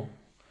animal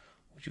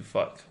would you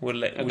fuck? Would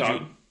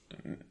dog.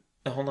 you?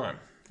 Hold on.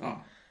 Oh.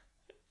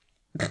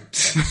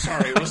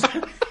 Sorry, was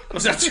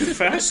that too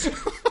fast?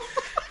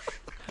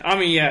 I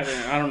mean, yeah,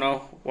 I don't know.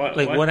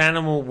 What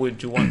animal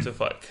would you want to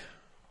fuck?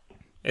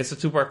 It's a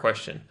 2-part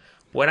question.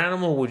 What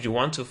animal would you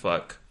want to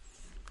fuck?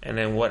 And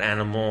then what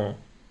animal?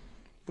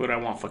 would I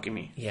want fucking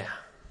me? Yeah.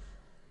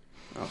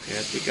 Okay,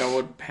 I think I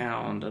would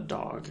pound a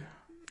dog.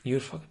 You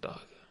would fuck a dog.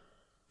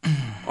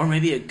 Or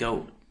maybe a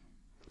goat.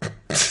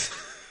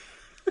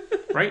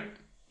 Right?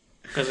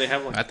 Because they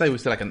have like... I thought you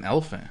said like an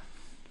elephant.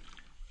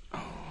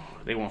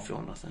 They won't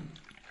feel nothing.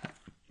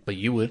 But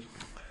you would.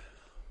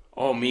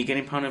 Oh, me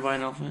getting pounded by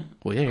an elephant?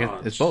 Well, yeah,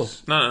 Oh, it's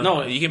both.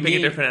 No. You can pick a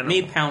different animal.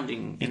 Me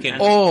pounding. You can-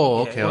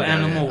 Oh, okay. What okay,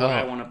 animal okay. would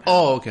I wanna pound?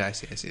 Oh, okay. I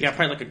see. Yeah,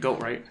 probably like a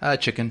goat, right?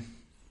 Chicken.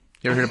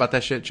 You ever heard about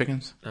that shit?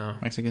 Chickens? No.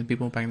 Mexican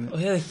people back in Oh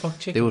the... yeah, they fuck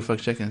chicken. They would fuck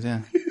chickens,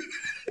 yeah.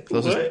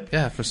 What?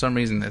 Yeah, for some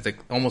reason, it's like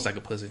almost like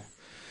a pussy.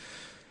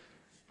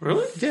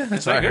 Really? Yeah,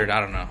 that's Is what that I good? heard. I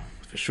don't know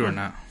for sure or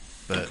not.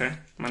 But Okay.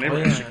 My neighbor Oh,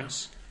 has yeah.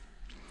 chickens.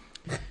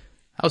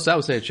 I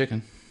would say a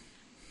chicken.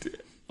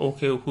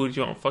 Okay, who would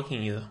you want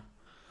fucking you though?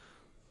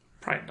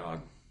 Probably a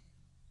dog.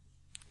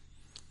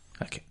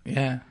 Okay.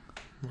 Yeah.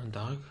 One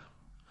dog.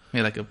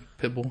 Maybe like a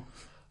pit bull.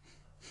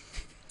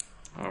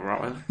 A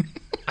Rottweiler.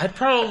 I'd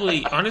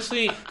probably,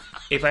 honestly,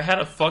 if I had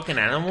a fucking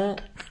animal,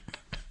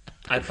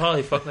 I'd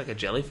probably fuck like a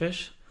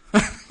jellyfish.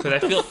 Because I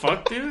feel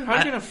Fuck, dude. How are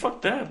you gonna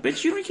fuck that?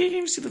 Bitch, you can't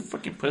even see the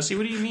fucking pussy.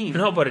 What do you mean?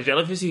 no, but a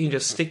jellyfish you can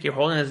just stick your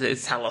hole in it.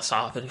 It's hella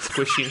soft and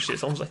squishy and shit.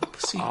 It's almost like a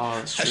pussy. Oh,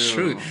 that's true. That's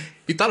true.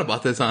 You thought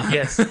about this, huh?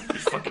 Yes. You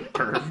fucking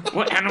perv.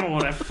 What animal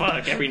would I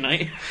fuck every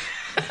night?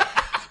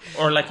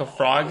 or like a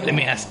frog, Let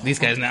me ask these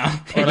guys now.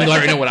 You like-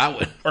 already know what I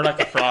would. or like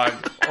a frog,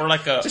 or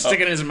like a Just stick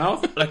it in his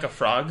mouth. like a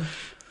frog.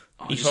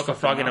 You just fuck a fuck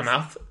frog the in a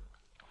mouth. mouth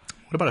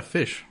What about a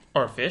fish?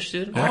 or a fish,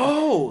 dude.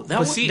 Oh, that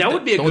would see, that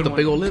would be a The good one with the one.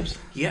 big old lips?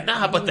 Yeah,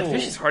 Nah, but the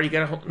fish is hard. You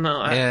gotta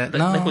Yeah, like,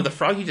 no. like with the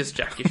frog, you just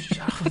jack your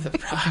shit off with the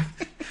frog.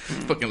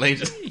 Fucking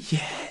lazy.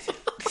 Yeah.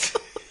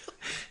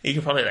 You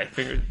can probably like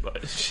finger the butt.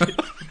 and shit.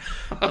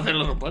 Oh, their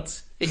little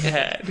butts.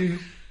 Yeah, dude.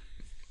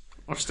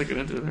 Or stick it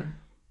into there.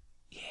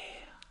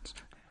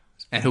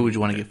 And who would you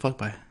want to get fucked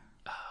by?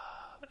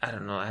 I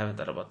don't know. I haven't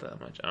thought about that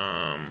much.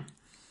 I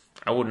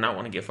would not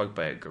want to get fucked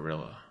by a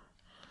gorilla.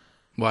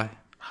 Why?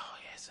 Oh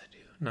yes, I do.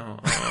 No.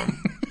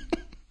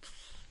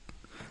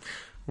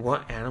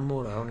 What animal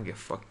would I want to get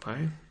fucked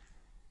by?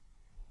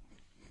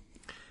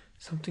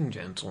 Something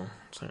gentle.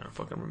 So I'm gonna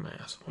fucking rip my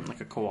ass.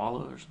 Like a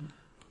koala or something.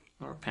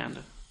 Or a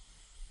panda.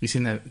 You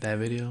seen that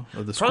video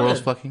of the Probably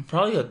squirrels fucking?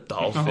 Probably a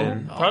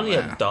dolphin. Oh, Probably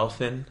man. a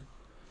dolphin.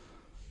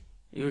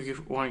 You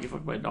would want to get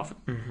fucked by a dolphin?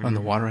 On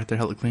the water right there,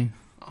 hella clean.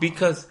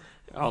 Because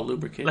I'll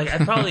lubricate. like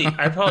I'd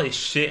probably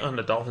shit on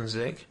the dolphin's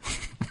dick.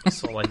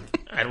 So like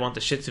I'd want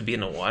the shit to be in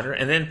the water,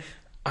 and then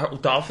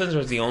dolphins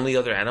are the only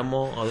other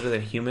animal other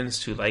than humans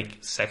to like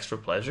sex for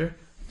pleasure.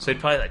 So he'd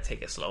probably like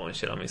take it slow and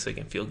shit on me so he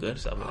can feel good.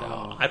 So I'm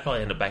like, I'd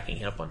probably end up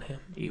backing up on him.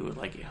 You would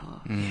like it, huh?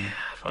 I'd You're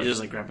probably just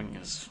like grabbing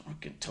his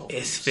fucking toe.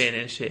 his fin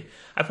and shit.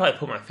 I'd probably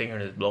put my finger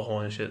in his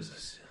blowhole and shit.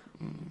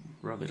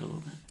 Rub it a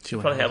little bit. See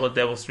what Probably happens. have a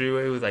devil's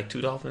three-way with like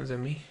 2 dolphins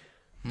and me.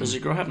 Does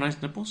your girl have nice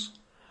nipples?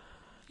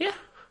 Yeah.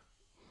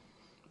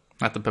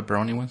 Not the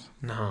pepperoni ones?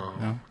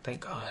 No. Thank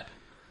God.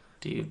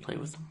 Do you play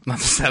with them? Not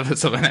the seven,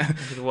 something like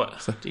that.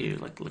 What? Do you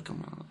like lick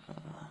them,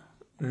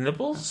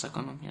 Nipples? suck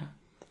on them? Yeah.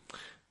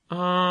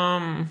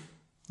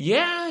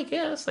 Yeah, I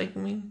guess. Like, I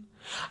mean,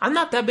 I'm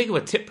not that big of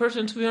a tip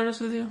person, to be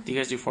honest with you. Do you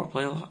guys do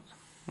foreplay a lot?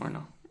 Or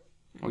no?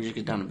 Or you just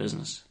get down to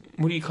business?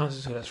 What do you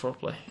constitute as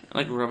foreplay?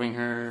 Like rubbing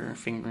her,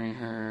 fingering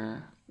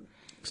her,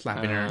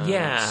 Slapping her.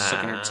 Yeah.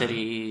 sucking her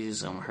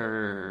titties,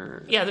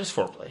 her Yeah, there's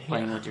foreplay.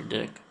 playing with your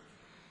dick.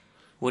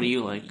 What do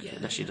you like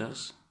that she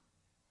does?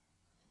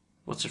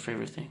 What's her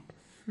favorite thing?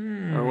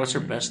 Or what's her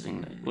best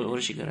thing? What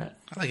is she good at?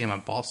 I like getting my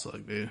balls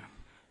sucked, dude.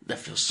 That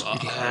feels so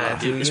good, Yeah,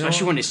 dude. dude, Especially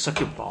you know- when they suck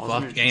your balls.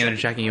 Fuck, and and they're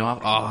jacking you off.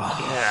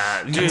 Oh,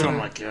 Yeah, dude, dude. oh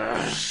my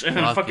gosh. And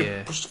then Fuck fucking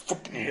yeah. push the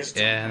fucking hands.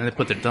 yeah, and they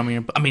put their thumb in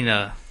your.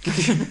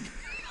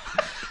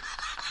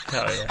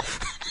 Hell yeah.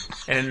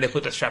 And then they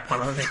put the strap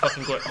on and they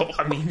fucking go, oh,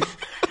 I mean.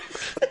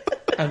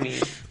 And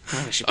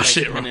she Oh, pegs,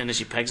 shit, and then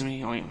she pegs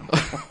me. Oh,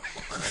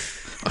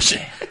 oh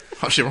shit!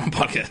 Oh shit! Wrong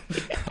podcast.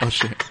 Oh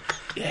shit!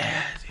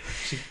 Yeah,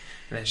 dude.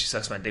 And then she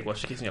sucks my dick while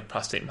she gives me a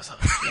prostate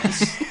massage.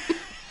 Yes.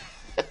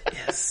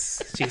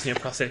 Yes. She gives me a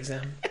prostate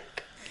exam.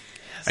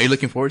 Are you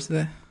looking forward to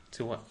that?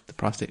 To what? The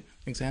prostate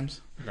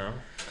exams? No.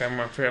 I'm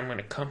afraid I'm going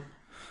to come.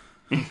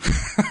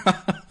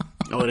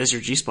 oh, it is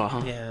your G spot,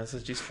 huh? Yeah, that's a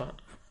G spot.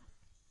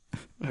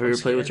 Have you ever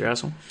played with your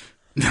asshole?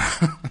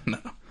 No.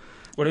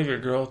 What if your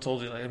girl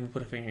told you, like, let me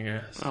put a finger in your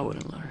ass? I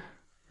wouldn't let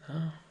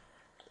her.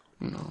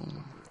 No.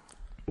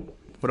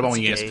 What about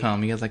when you That's guys gay.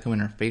 come? You guys like come in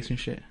her face and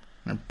shit,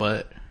 her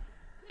butt,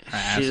 her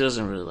ass. She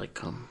doesn't really like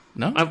cum.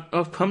 No,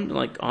 I've come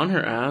like on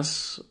her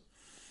ass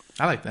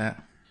I like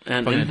that.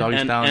 and Fucking in, doggy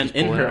and, style and and just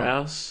in pull it her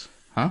out. ass.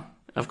 Huh?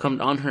 I've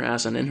come on her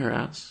ass and in her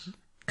ass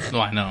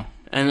No, I know.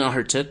 and on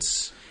her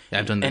tits. Yeah,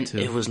 I've done that And too.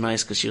 it was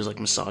nice because she was like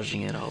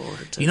massaging it all over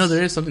her tits. You know,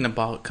 there is something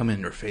about coming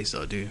in her face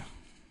though, dude.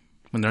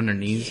 When they're on their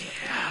knees.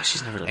 Yeah,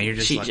 she's never. Like, And you're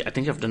just like- I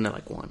think I've done that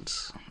like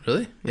once.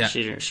 Really? Yeah.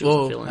 She wasn't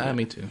Well, feeling it.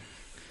 me too.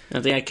 I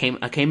think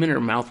I came in her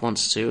mouth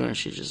once too, and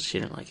she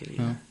didn't like it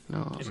either. No,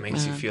 I was It like,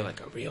 makes you "Man." feel like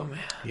a real man.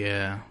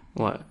 Yeah.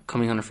 What,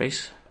 coming on her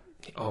face?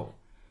 Oh,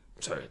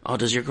 sorry. Oh,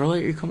 does your girl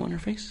let you come on her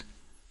face?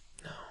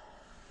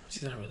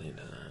 She's not really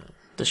into that.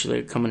 Does she let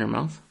you come in her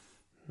mouth?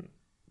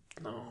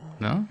 No,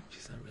 No?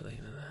 she's not really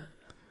into that.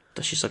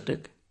 Does she suck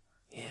dick?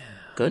 Yeah.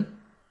 Good?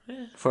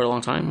 For a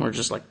long time, or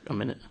just like a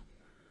minute?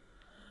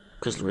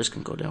 Because the wrist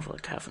can go down for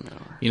like half an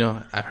hour. You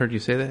know, I've heard you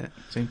say that.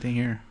 Same thing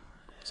here.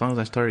 As long as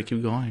I started,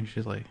 keep going.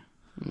 She's like,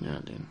 Yeah,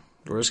 dude.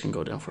 The wrist can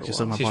go down for a just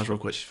while. suck my She's, balls real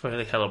quick. she's probably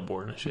like hella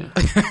bored and shit.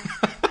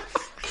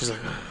 She's like,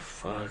 oh,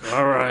 fuck,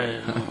 alright.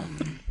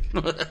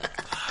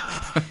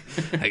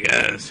 I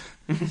guess.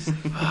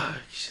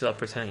 She's all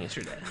pretending it's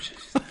your dad. and shit.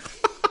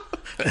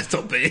 That's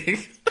so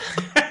big.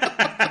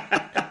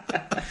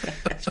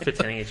 She's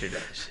pretending it's your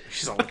dad. and shit.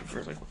 She's all looking for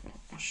it, like,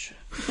 oh shit.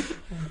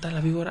 Está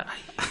la víbora.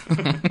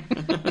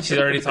 Ay. She's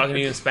already talking to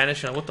you in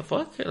Spanish. You're like, what the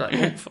fuck? You're like,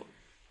 oh, fuck.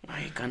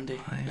 Ay, Cande.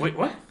 Wait,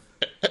 what?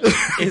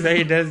 Is that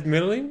your dad's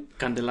middle name?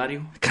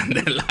 Candelario?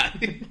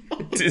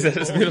 Candelario. Is that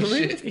his middle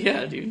name?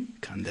 Yeah,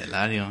 dude.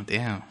 Candelario.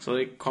 Damn. So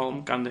they call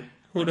him Cande.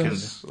 Who Like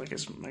does? his, like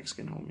his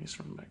Mexican homies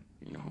from back,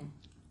 home.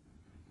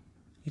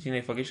 You think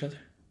they fuck each other?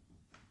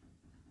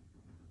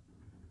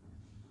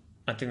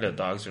 I think the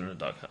dogs are in the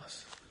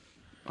doghouse.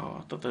 Oh,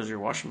 I thought that was your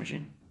washing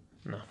machine.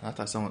 I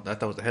thought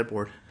it was the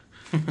headboard.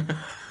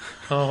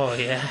 Oh,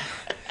 yeah.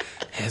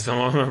 Has my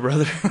mom and my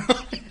brother.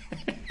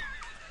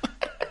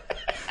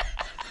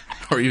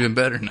 Or even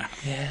better now.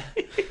 Yeah.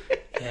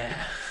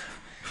 Yeah.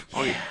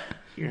 Oh, yeah.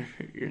 Your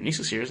niece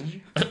is here, isn't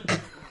she?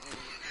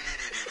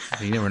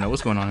 You never know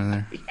what's going on in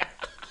there.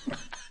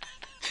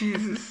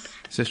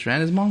 Sister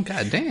and his mom?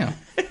 God damn.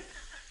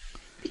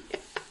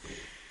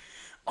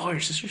 Oh, your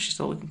sister? She's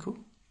still looking cool?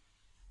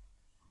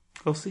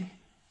 Go see.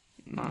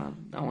 Nah,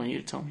 I want you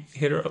to tell me.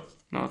 Hit her up.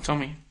 No, tell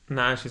me.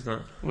 Nah, she's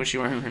not. What's she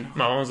wearing right now?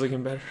 My mom's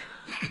looking better.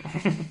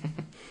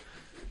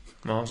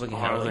 Mom's looking Oh,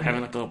 hella they're good.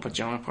 having like a little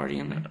pajama party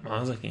in there.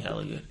 Mom's looking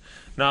hella good.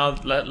 No,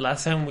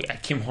 last time I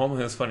came home,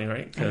 it was funny,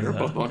 right? And they're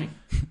both boning.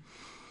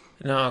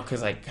 No,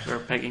 because like, They're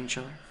pegging each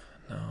other.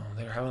 no,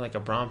 they were having like a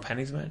bra and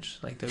panties match,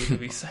 like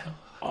WWE style.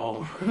 Oh,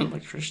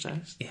 like Trish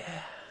Stratus. Yeah.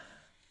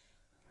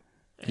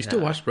 You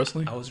still watch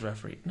wrestling? I was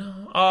referee.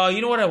 No.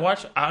 You know what I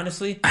watch?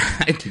 Honestly,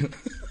 I do.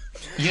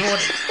 you know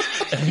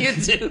what? You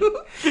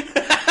do?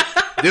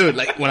 Dude,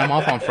 like when I'm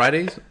off on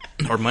Fridays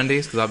or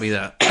Mondays, because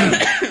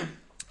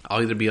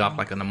I'll either be off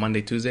like on a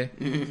Monday, Tuesday,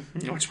 You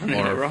watch Monday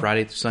Night or Raw?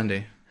 Friday to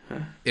Sunday.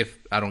 If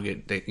I don't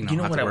get, You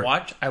know have what to I work.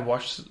 watch? I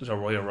watch the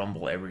Royal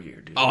Rumble every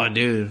year, dude. Oh,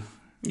 dude.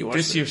 You watched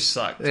This it? year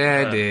sucked. Yeah,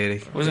 I but-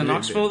 did. Was it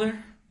Knoxville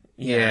there?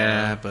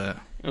 Yeah, but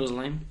It was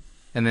lame.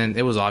 and then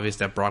it was obvious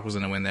that Brock was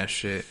gonna win that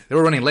shit. They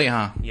were running late,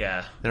 huh?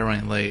 Yeah. They were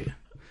running late.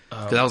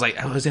 Because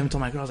I was even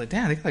told my girl, I was like,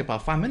 damn, they got like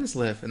about 5 minutes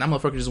left, and that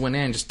motherfucker just went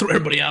in and just threw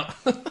everybody out.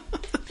 And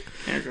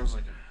your girl's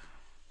like,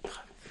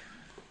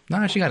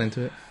 Nah, she got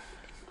into it.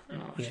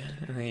 Yeah.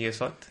 And then you get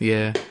fucked.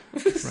 Yeah,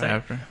 right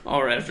after.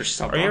 all right, after she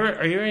stopped. Are you ever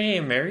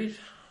getting married?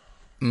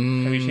 Have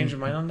you changed your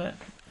mind on that?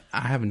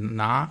 I have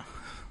not,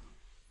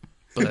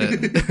 but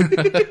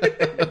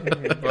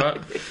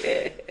What?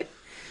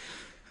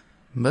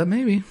 but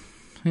maybe.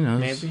 Who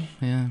knows? Maybe.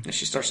 Yeah. If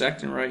she starts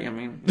acting right, I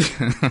mean,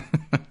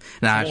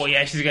 Nah. Well,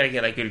 yeah, she's got to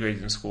get like good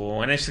grades in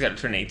school, and then she's got to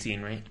turn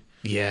 18, right?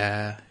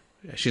 Yeah.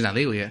 She's not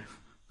legal yet.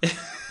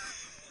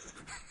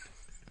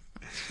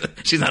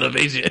 She's not of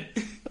age yet.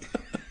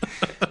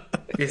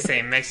 You're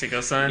saying Mexico,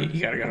 son.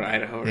 you gotta go to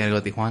Idaho. You gotta go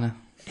to Tijuana.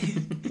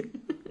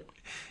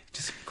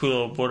 Just a cool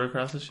little border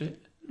cross and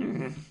shit.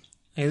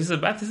 Hey, this is a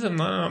baptism.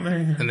 No, I'm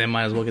married. And then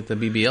might as well get the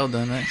BBL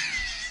done, right?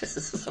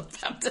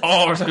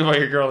 Oh, we're talking about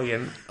your girl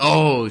again.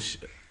 Oh,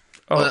 shit.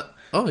 Oh,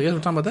 Oh, you guys were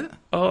talking about that?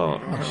 oh,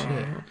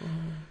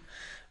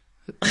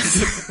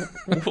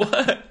 Shit.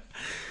 what?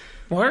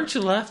 Why aren't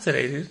you laugh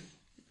today, dude?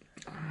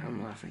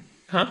 I'm laughing.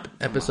 Huh?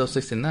 Episode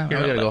 69. You're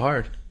We not gotta go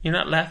hard. You're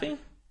not laughing?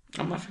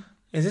 I'm laughing.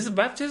 Is this a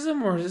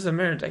baptism or is this a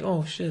marriage? Like,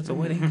 oh shit, it's a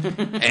wedding.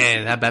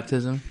 And that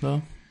baptism,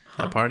 though,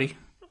 that party,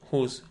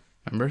 Who's?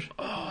 remember?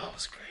 Oh, that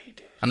was great,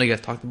 dude. I know you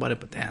guys talked about it,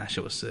 but damn, that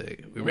shit was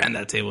sick. We ran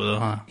that table, though,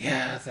 huh?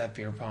 Yeah, that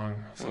beer pong.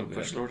 So What,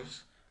 Bush good.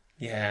 Lourdes?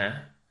 Yeah.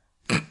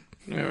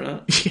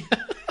 Remember that?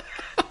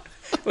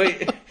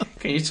 Wait,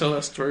 can you tell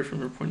that story from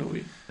your point of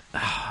view?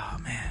 Oh,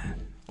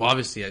 man. Well,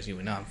 obviously, as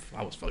you know,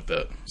 I was fucked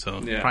up. So,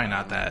 Yeah. probably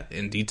not that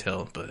in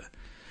detail, but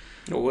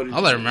Well, what did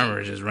all I remember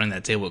is just running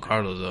that table with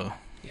Carlos, though.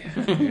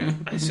 Yeah.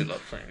 I still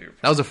love playing beer pong.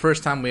 That was the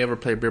first time we ever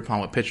played beer pong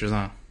with pictures,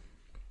 huh?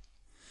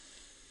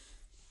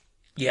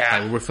 Yeah.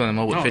 Like, we were filling them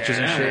up with Oh, pictures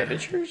yeah, and shit.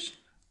 Pictures?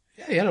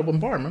 Yeah, you had a one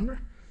bar, remember?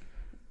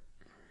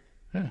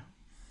 Yeah.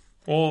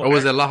 Well, Or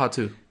was it Laha,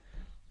 too?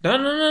 No.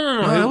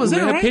 that was we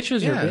it, had right?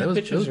 pictures here. Yeah, We had it was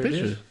pictures here, dude.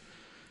 pictures.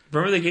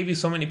 Remember they gave you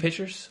so many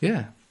pictures?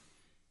 Yeah.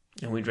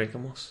 And we drank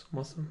them most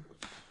of them.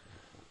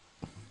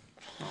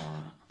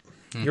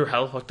 You were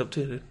hella fucked up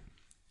too, dude.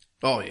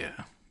 Oh, yeah.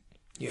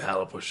 You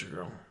hella pushed your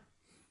girl.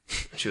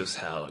 She was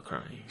hella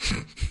crying.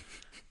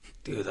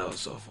 Dude, that was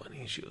so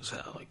funny. She was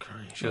hella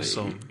crying. She was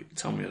so...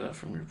 Tell me that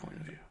from your point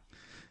of view.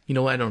 You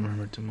know what? I don't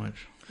remember too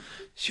much.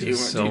 She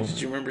was so... Did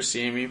you remember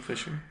seeing me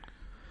push her?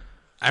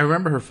 I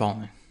remember her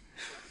falling.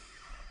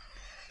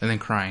 And then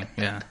crying,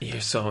 yeah. She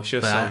was so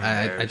But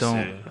I embarrassed,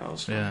 don't... dude. That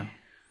was fun. Yeah.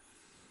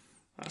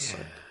 That's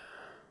like,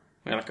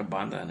 we had like a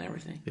banda and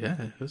everything. Yeah.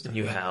 It was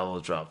You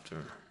hella dropped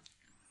her.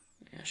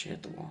 Yeah, she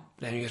hit the wall.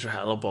 Damn, you guys were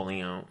hella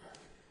bowling out.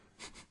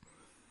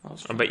 That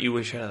was I fun. bet you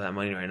wish you had that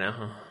money right now,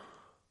 huh?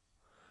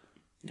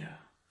 Yeah.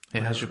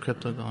 Hey, how's your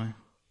crypto going?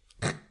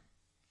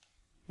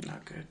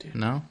 Not good, dude.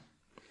 No?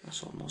 I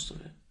sold most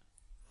of it.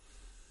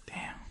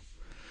 Damn.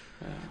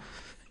 Yeah.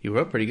 You were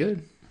up pretty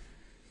good.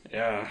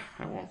 Yeah,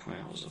 at one point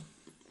I was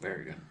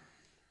very good.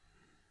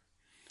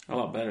 A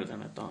lot better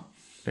than I thought.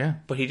 Yeah.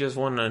 But he just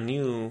won a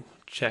new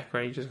check,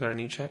 right? He just got a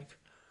new check.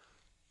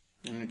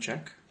 A new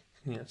check?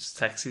 Yeah, it's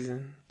tax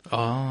season. Oh,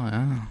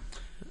 yeah.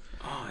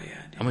 Oh,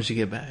 yeah, dude. How much you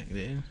get back,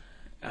 dude?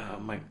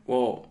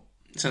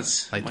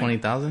 Since... Like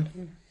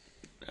 20,000?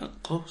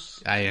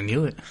 Close. I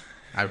knew it.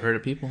 I've heard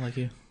of people like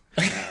you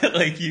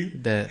Like you.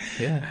 that,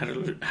 I yeah, had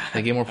a,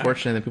 they get more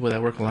fortunate than people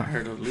that work a I lot.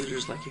 heard of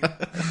looters like you.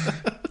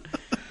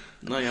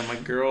 No, yeah, my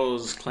girl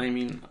is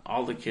claiming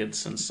all the kids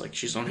since, like,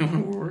 she's the only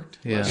one who worked.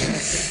 Yeah.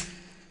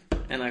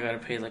 And I gotta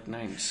pay, like,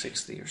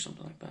 $960 or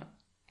something like that.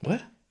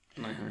 What?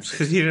 $960.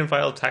 Because he didn't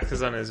file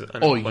taxes on his Oh,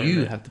 unemployment.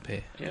 you have to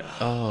pay. Yeah.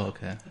 Oh,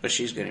 okay. But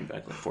she's getting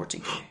back, like,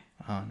 $14K.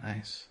 Oh,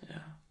 nice. Yeah.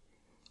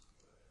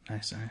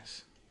 Nice,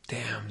 nice.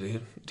 Damn,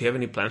 dude. Do you have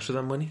any plans for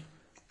that money?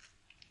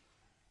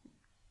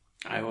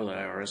 I owe the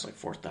IRS, like,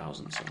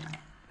 $4,000, so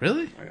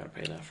Really? I gotta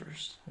pay that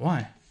first.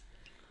 Why?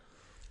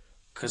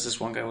 because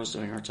this one guy was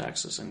doing our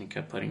taxes and he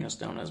kept putting us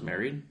down as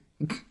married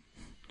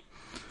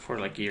for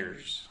like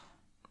years.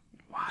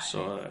 Why?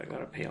 So I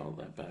gotta pay all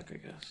that back, I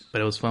guess.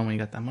 But it was fun when you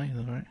got that money,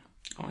 though, right?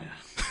 Oh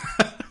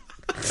yeah.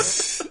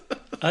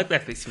 I like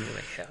that face. You're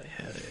like, hell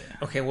yeah.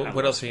 Okay,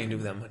 what else are you gonna do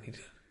with that money, dude?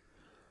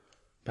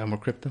 Buy more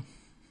crypto.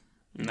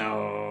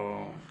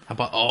 No. How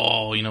about?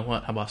 Oh, you know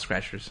what? How about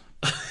scratchers?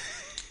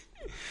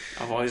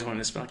 I've always wanted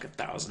to spend like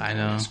 $1,000 I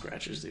know. on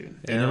scratchers, dude.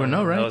 You never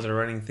know, right? That was a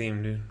running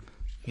theme, dude.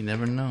 You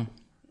never know.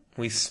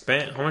 We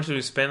spent, how much did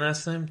we spend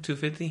last time?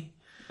 $250?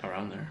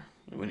 Around there.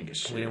 We wouldn't get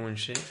shit. We didn't win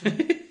shit.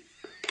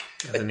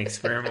 As an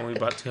experiment, we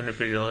bought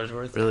 $250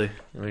 worth. Really?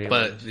 We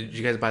But did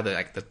you guys buy the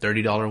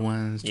 $30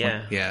 ones?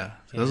 Yeah. Yeah.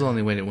 So those are the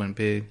only way it went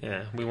big.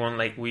 Yeah, we won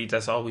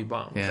that's all we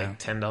bought. Was Yeah. like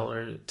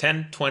 $10,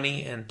 $10,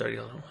 $20, and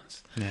 $30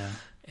 ones. Yeah.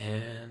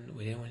 And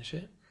we didn't win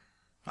shit.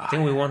 I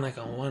think we won like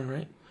on one,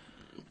 right?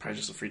 Probably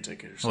just a free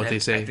ticket or What something. they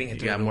say, I think it you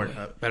threw got it more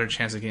away. better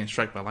chance of getting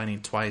struck by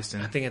lightning twice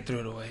than. I think I threw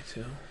it away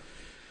too.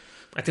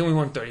 I think we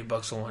won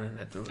 $30 on one, and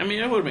I threw it. I mean,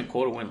 it would have been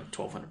cool to win like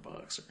 $1,200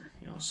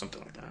 or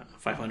something like that.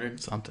 500.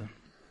 something.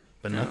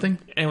 But nothing?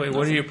 Anyway,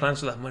 what are your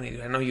plans with that money,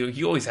 dude? I know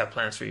you always have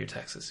plans for your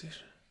taxes, dude.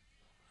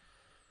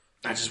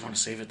 I just want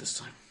to save it this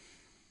time.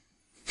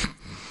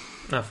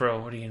 Not for real.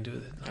 What are you gonna do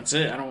with it? That's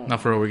it. I don't. Not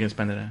for real, we're going to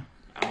spend it at.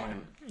 I'm gonna.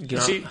 You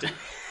know- See,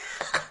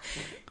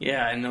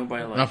 yeah, I know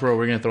by like. Not for real,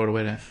 we're going to throw it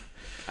away at.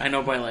 I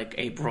know by like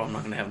April, I'm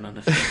not gonna have none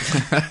of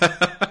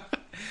it.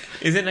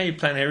 Isn't that your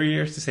plan every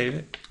year is to save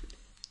it?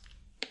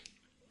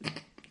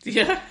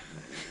 Yeah.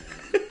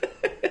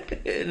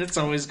 And it's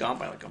always gone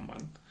by like a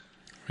month.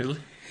 Really?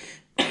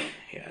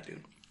 Yeah,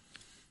 dude.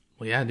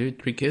 Well, yeah,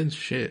 dude. 3 kids?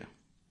 Shit.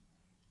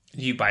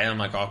 You buy them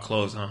like all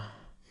clothes, huh?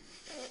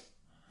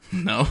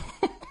 No.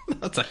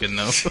 That's like a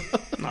no.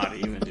 Not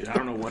even, dude. I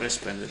don't know what I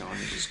spend it on.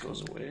 It just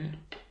goes away.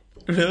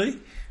 Really?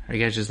 Are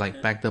you guys just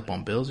like backed up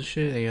on bills and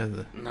shit? You have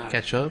to Nah.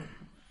 catch up?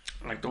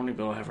 Like the only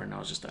bill I have right now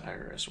is just the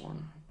IRS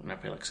one, and I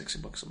pay like $60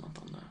 a month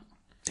on that.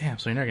 Damn,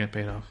 so you're not going to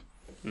pay it off.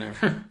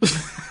 Never.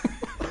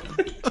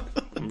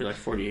 I'm gonna be like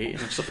 48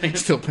 or something.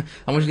 Still,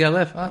 how much you got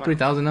left?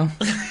 3,000 now.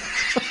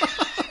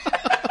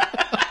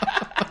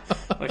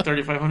 Like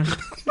 3,500.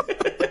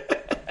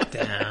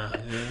 Damn,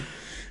 dude.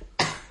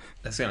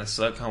 That's gonna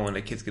suck, huh? When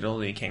the kids get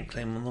older, you can't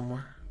claim them no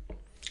more.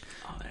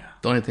 Oh yeah.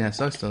 The only thing that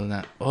sucks though is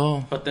that,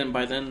 But then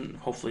by then,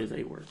 hopefully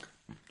they work.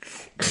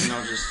 And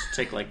I'll just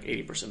take like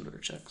 80% of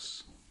their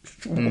checks.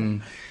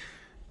 Remember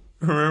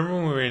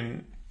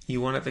when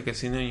you won at the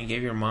casino and you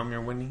gave your mom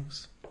your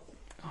winnings?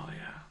 Oh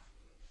yeah.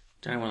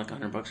 Did I win like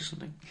 $100 or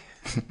something?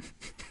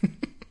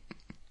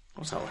 I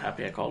was how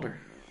happy I called her.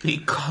 He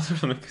called her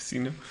from the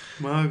casino.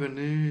 Ma,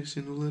 gané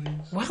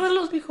 $100.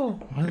 Guárdalos, mijo.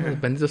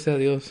 bendito sea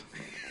Dios.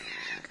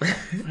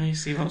 Ay,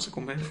 sí, vamos a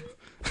comer.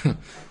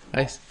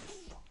 Nice.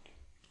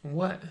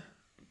 What?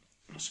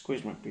 I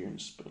squeezed my beer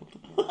and spilled.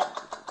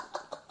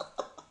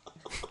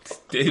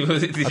 Did I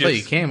thought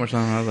you came or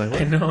something. I was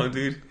like, I what? know,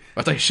 dude.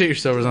 I thought you shit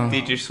yourself or something.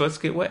 Did your sweats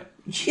get wet?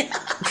 Yeah.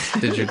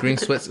 Did your green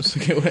sweats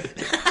get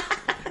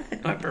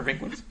wet? My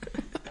perfect ones.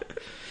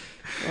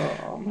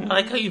 Oh, man. I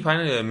like how you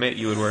finally admit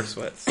you would wear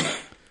sweats.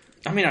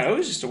 I mean, I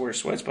always used to wear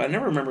sweats, but I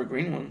never remember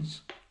green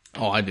ones.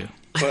 Oh, I do.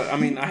 But, I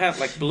mean, I have,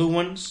 like, blue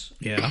ones,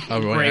 Yeah.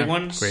 Gray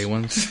ones? Gray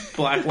ones.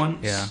 black ones.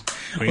 Yeah.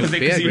 Green. Was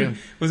it Yeah, green.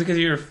 because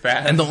you were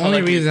fat? And the Felt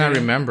only like you reason I fit?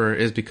 remember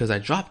is because I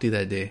dropped you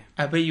that day.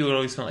 I bet you would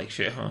always smell like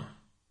shit, huh?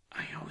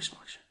 I always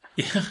smell like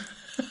shit. Yeah.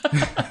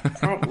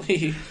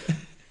 Probably.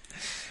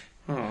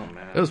 Oh,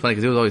 man. It was funny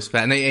because it was always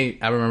fat. And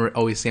I remember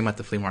always seeing him at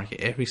the flea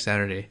market every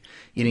Saturday,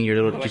 eating your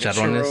little Like a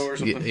churro or chicharrones.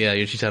 something? Yeah,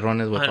 your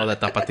chicharrones with all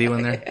that tapatio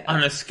in there.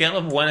 On a scale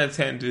of 1 to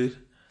 10, dude.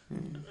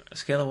 A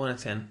scale of 1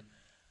 to 10.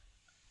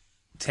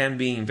 10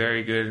 being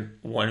very good,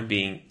 1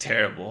 being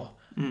terrible.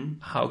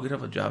 How good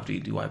of a job do you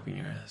do wiping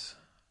your ass?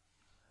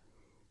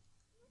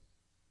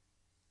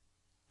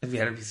 If you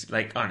had to be,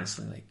 like,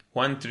 honestly, like,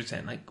 1 through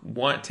 10.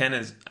 Like, 10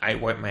 is, I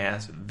wipe my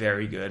ass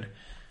very good.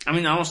 I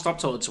mean, I don't stop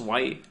till it's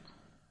white.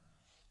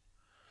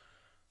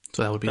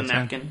 So that would be The a 10.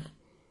 napkin.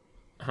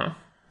 Huh?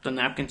 The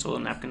napkin, so the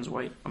napkin's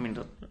white. I mean,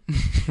 the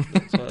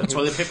So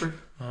toilet paper.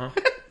 Uh-huh.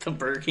 The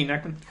Burger King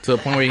napkin. To the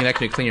point where you can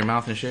actually clean your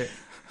mouth and shit.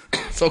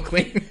 So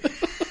clean.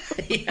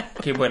 Yeah.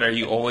 Okay, but are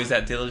you always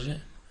that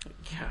diligent?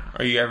 Yeah.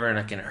 Are you ever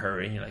like in a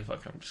hurry and you're like,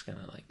 fuck, I'm just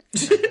gonna like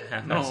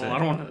No, half-ass it? I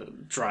don't want to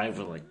drive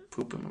with like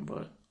poop in my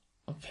butt.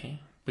 Okay,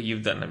 but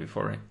you've done that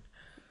before, right?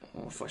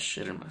 Well, if I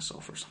shit in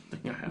myself or something,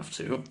 I have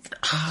to.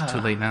 Too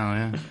late now,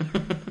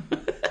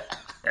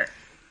 yeah.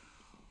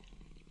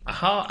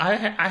 How I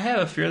have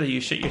a fear that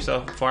you shit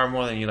yourself far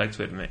more than you like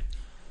to admit.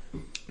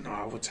 No,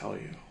 I will tell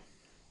you.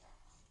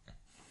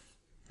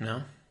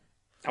 No,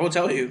 I will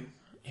tell you.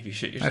 if you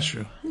shit yourself, That's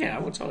true. Yeah, I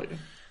will tell you.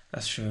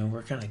 That's true.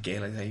 We're kind of gay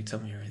like that. You tell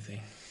me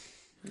everything.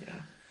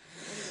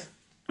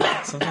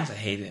 Yeah. Sometimes I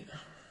hate it.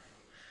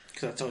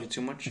 Because I tell you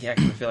too much? Yeah,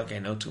 because I feel like I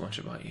know too much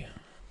about you.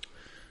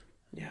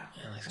 Yeah.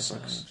 And like That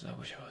sometimes I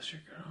wish I was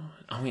your girl.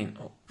 I mean,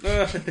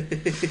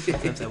 sucks.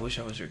 sometimes I wish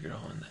I was your girl.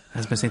 And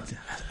Hazme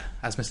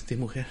sentir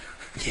mujer.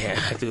 yeah,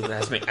 I do.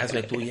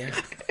 Hazme tuya.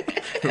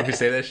 When we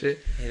say that shit.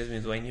 He just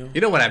means dueño.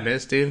 You know what I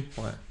miss, dude?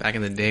 What? Back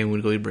in the day when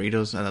we'd go eat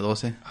burritos at La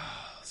 12.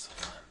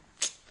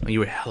 When you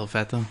were hella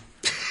fat, though.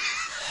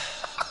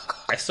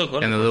 I still go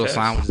to And the little Cortez.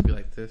 sign would just be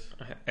like this.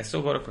 I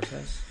still go to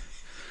Cortez.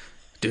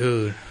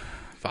 Dude,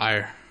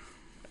 fire.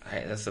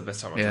 That's the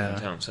best time Yeah.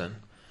 in town, son.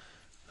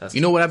 That's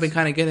You know what I've been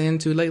kind of getting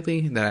into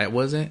lately that I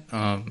wasn't?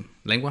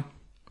 Lengua.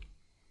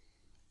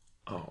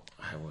 Oh,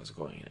 I was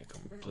going in a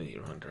completely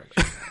wrong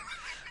direction.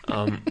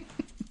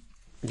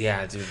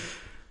 Yeah, dude.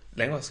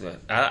 Lengua's good.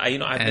 I've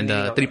And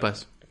been eating-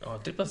 tripas. Oh,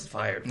 tripas is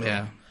fire, bro.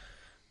 Yeah.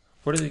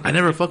 Where do they I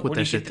never fuck with where do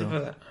that you shit, get though.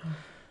 tripas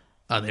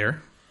at?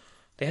 There?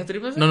 They have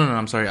tripas? No,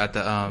 I'm sorry. At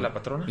the La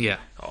Patrona? yeah,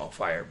 Oh,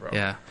 fire, bro.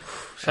 yeah.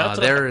 Shout out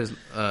to There is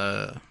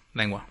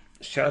Lengua.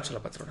 Shout out to La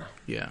Patrona.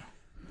 Yeah.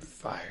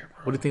 Fire,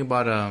 bro. What do you think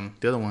about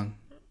the other one?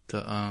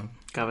 The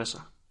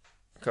Cabeza.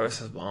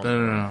 Cabezas bomb.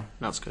 no.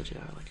 That's good. Yeah,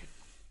 I like it.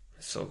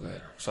 It's so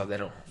good.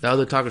 Suadero. The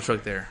other taco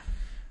truck there,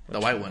 the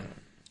white one.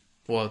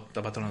 Well,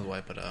 the Patrona's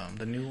white, but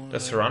the new one. The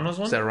Serrano's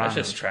one? Serrano's.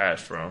 That's just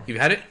trash, bro. You've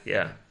had it?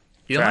 Yeah.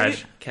 You don't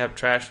trash. like it?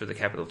 Trash with a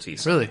capital T.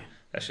 Really?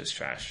 That's just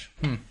trash.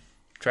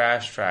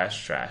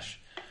 Trash.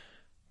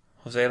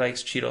 Jose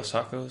likes Cheetos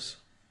tacos.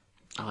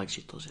 I like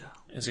Cheetos.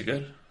 Yeah. Is it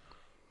good?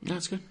 Yeah,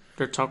 it's good.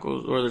 Their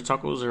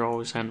tacos are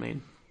always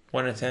handmade.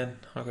 1 to 10.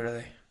 How good are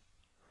they?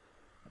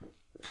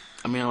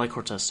 I mean, I like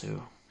Cortez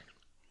too.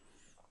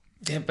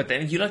 Yeah, but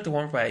then you like the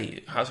one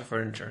by House of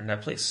Furniture, and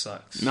that place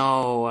sucks.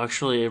 No,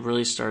 actually, it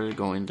really started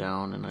going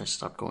down, and I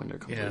stopped going there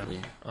completely.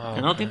 Yeah. Oh,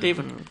 and I don't think they're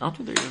even there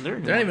They're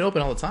anymore. not even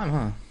open all the time,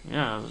 huh?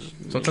 Yeah.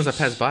 Sometimes I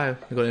pass by, I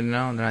go in and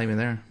out, and they're not even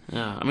there.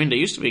 Yeah, I mean, they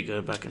used to be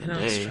good back in the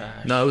In-N-Out's day.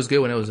 trash. No, it was good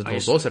when it was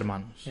used Dos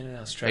Hermanos.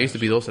 In-N-Out's trash. It used to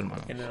be Dos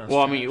Hermanos. In-N-Out's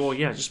Well, I trash. mean,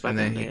 yeah, just back And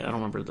in then the day. I don't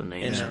remember the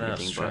names and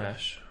In-N-Out's everything, but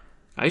trash.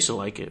 I used to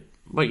like it.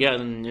 But yeah,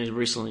 then it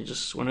recently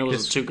just when it was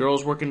Just- two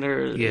girls working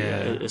there,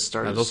 Yeah, it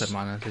started. Dos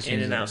Hermanos. Just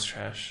In-N-Out's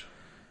trash.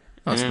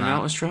 No, it's In-N-Out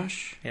not. was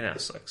trash.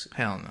 In-N-Out sucks.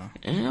 Hell no.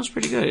 In-N-Out's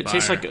pretty good. It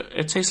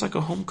tastes like a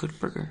home cooked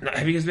burger. No,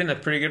 have you guys been to a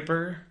Pretty Good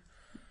Burger?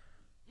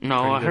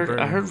 No, Pretty good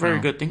I heard burger. very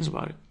No. good things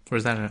about it.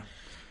 Where's that at?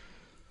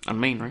 On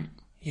Main, right?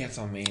 Yeah, it's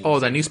on Main. Oh,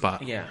 that new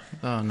spot. Yeah.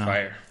 Oh, no.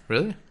 Fire.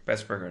 Really?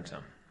 Best burger in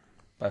town.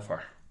 By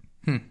far.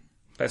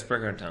 Best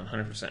burger in town,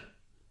 100%.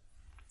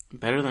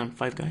 Better than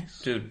Five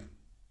Guys. Dude,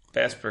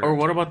 best burger. Or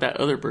what about that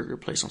other burger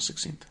place on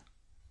 16th?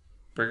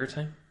 Burger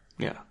Time?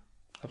 Yeah,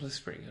 That place is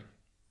pretty good.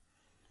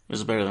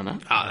 is it better than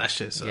that? Oh, that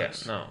shit sucks.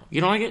 Yes, no.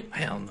 You don't like it?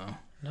 Hell no.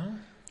 No?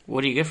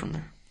 What do you get from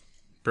there?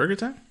 Burger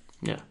time?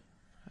 Yeah,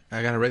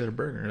 I got a regular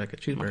burger, like a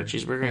cheeseburger. like a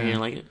cheeseburger, and you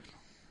didn't like it?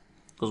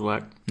 Goes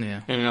whack.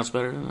 Yeah. In-N-Out's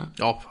better than that.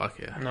 Oh, fuck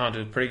yeah. No,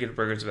 dude, Pretty Good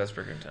Burger is the best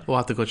burger in town. We'll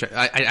have to go check.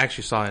 I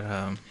actually saw it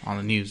on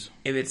the news.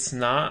 If it's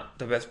not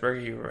the best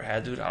burger you ever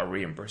had, dude, I'll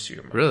reimburse you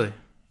your money. Really?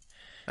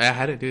 I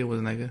had it, dude. It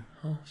wasn't that good.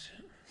 Oh,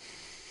 shit.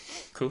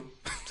 Cool.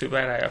 Too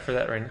bad I offer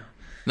that right now.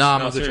 No, I'm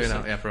No, going to check it seriously.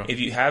 out. Yeah, bro. If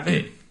you have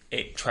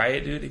it, try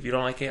it, dude. If you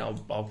don't like it,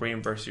 I'll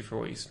reimburse you for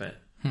what you spent.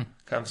 Cause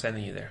I'm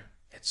sending you there.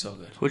 It's so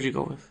good. Who'd you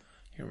go with?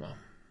 Your mom.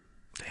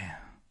 Damn.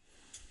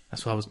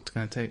 That's what I was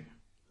going to take.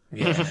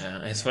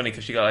 Yeah, it's funny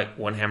because she got like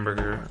one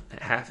hamburger,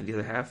 half, and the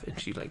other half, and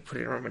she like put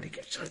it in her mouth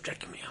and started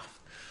checking me off.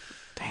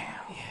 Damn.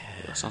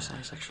 Yeah, that sounds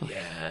nice, actually.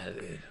 Yeah,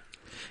 dude.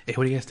 Hey,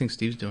 what do you guys think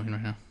Steve's doing right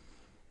now?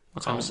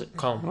 What time is it?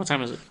 Call him. What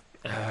time is it?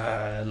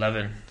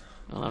 11.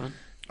 11?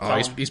 Oh,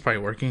 he's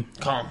probably working.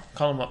 Call him.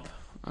 Call him up.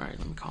 All right,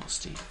 let me call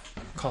Steve.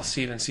 Call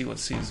Steve and see what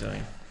Steve's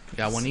doing.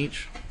 Got one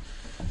each.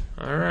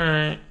 All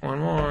right, one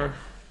more.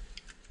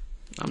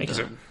 I'm Make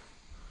done.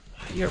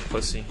 You're a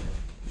pussy.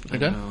 You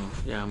good?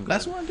 Yeah, I'm good.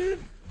 Last one, dude.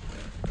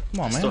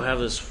 Come on, I man. still have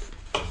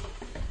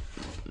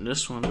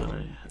this one that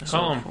I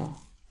Call him. full.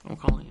 I'm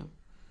calling him.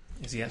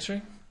 Is he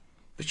answering?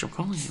 Bitch, I'm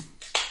calling him.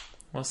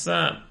 What's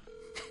up?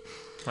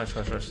 Watch.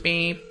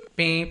 Beep,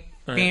 beep,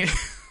 Alright. beep.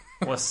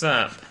 What's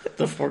up?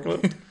 The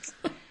forklift?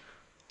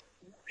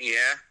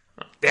 Yeah.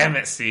 Damn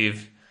it,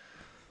 Steve.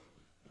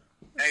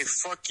 Hey,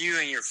 fuck you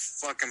and your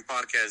fucking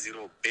podcast, you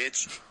little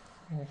bitch.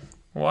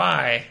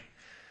 Why?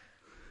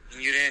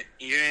 You didn't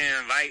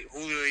invite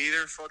Julio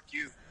either. Fuck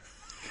you.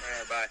 All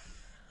right, bye.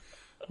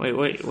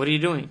 Wait, what are you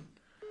doing?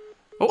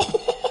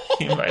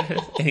 He invited.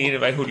 And he didn't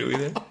invite Julio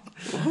either.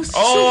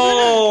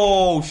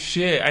 Oh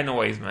shit! I know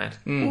why he's mad.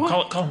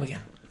 Call him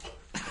again.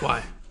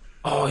 Why?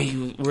 Oh,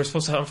 we were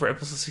supposed to have him for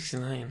episode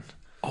 69.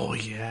 Oh,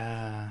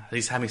 yeah. At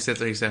least have me sit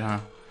there, he said, huh?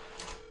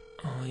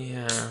 Oh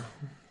yeah.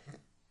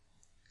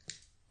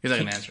 He's not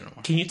going to answer no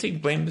more. Can you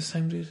take blame this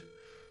time, dude?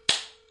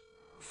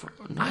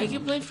 No. I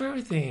get blamed for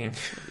everything.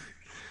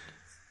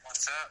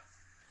 What's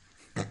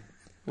up?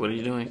 What are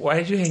you doing? Why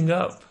did you hang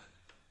up?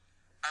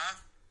 Huh?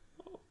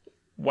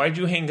 Why'd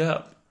you hang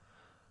up?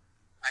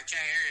 I can't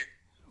hear you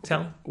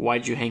Tell him.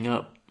 Why'd you hang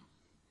up?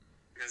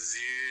 because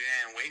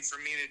you didn't wait for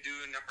me to do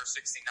number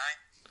 69.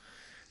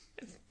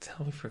 Tell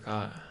him we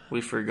forgot.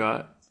 We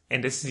forgot.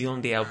 And this is the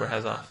only day Albert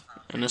has off.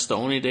 And it's the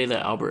only day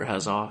that Albert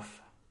has off.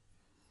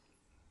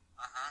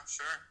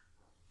 Sure.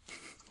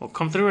 Well,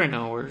 come through right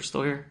now. We're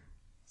still here.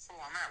 Oh,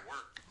 I'm at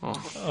work.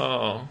 Oh,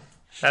 Oh,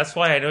 that's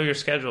why I know your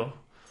schedule.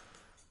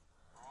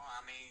 Oh,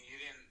 I mean, you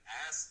didn't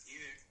ask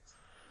either.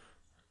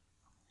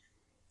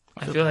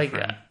 I feel like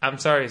I'm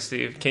sorry,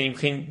 Steve. Do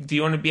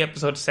you want to be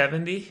episode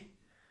 70?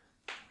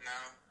 No.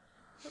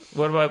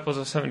 What about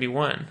episode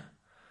 71?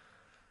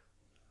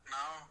 No.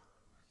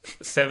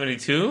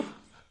 72? Nope.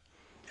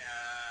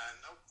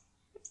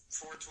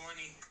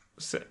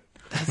 420.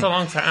 That's a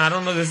long time. I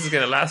don't know if this is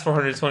going to last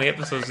 420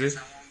 episodes, dude.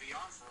 I won't be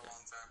on for a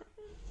long time.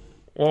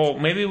 Well,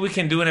 maybe we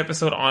can do an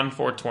episode on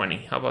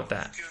 420. How about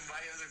that? You can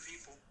invite other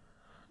people.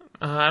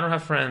 I don't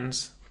have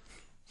friends.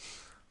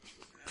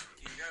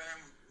 You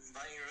gotta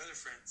invite your other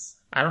friends.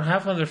 I don't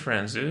have other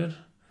friends, dude. Alright.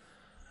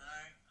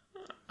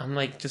 I'm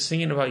like just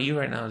thinking about you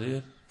right now,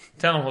 dude.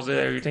 Tell them, Jose,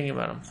 that you're thinking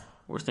about them.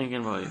 We're thinking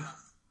about you.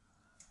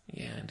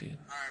 Yeah, dude.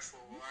 Alright, fool.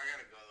 Well, I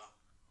gotta go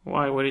though.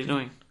 Why? What are you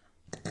doing?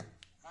 I'm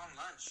on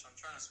lunch. I'm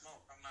trying to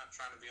smoke. I'm not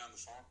trying to be on the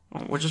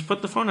phone. Well, just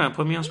put the phone down.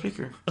 Put me on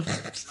speaker. Nah.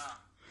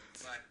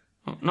 Bye.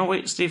 Oh, no,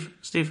 wait, Steve.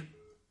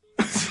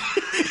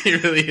 He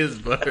really is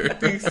buttered.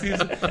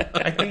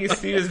 I think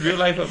Steve's real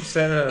life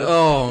upset at us.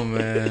 Oh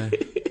man.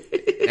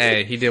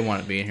 Hey, he did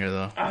want to be in here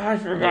though.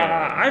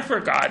 I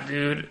forgot,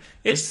 dude.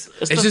 It's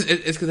It's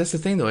because that's the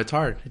thing though. It's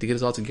hard to get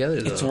us all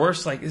together. Though. it's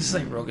worse. Like this is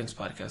like Rogan's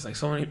podcast. Like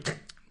so many people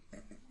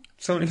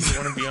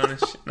want to be on this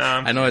shit.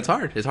 Nah, I know it's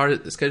hard. It's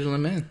hard to schedule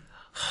them in.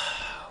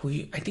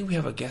 I think we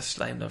have a guest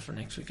lined up for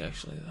next week.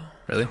 Actually, though.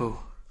 Really? Who?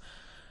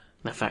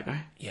 That fat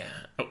guy? Yeah.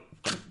 Oh,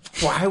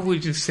 why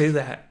would you say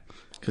that?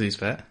 Because he's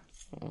fat.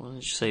 Why did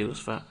you say he was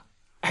fat?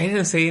 I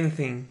didn't say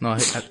anything. No, I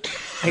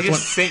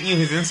just sent you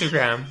his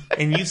Instagram,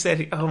 and you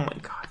said, "Oh my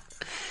god."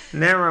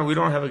 Never mind. We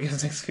don't have a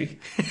guest next week.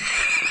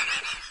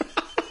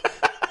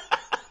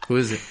 who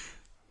is it?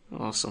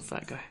 Oh, some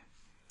fat guy.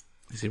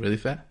 Is he really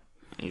fat?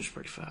 He's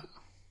pretty fat.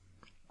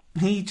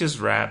 He just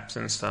raps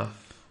and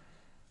stuff.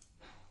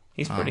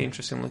 He's pretty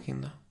interesting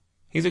looking, though.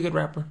 He's a good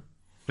rapper.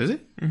 Is he?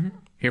 Mm-hmm.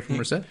 Here from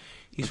Merced?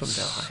 He's from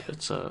Delhi.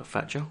 It's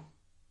Fat Joe.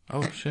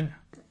 Oh shit!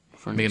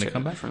 From Making the a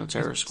comeback? from the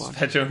Terror Squad.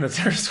 Fat Joe in the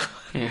Terror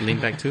Squad. Lean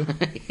back too.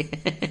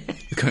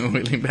 He's coming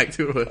with lean back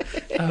too.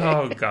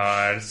 Oh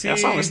god! See, That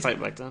song was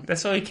tight back then.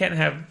 that's why you can't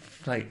have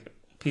like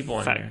people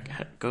in here.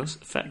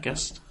 Fat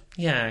guest.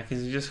 Yeah,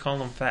 because you just call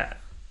them fat,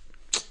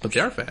 But they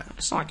are fat.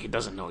 It's not like he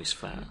doesn't know he's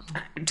fat.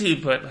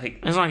 dude. But like,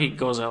 It's not like he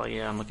goes out like,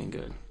 yeah, I'm looking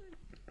good.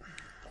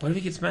 what if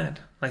he gets mad?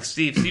 Like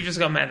Steve just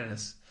got mad at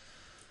us.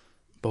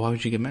 But why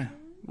would you get mad?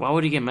 Why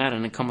would he get mad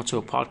and then come to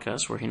a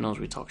podcast where he knows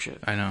we talk shit?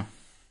 I know.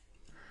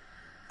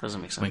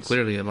 Doesn't make I mean, sense.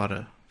 clearly a lot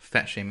of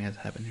fat shaming has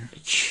happened here.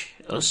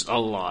 That's a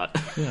lot.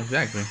 Yeah,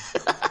 exactly.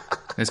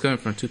 And it's coming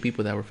from two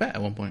people that were fat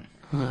at one point.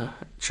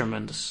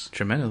 Tremendous.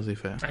 Tremendously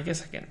fat. I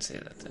guess I can't say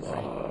that. Then,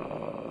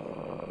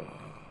 right?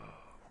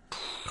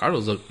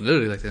 Carlos looked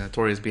literally like the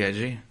Notorious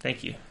B.I.G.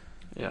 Thank you.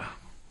 Yeah.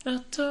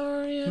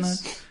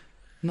 Notorious.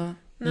 No.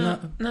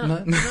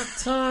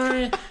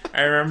 Notorious.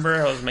 I remember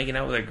I was making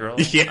out with a girl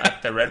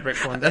at the Red Brick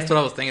one day. That's what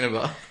I was thinking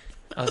about.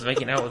 I was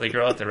making out with a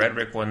girl at the Red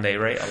Brick one day,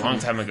 right? A long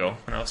time ago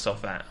when I was still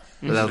fat.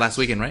 But that was last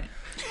weekend, right?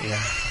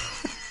 Yeah.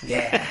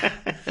 Yeah.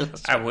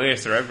 I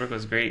wish. The Red Brick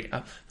was great.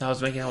 I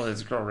was making out with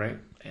this girl, right?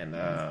 And,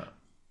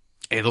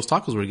 Hey, those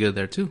tacos were good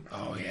there too.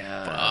 oh,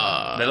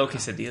 yeah. The little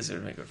quesadillas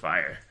would make it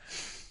fire.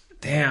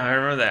 Damn, I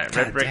remember that.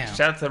 Red Brick. damn.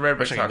 Shout out to the Red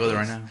Brick Wish I could go there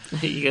right tacos.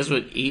 now. You guys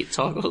would eat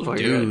tacos while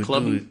you're at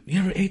clubbing? Dude, you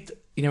never ate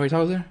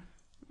tacos there?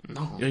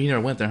 No. You never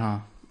went there, huh?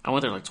 I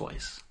went there like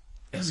twice.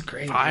 It was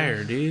great.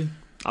 Fire, dude.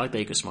 I like that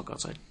you could smoke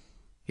outside.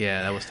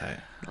 Yeah, that was tight.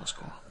 That was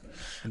cool.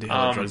 I do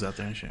have drugs out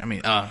there and shit. I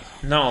mean,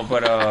 No,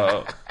 but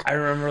I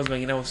remember I was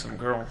making out with some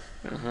girl.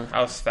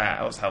 I was fat.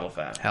 I was hella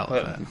fat.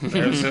 Hella But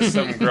there was just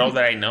some girl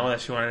that I know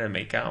that she wanted to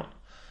make out.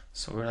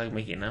 So we're like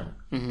making out.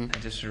 I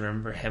just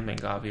remember him and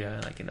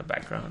Gavia like in the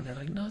background. They're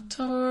like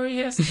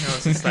Notorious. And I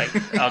was just like,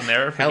 I'll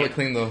never hella forget.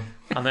 clean though.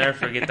 I'll never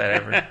forget that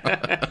ever.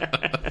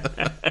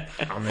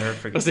 I'll never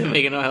forget. Was it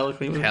making a hella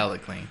clean? Hella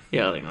clean.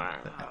 Yeah, like,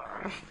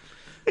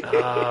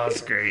 Oh,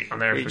 it's great. I'll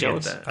never Pretty forget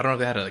jealous. that. I don't know if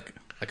they had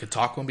like a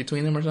taco in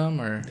between them or something,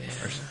 or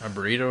a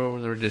burrito, or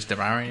they were just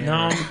devouring it.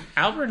 No, or-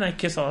 Albert and I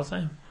kiss all the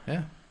time.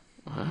 Yeah.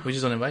 We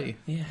just don't invite you.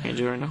 Yeah. Can you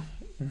do it right now?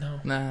 No,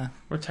 Nah.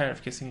 we're tired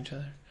of kissing each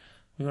other.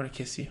 We want to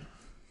kiss you.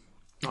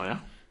 Oh, yeah?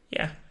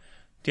 Yeah.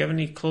 Do you have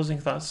any closing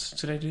thoughts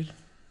today, dude?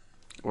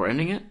 We're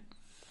ending it?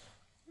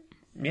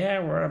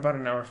 Yeah, we're at about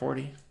an hour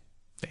 40.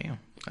 Damn.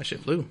 That shit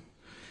flew.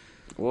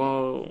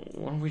 Well,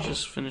 why don't we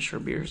just finish our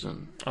beers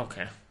then?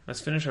 Okay. Let's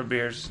finish our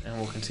beers, and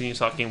we'll continue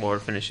talking while we're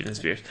finishing this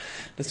beers.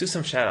 Let's do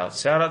some shout-outs.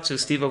 Shout-out to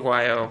Steve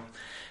Aguayo.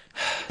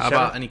 How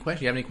about any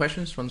questions? You have any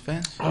questions from the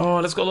fans? Oh,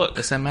 let's go look.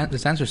 Let's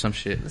answer some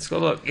shit. Let's go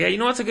look. Yeah, you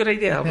know what's a good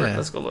idea, Albert? Yeah.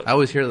 Let's go look. I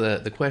always hear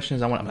the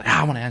questions. I'm like,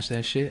 I want to answer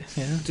that shit.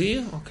 Yeah. Do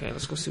you? Okay,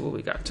 let's go see what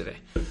we got today.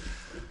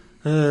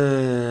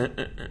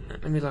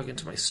 Let me log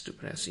into my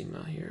stupid-ass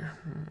email here.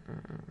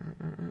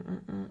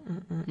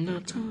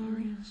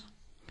 Notorious.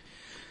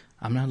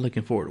 I'm not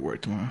looking forward to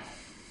work tomorrow.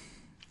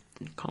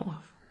 Call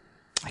off.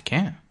 I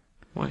can't.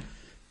 Why?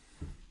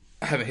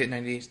 I haven't hit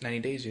 90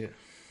 days yet.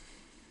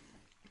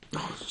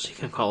 Oh, so you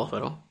can't call off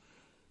at all?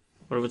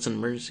 What if it's an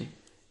emergency?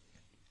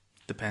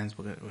 Depends.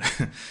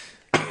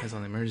 Depends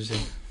on the emergency.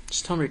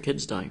 Just tell me your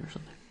kid's dying or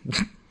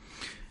something.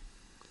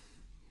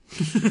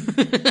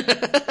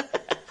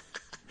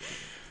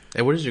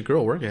 Hey, where does your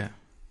girl work at?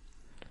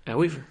 At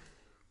Weaver.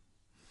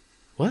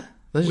 What?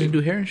 Does she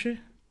do hair and shit?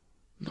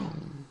 No.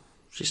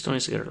 She still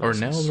needs to get her Or license.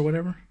 nails or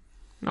whatever?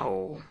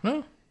 No.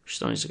 No. She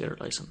still needs to get her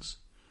license.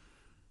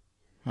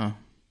 Oh.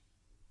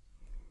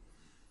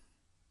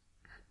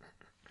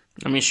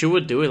 I mean, she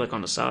would do it like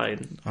on the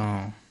side,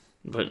 Oh.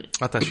 but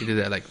I thought she did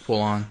that like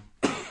full on.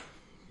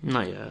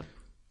 not yet.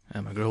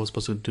 Yeah, my girl was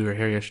supposed to do her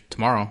hair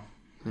tomorrow,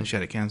 and she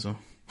had to cancel.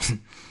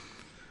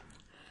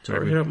 So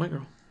hit up my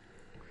girl.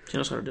 She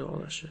knows how to do all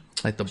that shit.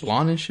 Like the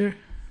blonde and shit?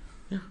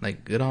 Yeah.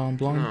 Like good on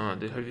blonde? Oh,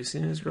 dude, have you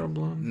seen this girl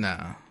blonde?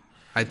 Nah.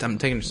 I'm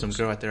taking her to some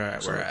girl out there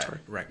Sorry.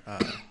 where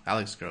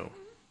Alex girl.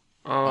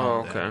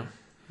 Oh, okay.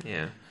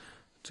 Yeah.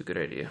 It's a good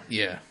idea.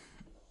 Yeah.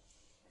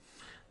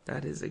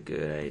 That is a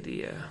good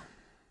idea.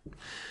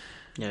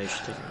 Yeah, you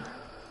should take her.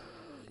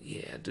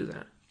 Yeah, do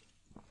that.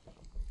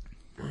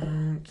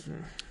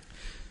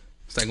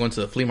 It's like going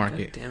to the flea God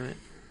market damn it.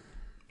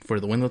 for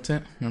the window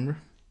tint, remember?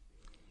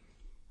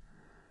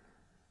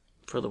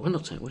 For the window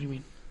tint, what do you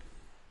mean?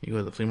 You go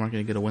to the flea market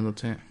and get a window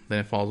tint, then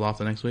it falls off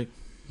the next week.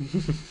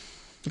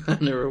 I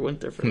never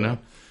went there for No. that.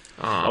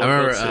 I Oh,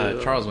 remember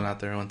that's, Charles went out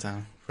there one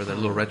time for that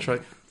little red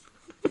truck.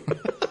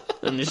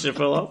 And this shit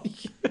fell off?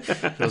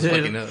 It was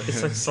fucking up.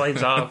 it's like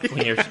slides off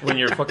when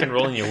you're fucking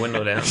rolling your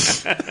window down.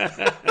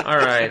 All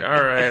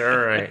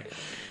right.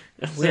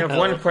 We have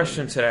one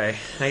question today.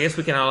 I guess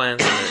we can all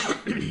answer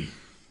it.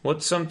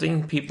 What's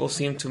something people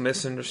seem to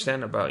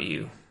misunderstand about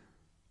you?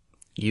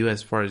 You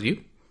as far as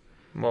you?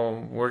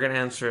 Well, we're gonna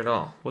answer it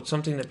all. What's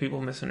something that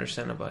people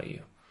misunderstand about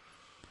you?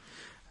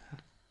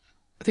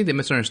 I think they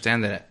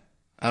misunderstand that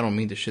I don't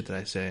mean the shit that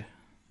I say.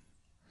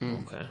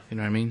 Okay. You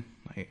know what I mean?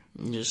 Like,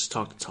 You just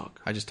talk the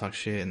talk. I just talk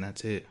shit and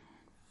that's it.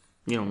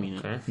 You don't mean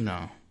Okay. it.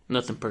 No.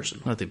 Nothing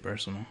personal. Nothing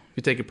personal. If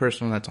you take it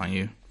personal, that's on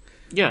you.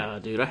 Yeah,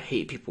 dude, I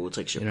hate people who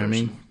take shit You know what I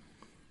personal. mean?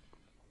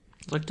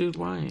 Like, dude,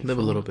 why? Live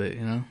a little bit,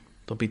 you know?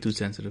 Don't be too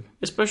sensitive.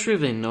 Especially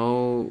if they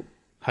know,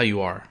 How you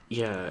are.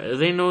 yeah, if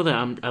they know that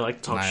I like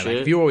to talk Like, shit.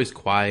 if you're always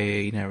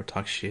quiet, you never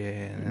talk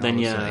shit. And Then all of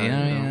a yeah, sudden, you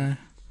know. yeah.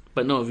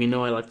 But no, if you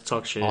know I like to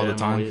talk shit All the I'm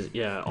time? always- all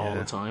Yeah.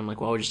 the time.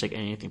 Like, why would you take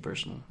anything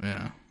personal?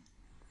 Yeah.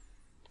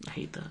 I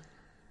hate that.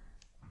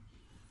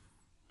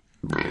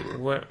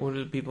 What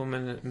do people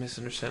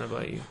misunderstand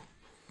about you?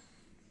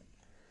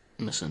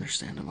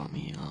 Misunderstand about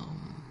me.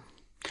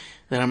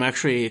 That I'm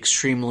actually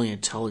extremely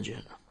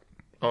intelligent.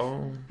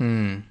 Oh.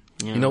 You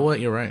know what?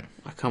 You're right.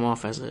 I come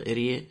off as an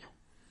idiot.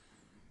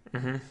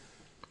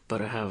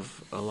 But I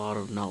have a lot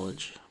of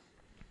knowledge.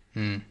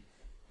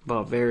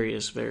 About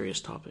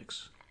various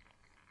topics.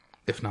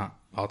 If not,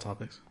 all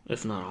topics.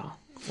 If not all.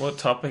 What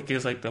topic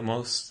is like the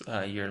most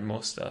you're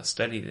most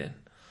studied in?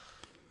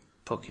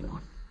 Pokemon.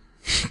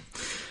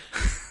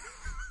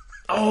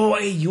 Oh,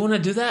 hey, you want to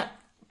do that?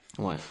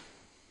 What?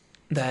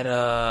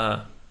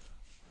 That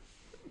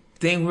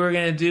thing we were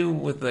gonna do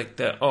with like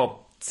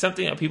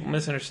something that people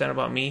misunderstand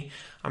about me.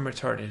 I'm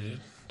retarded, dude.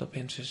 Don't pay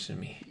attention to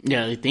me.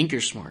 Yeah, they think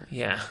you're smart.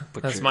 Yeah,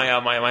 But that's you're- my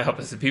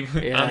opposite.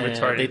 People, Yeah, I'm yeah,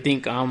 retarded. they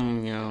think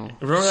I'm, you know...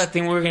 Remember that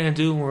thing we were gonna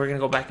do when we were gonna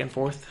go back and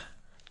forth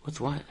What's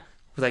what?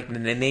 with like the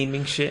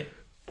naming shit?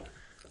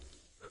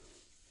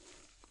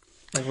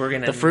 Like we're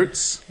gonna The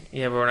fruits?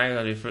 Yeah, but we're not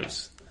gonna do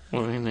fruits.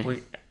 What are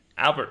they?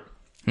 Albert.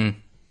 We're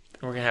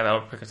gonna have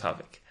Albert pick a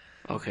topic.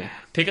 Okay.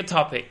 Pick a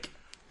topic.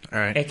 All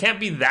right. It can't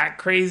be that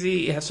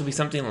crazy. It has to be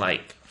something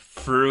like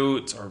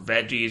fruits or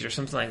veggies or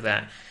something like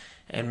that.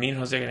 And me and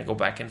Jose are going to go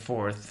back and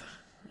forth.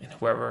 And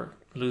whoever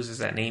loses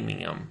that naming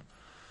them.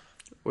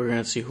 We're going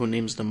to see who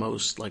names the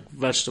most, like,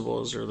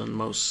 vegetables or the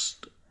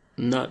most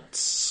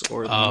nuts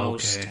or the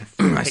most... Okay.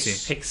 I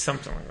see. Pick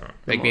something like that.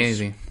 Like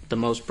anything. The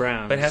most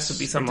browns. But it has to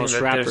be the something most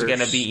that rappers. there's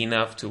going to be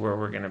enough to where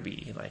we're going to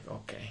be like,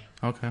 okay.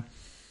 Okay.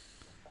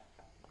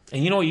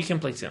 And you know what? You can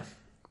play too.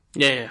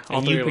 Yeah. All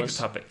And three you of pick us.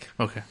 a topic.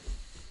 Okay.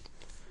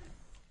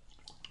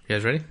 You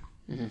guys ready?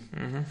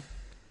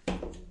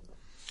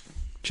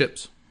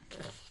 Chips.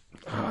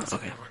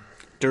 Okay.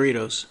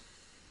 Doritos.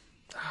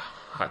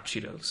 Hot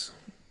Cheetos.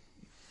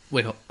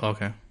 Wait.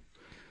 Okay.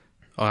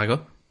 Oh, I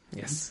go?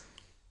 Yes.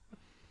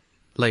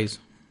 Lay's.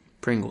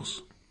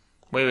 Pringles.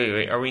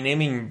 Wait. Are we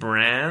naming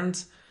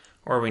brands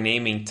or are we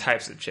naming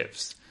types of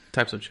chips?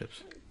 Types of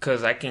chips.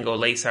 Because I can go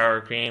Lay's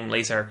sour cream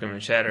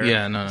and cheddar.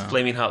 Yeah, no.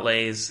 Flaming hot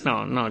Lay's.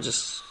 No,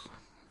 just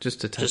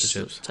Just the type of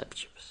chips. type of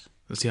chips.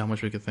 Let's see how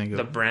much we can think of.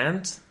 The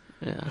brands?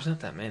 Yeah. There's not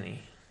that many.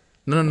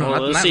 No.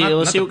 Well, let's not, see- not,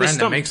 let's not see the what gets brand that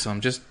stumped. makes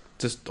them. Just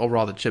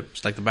overall the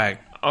chips, like the bag.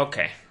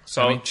 Okay.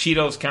 So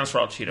Cheetos counts for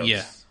all Cheetos.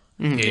 Yeah.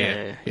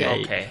 Yeah.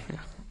 Okay.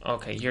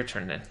 Okay, your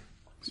turn then.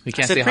 You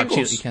can't said say hot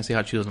Pringles. Cheetos. You can't say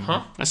hot Cheetos anymore.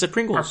 Huh? I said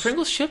Pringles. Are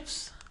Pringles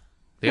chips?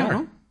 They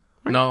are.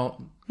 No.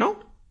 No.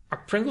 Are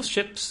Pringles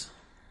chips?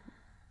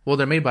 Well,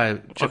 they're made by a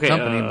chip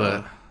company,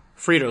 but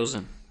Fritos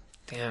then.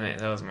 Damn it,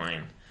 that was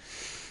mine.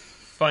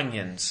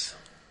 Funyuns.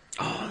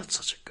 Oh, that's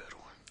such a good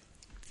one.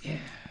 Yeah.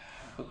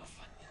 I love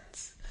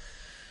Funyuns.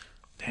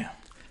 damn,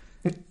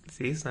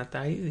 See, it's not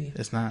that easy.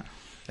 it's not.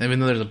 Even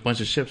though there's a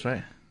bunch of chips,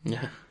 right?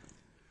 Damn.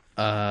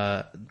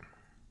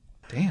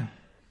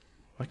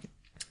 Why can't-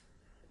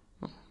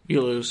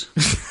 You lose.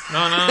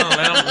 No.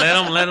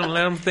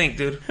 Let him think,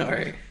 dude. All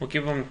right. We'll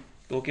give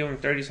him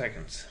 30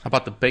 seconds. How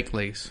about the baked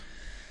Lays?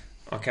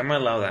 Okay, I'm gonna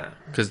allow that.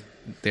 Because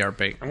they are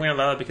baked. I'm gonna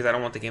allow it because I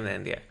don't want the game to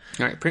end yet.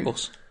 All right,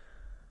 Pringles.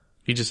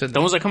 You just said The that.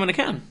 ones that come in a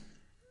can.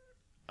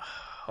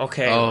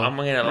 Okay, Oh. I'm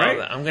gonna allow Right.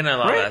 that. I'm gonna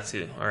allow Right. that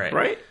too. All right.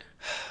 Right?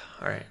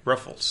 All right.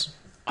 Ruffles.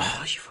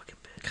 Oh, you fucking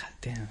bitch. God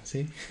damn,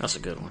 see? That's a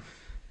good one.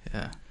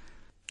 Yeah.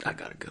 I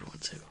got a good one,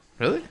 too.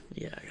 Really?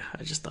 Yeah,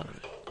 I just thought of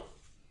it.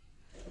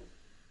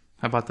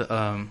 How about the,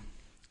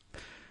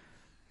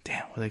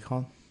 damn, what are they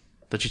called?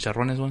 The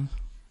chicharrones ones?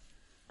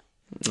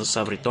 Los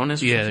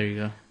sabritones. Yeah, there you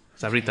go.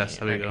 Sabritas,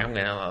 there you I'm go.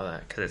 gonna allow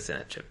that because it's in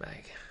a chip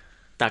bag.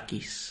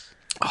 Takis.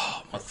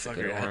 Oh, That's a motherfucker.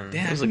 good God one.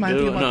 damn, I That's a might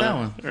good think about one, that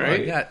huh? one.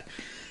 Right? Oh, God.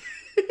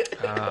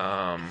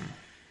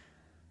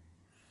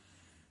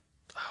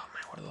 Oh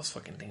man, what are those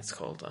fucking things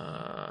called?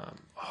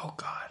 Oh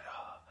god.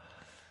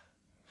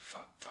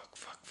 Fuck.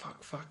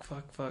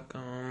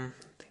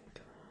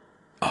 Think.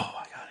 Oh,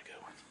 I got a good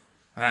one.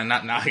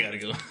 Not now, I got a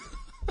good one.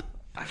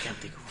 I can't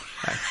think of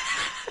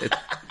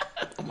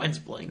one. Mine's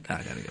blank.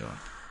 I got a good one.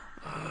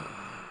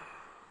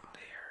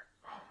 There.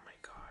 Oh my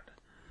god.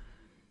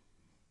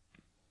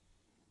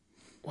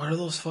 What are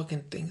those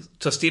fucking things?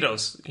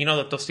 Tostitos. You know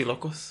the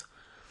Tostilocos?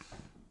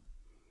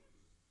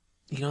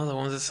 You know the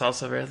ones, the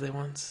salsa verde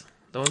ones?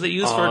 The ones that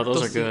you use for Oh,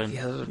 those are tosti- good.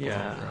 Yeah, those are good.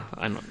 Yeah,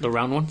 I know. The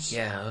round ones?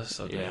 Yeah, those are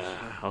so good.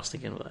 Yeah, I was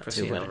thinking of that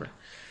Proceed too. over.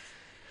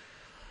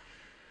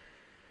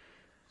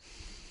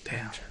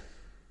 Damn.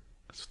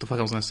 That's what the fuck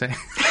I was going to say.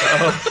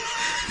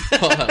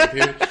 Hold up,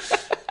 dude.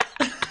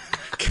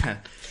 God.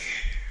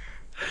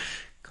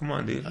 Come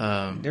on, dude.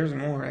 There's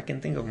more. I can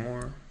think of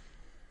more.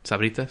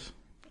 Sabritas?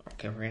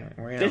 Okay, we're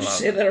gonna Did you allow-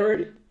 say that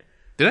already?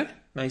 Did I?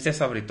 No, he said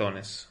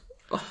sabritones.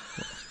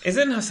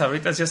 Isn't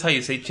sabritas just how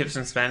you say chips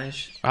in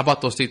Spanish? How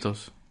about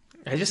Tostitos?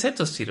 I just said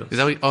Tostitos. Is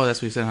that what oh, that's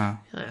what you said, huh?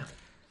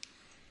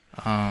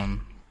 Yeah.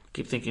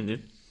 Keep thinking,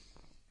 dude.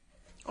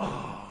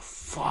 Oh,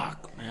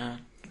 fuck, man.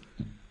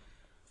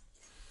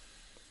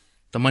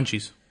 The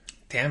Munchies.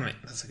 Damn it,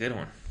 that's a good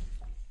one.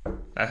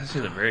 That's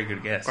actually a very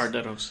good guess.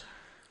 Bardettos.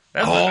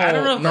 That's I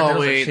don't know. If no, Carderos are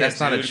wait, chips, that's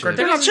not a dude. chip. Carderos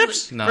They're not is-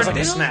 chips? No. It's like a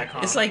Carderos- snack, huh?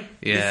 It's like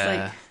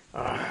Yeah.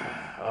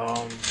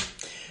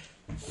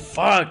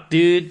 Fuck,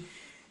 dude.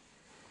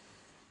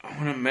 I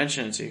want to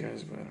mention it to you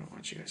guys, but I don't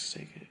want you guys to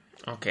take it.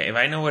 okay. If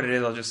I know what it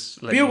is, I'll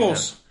just let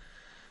Bugles.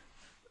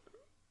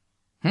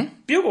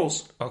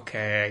 Bugles. you know.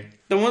 Okay.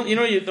 The one,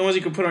 the ones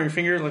you can put on your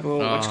finger, like a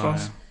little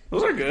X-Claws. yeah.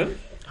 Those are good.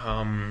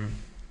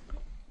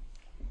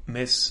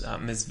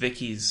 Miss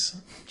Vicky's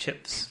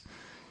chips.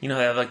 You know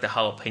they have like the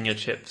jalapeno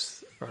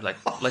chips or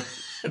like The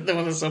one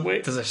in the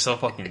Subway. those are so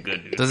fucking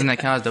good, dude. Doesn't that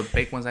count as the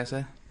baked ones I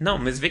said? No,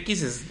 Miss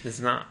Vicky's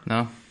is not.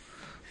 No?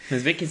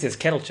 Miss Vicky's is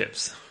kettle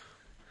chips.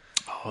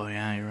 Oh,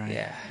 yeah, you're right.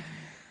 Yeah.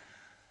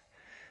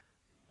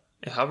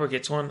 If Albert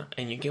gets one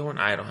and you get one,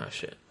 I don't have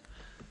shit.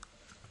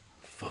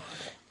 Fuck.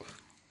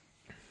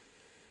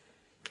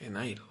 And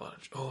I eat a lot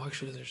of. Oh,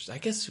 actually, I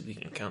guess we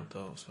can count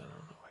those, but I don't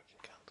know if I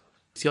can count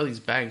those. See all these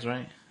bags,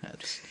 right? At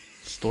the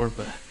store,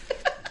 but...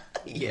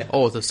 Yeah.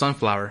 Oh, the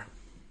sunflower.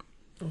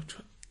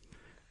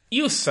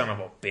 You son of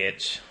a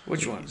bitch.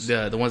 Which ones?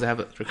 The ones that have...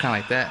 They're kind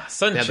of like that.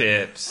 Sun They have the-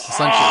 chips.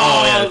 Sun chip.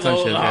 Oh, yeah, the sun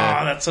chip. Oh,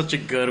 Yeah. that's such a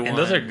good one. And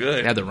those are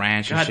good. They have the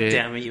ranch and God shit.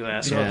 damn it, you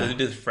asshole. Yeah. They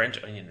do the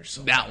French onion or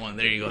something. That one.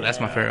 There you go. That's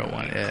my favorite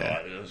one.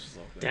 Yeah. God, those are so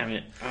good. Damn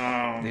it.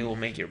 They will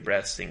make your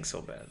breath sting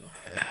so bad, though.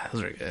 Yeah,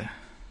 those are good.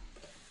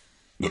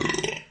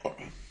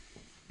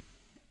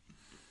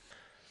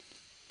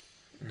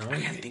 No,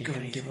 I can't think of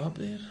any. Give up,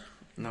 dude.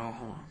 No,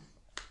 hold on.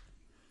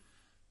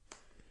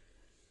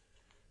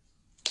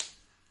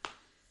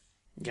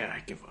 Yeah,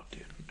 I give up,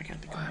 dude. I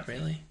can't think of Wow, anything.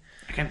 really?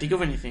 I can't think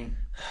of anything.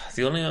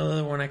 The only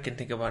other one I can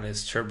think about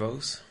is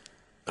turbos.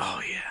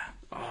 Oh, yeah.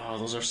 Oh,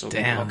 those are so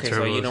Damn. Okay,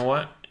 so turbos. you know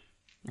what?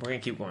 We're gonna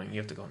keep going. You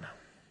have to go now.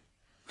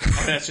 good.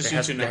 Oh, that's just There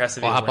has, you two there now. has to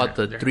be. Well, a how about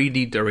the winner.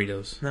 3D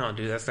Doritos? No,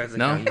 dude, that's not the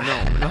No?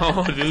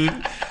 No,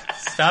 dude.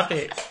 Stop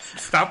it.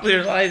 Stop with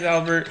your lies,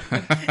 Albert.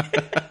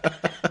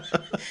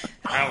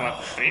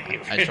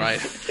 I tried.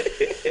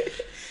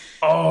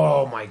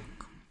 Oh my.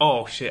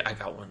 Oh shit! I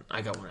got one.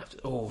 After.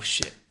 Oh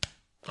shit.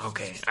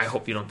 Okay. I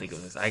hope you don't think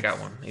of this. I got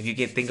one. If you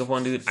can think of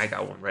one, dude, I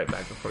got one right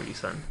back before you,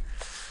 son.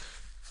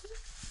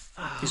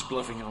 He's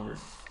bluffing over.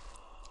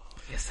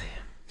 Yes,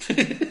 I am.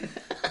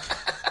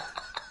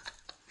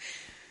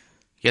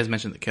 You guys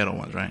mentioned the kettle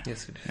ones, right?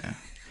 Yes, we did. Yeah.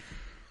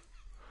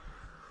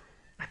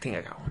 I think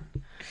I got one.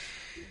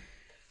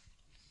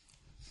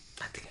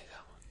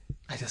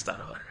 I just thought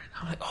about it right now.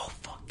 I'm like, oh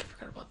fuck, I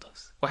forgot about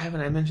those. Why haven't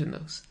I mentioned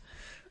those?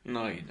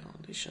 No, you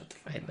don't. You shut the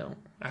fuck I don't.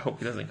 I hope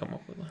he doesn't come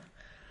up with one.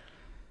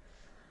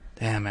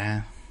 Damn,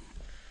 man.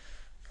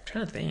 I'm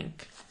trying to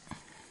think.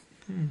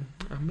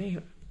 I may.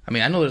 I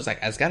mean, I know there's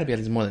got to be at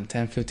least more than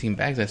 10, 15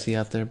 bags I see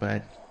out there, but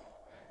I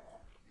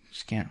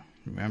just can't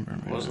remember.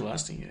 What was the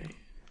last thing you ate?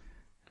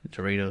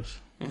 Doritos.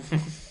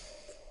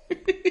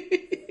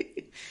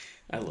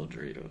 I love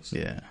Doritos.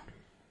 Yeah.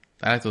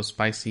 I like those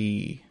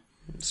spicy...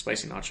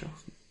 Spicy nacho.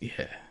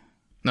 Yeah.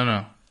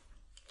 No.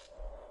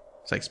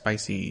 It's like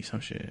spicy some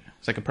shit.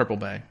 It's like a purple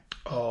bag.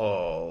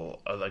 Oh,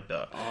 I like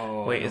that.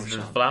 Oh, wait, I is know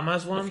the which one.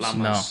 Flamas ones?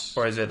 Flamas.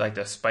 Or is it like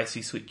the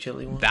spicy sweet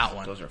chili ones? That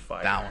one. Those are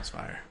fire. That one's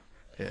fire.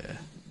 Yeah.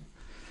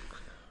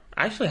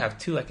 I actually have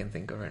two I can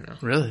think of right now.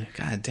 Really?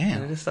 God I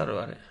damn. just thought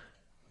about it.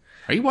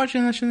 Are you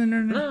watching that shit in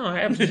there? No, I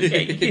have. Yeah,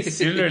 you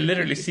can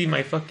literally see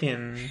my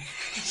fucking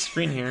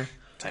screen here.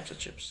 Types of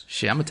chips.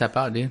 Shit, I'm gonna tap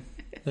out, dude.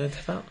 Did I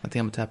tap out? I think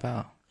I'm gonna tap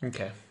out.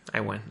 Okay,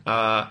 I win.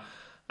 I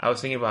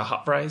was thinking about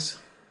hot fries,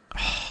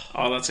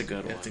 Oh, that's a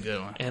good one. That's a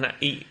good one. and I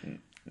eat.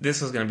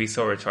 This was gonna be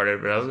so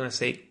retarded, but I was gonna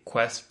say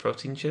Quest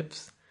protein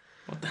chips.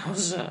 What the hell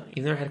is that?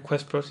 You never had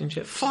Quest protein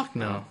chips? Fuck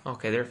no.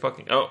 Okay, they're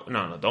fucking. Oh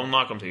no, don't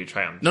knock them till you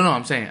try them. No,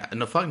 I'm saying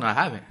no. Fuck no, I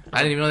haven't. I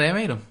didn't even know they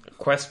made them.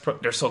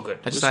 They're so good.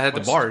 I had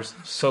the bars.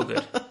 So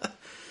good.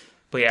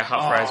 But yeah,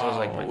 hot fries was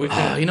like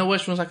my You know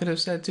which ones I could have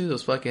said too?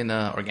 Those fucking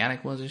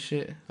organic ones and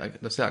shit. Like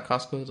let's say at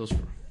Costco. Those.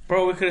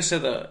 Bro, I could have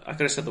said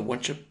the one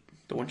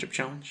chip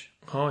challenge.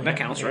 Oh, yeah, That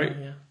counts, right?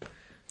 Yeah.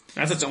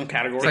 That's its own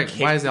category. It's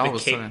like, why is it all of the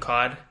a sudden? Cape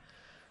Cod?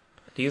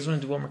 Do you guys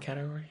want to do one more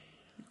category?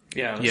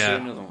 yeah, let's Yeah.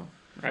 do another one.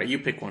 All right, you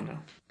pick one now.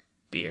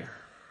 Beer.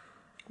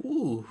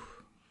 Ooh.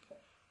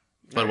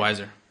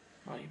 Budweiser.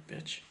 Oh, you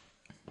bitch.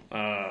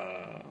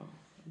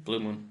 Blue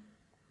Moon.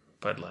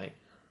 Bud Light.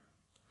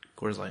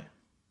 Coors Light.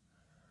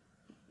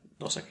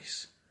 Dos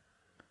Equis.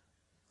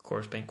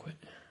 Coors Banquet.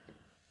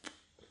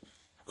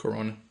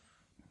 Corona.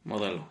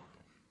 Modelo.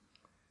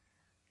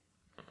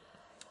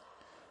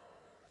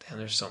 Damn,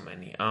 there's so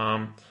many.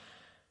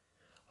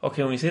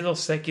 Okay, when you say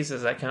Dos Equis,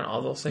 does that count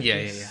all Dos Equis?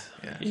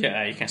 Yeah.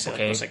 Yeah, you can't say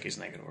Okay. like Dos Equis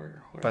negative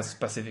or whatever.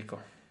 Pacifico.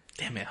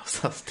 Damn it! I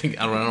was thinking.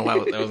 I don't know why I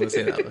was gonna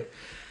say that.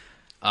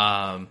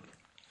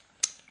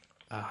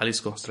 But,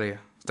 Jalisco Estrella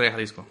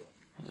Jalisco.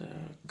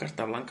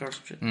 Carta Blanca or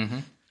some shit.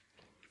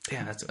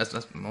 Damn, that's one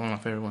of my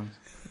favorite ones.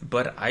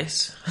 Bud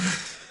Ice.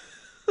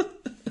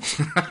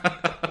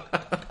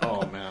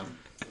 Oh, man.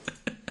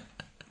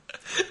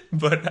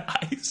 Bud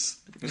Ice.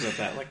 Is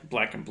that like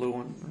black and blue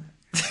one?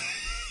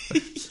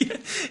 Yeah.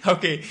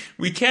 Okay,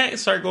 we can't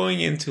start going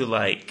into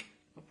like.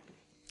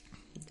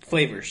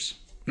 Flavors.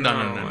 No.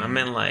 I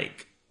meant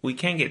like we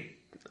can't.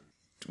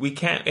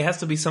 It has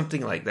to be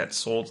something like that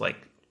sold like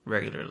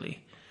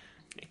regularly.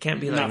 It can't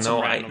be like Not some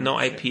no random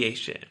shit. IPA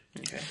shit.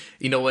 Okay.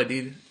 You know what,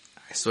 dude?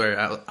 I swear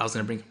I was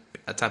gonna bring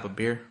a type of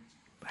beer,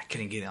 but I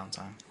couldn't get it on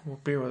time.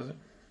 What beer was it?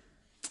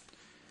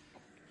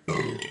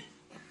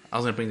 I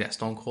was gonna bring that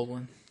Stone Cold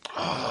one,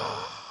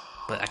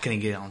 but I couldn't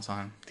get it on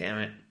time. Damn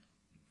it.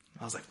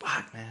 I was like,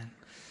 "Fuck, man."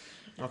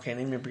 Okay,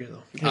 name your beer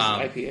though. Because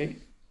IPA.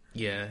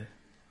 Yeah,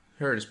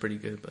 heard it's pretty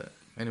good, but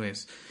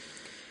anyways,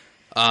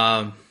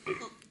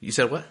 you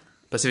said what?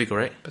 Pacifico,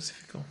 right?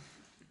 Pacifico.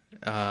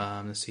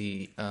 Let's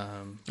see.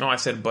 No, I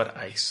said Bud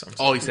Ice. I'm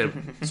sorry. Oh, you said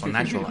so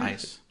natural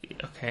ice,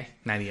 Okay.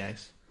 natty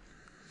ice.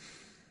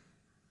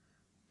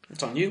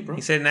 It's on you, bro.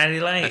 He said Natty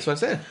Light. That's what I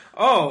said.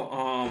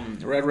 Oh,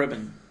 Red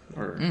Ribbon.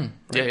 Or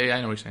Yeah,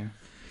 I know what you're saying.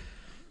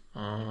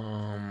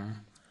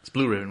 It's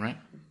Blue Ribbon, right?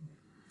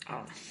 I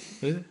don't know.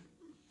 What is it?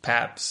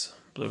 Paps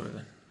Blue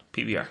Ribbon.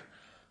 PBR.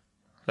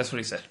 That's what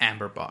he said.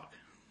 Amber Bock.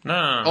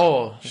 No.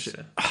 Oh, He shit.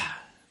 said-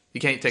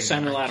 You can't take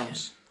Samuel it.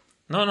 Adams.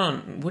 No.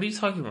 What are you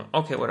talking about?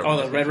 Okay, whatever.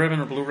 Oh, the red ribbon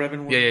or blue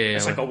ribbon one? Yeah.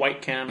 It's like a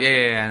white can.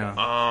 Yeah,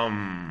 I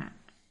know.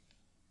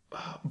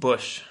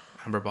 Bush.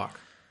 Amber Bock.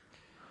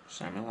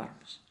 Samuel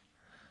Adams.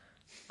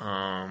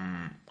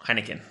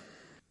 Heineken.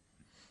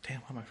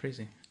 Damn, why am I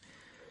freezing?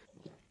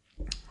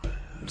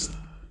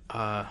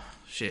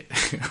 Shit. I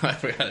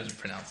forgot how to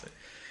pronounce it.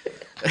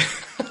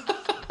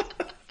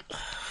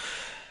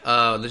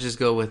 Let's just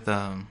go with,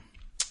 damn.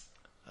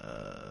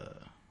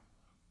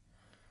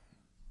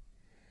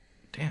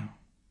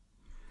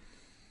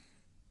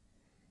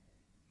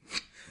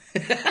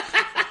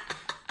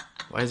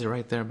 Why is it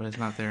right there, but it's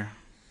not there?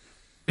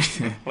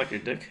 Like your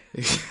dick.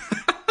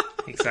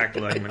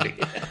 Exactly like my dick.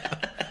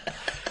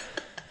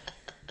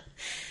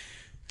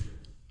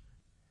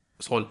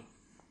 Sol.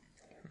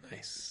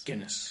 Nice.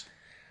 Guinness.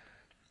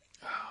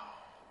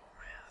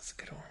 That's a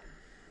good one.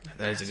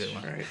 That is a good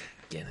one. All right.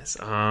 Guinness.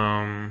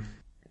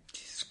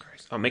 Jesus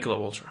Christ. Oh,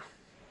 Michelob Ultra.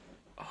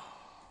 Oh,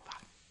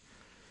 fuck.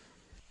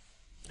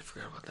 I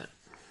forgot about that.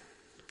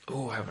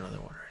 Oh, I have another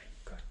one already.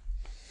 Good.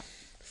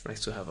 It's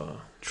nice to have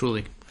a.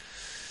 Truly.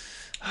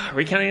 Are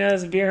we counting that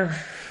as a beer?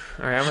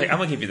 All right, I'm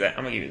gonna give you that.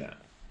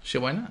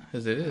 Shit, why not?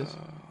 As it is.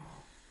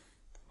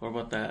 What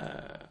about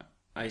that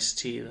iced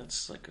tea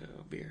that's like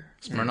a beer?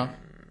 Smirnoff.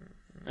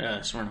 Yeah,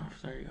 Smirnoff.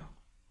 There you go.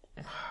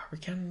 Are we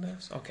counting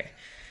those? Okay.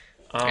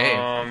 Hey.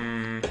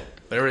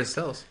 Whatever it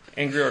sells.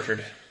 Angry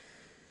Orchard.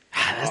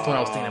 That's the one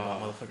I was thinking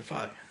about,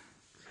 motherfucker.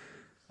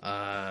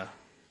 Fuck.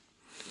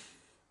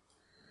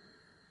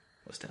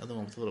 What's the other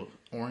one with a little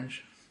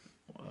orange?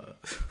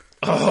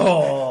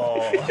 Oh.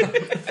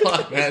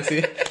 Fuck, man. See?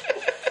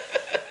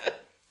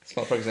 This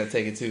motherfucker's gonna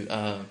take it too.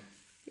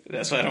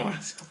 That's what I don't want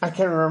to say. I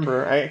can't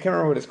remember.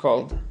 What it's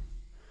called.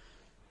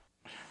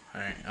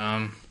 Alright,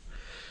 Can't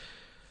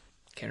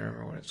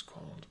remember what it's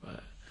called,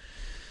 but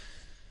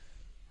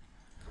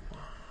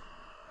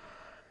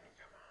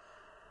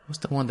what's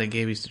the one that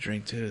Gabe used to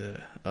drink too?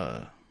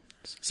 The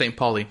St.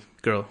 Pauli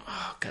girl.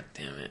 Oh, god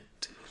damn it.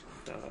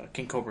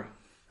 King Cobra.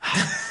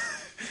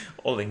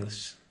 Old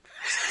English.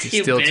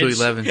 Still bitch.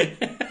 211.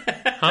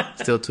 Huh?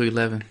 Still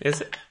 211.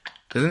 Is it?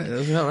 Isn't it?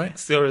 Isn't that right?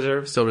 Still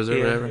reserved? Still reserved,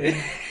 Yeah. whatever.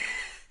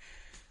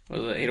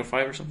 Was it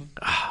 805 or something?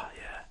 Oh,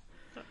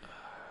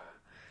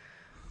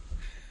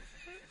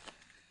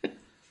 yeah.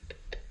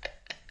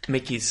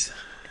 Mickey's.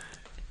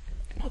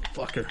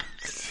 Motherfucker.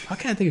 How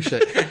can't I think of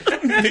shit?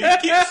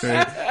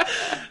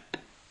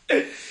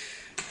 Right.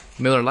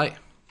 Miller Lite.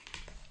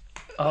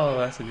 Oh,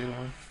 that's a good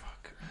one.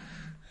 Fuck.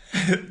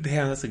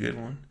 Damn, that's a good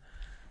one.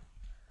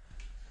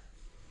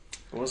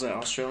 What was that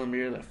Australian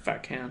beer? That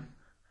fat can?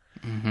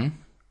 Mm-hmm.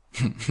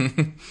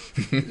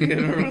 You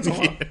remember what I'm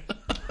talking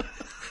about?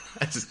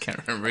 I just can't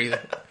remember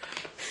either.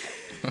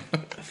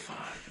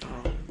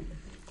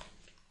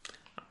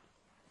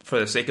 For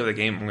the sake of the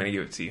game, I'm going to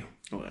give it to you.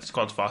 What? It's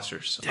called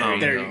Foster's. There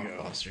you go.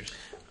 Foster's.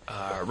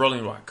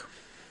 Rolling Rock.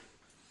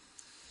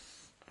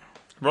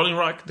 Rolling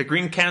Rock, the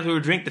green cans we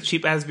would drink, the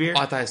cheap ass beer.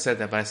 Oh, I thought I said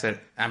that, but I said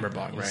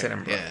Amberbach, You right? said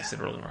Amber Rock. Yeah. I said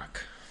Rolling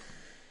Rock.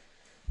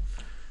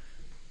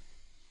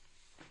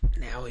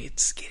 Now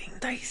it's getting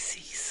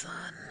dicey, son.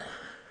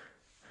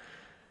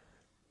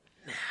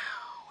 Now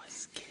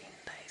it's getting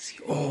dicey.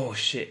 Oh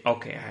shit.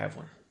 Okay, I have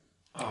one.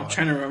 I'm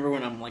trying to remember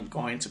when I'm like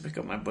going to pick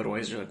up my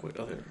Budweiser, like what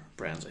other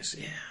brands I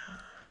see.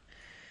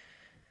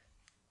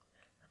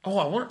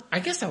 Oh, I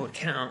guess that would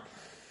count.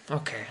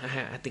 Okay,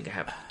 I think I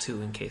have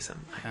two in case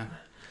I'm.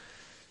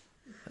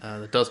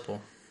 The Dust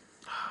Bowl.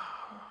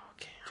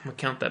 Okay, I'm gonna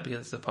count that because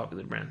it's a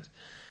popular brand.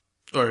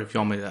 Or if you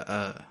want me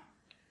to,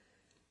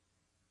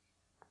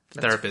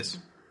 Therapist.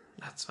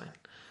 That's fine.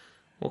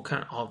 We'll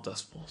count all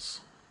Dust Bowls.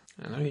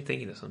 I know you're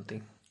thinking of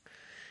something.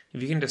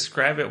 If you can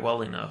describe it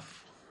well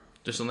enough,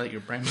 Just don't let your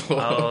brain blow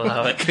I'll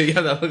allow up. it.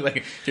 Yeah, that look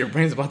like your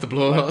brain's about to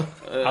blow up.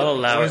 I'll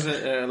allow What is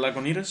it. it?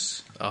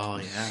 Lagunitas? Oh,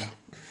 yeah.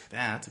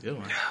 Yeah, that's a good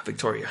one.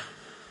 Victoria.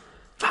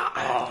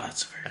 Oh,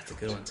 that's very. That's a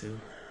good one, too.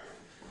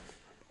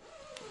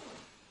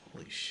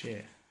 Holy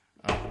shit.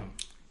 You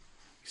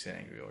said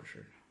Angry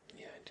Orchard.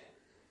 Yeah, I did.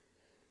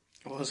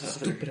 What was that?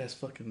 Stupid ass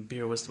fucking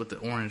beer. What's with the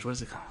orange? What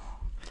is it called?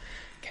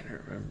 Can't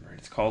remember.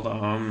 It's called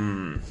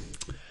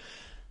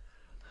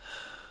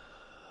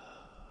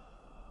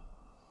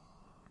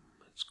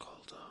It's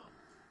called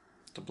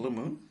The Blue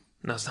Moon?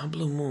 No, it's not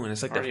Blue Moon.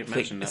 It's like Already a fake.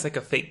 mentioned It's that.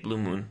 like a fake Blue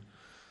Moon.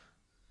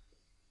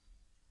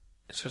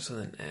 It starts with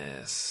an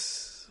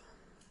S.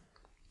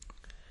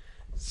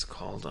 It's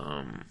called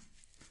I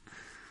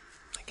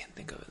can't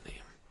think of the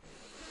name.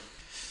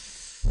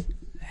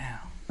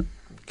 Damn.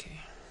 Okay,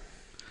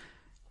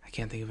 I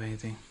can't think of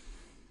anything.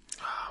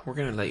 we're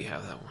gonna let you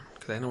have that one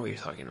because I know what you're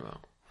talking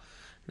about,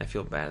 and I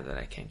feel bad that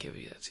I can't give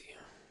you that to you,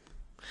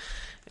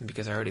 and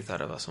because I already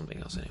thought about something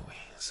else anyway.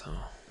 So,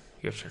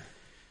 your turn.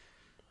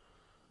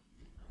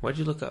 What'd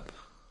you look up?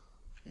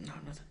 No,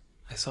 nothing.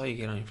 I saw you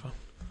get on your phone.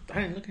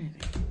 I didn't look at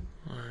anything.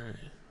 Alright.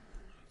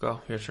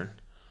 Go, your turn.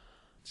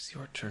 It's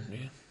your turn,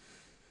 dude.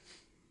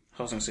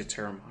 I was gonna say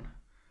Terramana.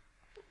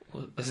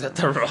 What, is that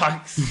the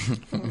rocks?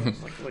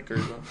 It's like liquor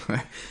though.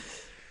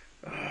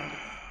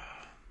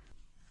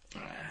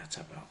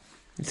 Tap out.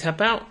 You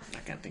tap out? I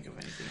can't think of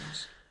anything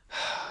else.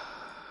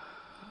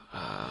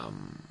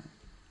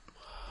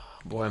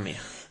 Bohemia.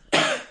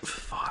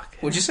 Fuck.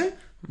 What'd you say?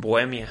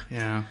 Bohemia.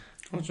 Yeah.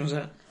 Which one's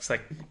that? It's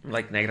like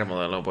Negra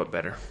Modelo, but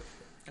better.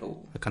 Oh,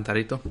 The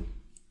Cantarito.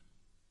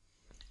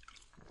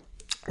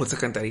 What's a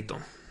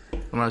cantarito?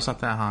 No, it's not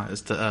that, huh?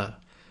 It's the,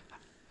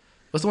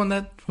 what's the one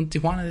that from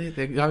Tijuana?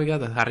 We got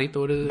the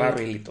Jarrito. What is it?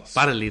 Barrilitos.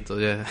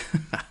 Barrilitos, yeah.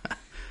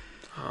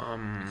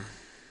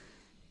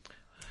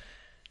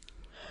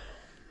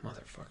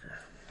 Motherfucker.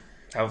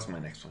 That was my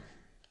next one.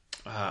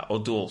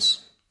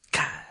 O'Doul's.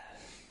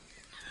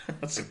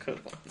 that's a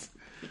good one.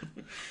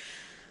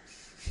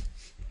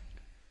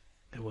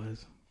 It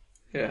was.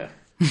 Yeah.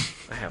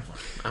 I have one.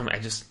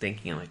 I'm just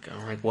thinking, I'm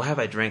like, what have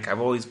I drank? I've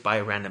always buy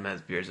random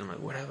ass beers. I'm like,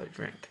 what have I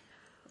drank?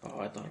 Oh,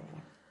 I thought of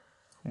one.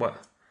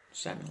 What?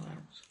 Samuel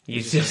Adams.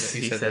 You said just that.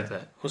 He you said said that.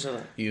 that. Who said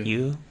that?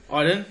 You? Oh,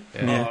 I didn't?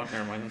 Yeah. Oh,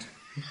 never mind.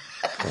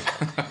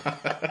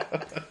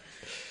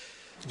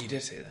 You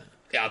did say that.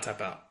 Yeah, I'll tap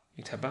out.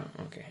 You tap out?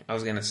 Okay. I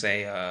was gonna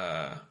say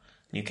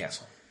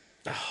Newcastle.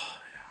 Oh,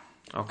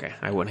 yeah. Okay,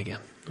 I win again.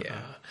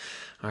 Yeah.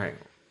 All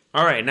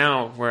right.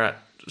 Now we're at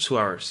 2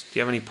 hours. Do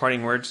you have any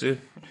parting words,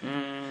 dude?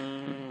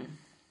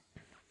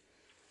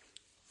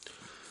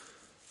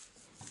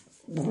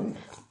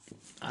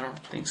 I don't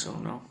think so,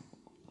 no.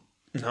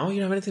 No, you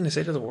don't have anything to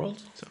say to the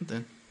world.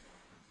 Something.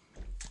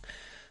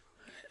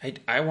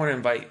 I want to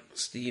invite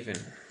Steve and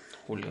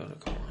Julio to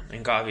come on,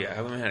 and Gavi. I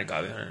haven't had a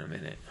Gavi on in a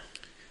minute.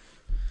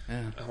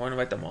 Yeah. I want to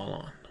invite them all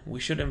on. We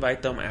should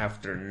invite them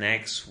after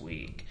next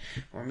week,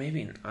 or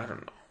maybe I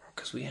don't know,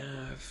 because we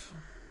have.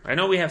 I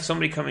know we have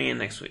somebody coming in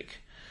next week.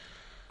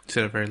 You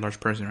said a very large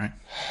person, right?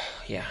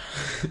 Yeah.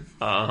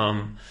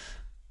 I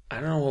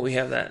don't know what we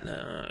have that.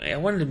 I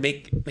wanted to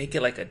make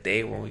it like a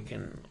day where we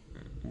can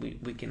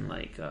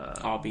like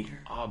I'll be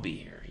here. all be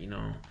here. You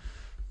know,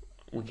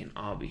 we can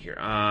all be here.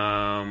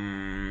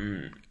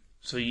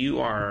 So you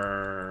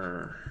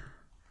are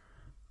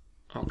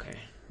Okay.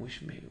 We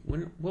should maybe...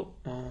 When, well,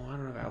 I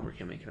don't know if Albert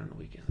can make it on the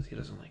weekends. He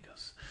doesn't like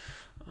us.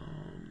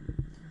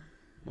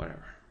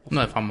 Whatever.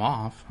 No, if I'm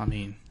off, I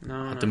mean,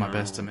 I'll do my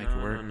best to make it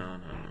work. No.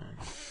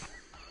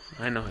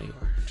 I know how you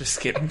are. Just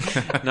kidding.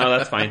 No,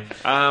 that's fine.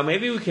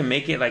 Maybe we can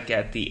make it like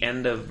at the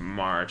end of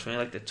March, maybe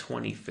like the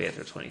 25th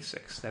or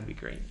 26th. That'd be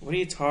great. What are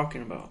you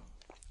talking about?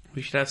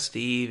 We should have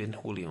Steve and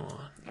Julio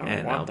on. I don't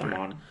and want Albert. them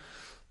on.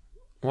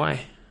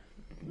 Why?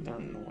 They're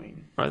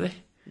annoying. Are they?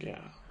 Yeah,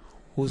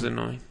 Who's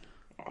annoying?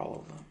 all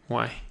of them.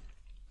 Why?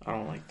 I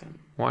don't like them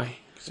Why?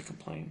 because they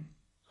complain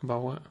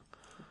About what?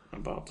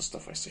 about the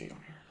stuff I say on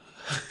here.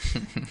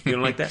 You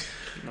don't like that?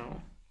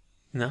 No.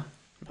 No?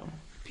 No.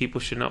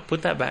 People should not.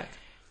 Put that back.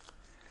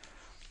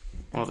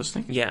 Well, this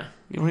thing? Yeah.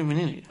 You don't even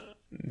need it.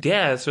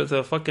 Yeah, it's with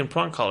a fucking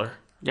prong collar.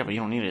 Yeah, but you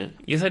don't need it.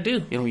 Yes, I do.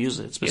 You don't use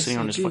it. It's been Yes, sitting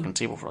on I this do. fucking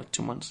table for like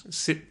 2 months.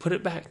 Put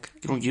it back.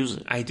 You don't use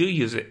it. I do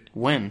use it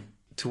When?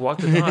 to walk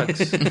the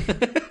dogs.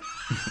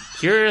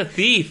 You're a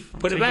thief.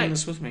 Put it taking back.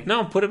 this with me.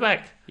 No, put it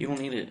back. You don't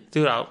need it.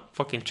 Dude, I'll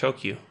fucking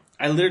choke you.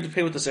 I literally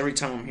play with this every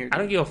time I'm here. I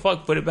don't give a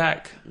fuck. Put it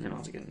back. You're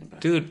not getting it back.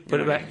 Dude, put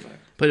You're it not back. getting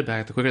Put it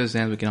back. The quicker this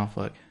ends, we can all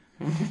fuck.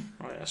 Oh,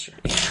 yeah, that's true.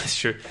 That's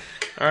true.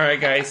 All right,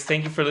 guys.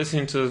 Thank you for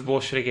listening to this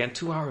bullshit again.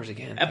 2 hours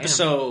again. Damn.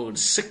 Episode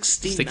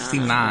 69.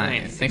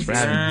 69. Thanks for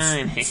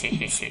having us.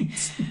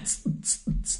 69.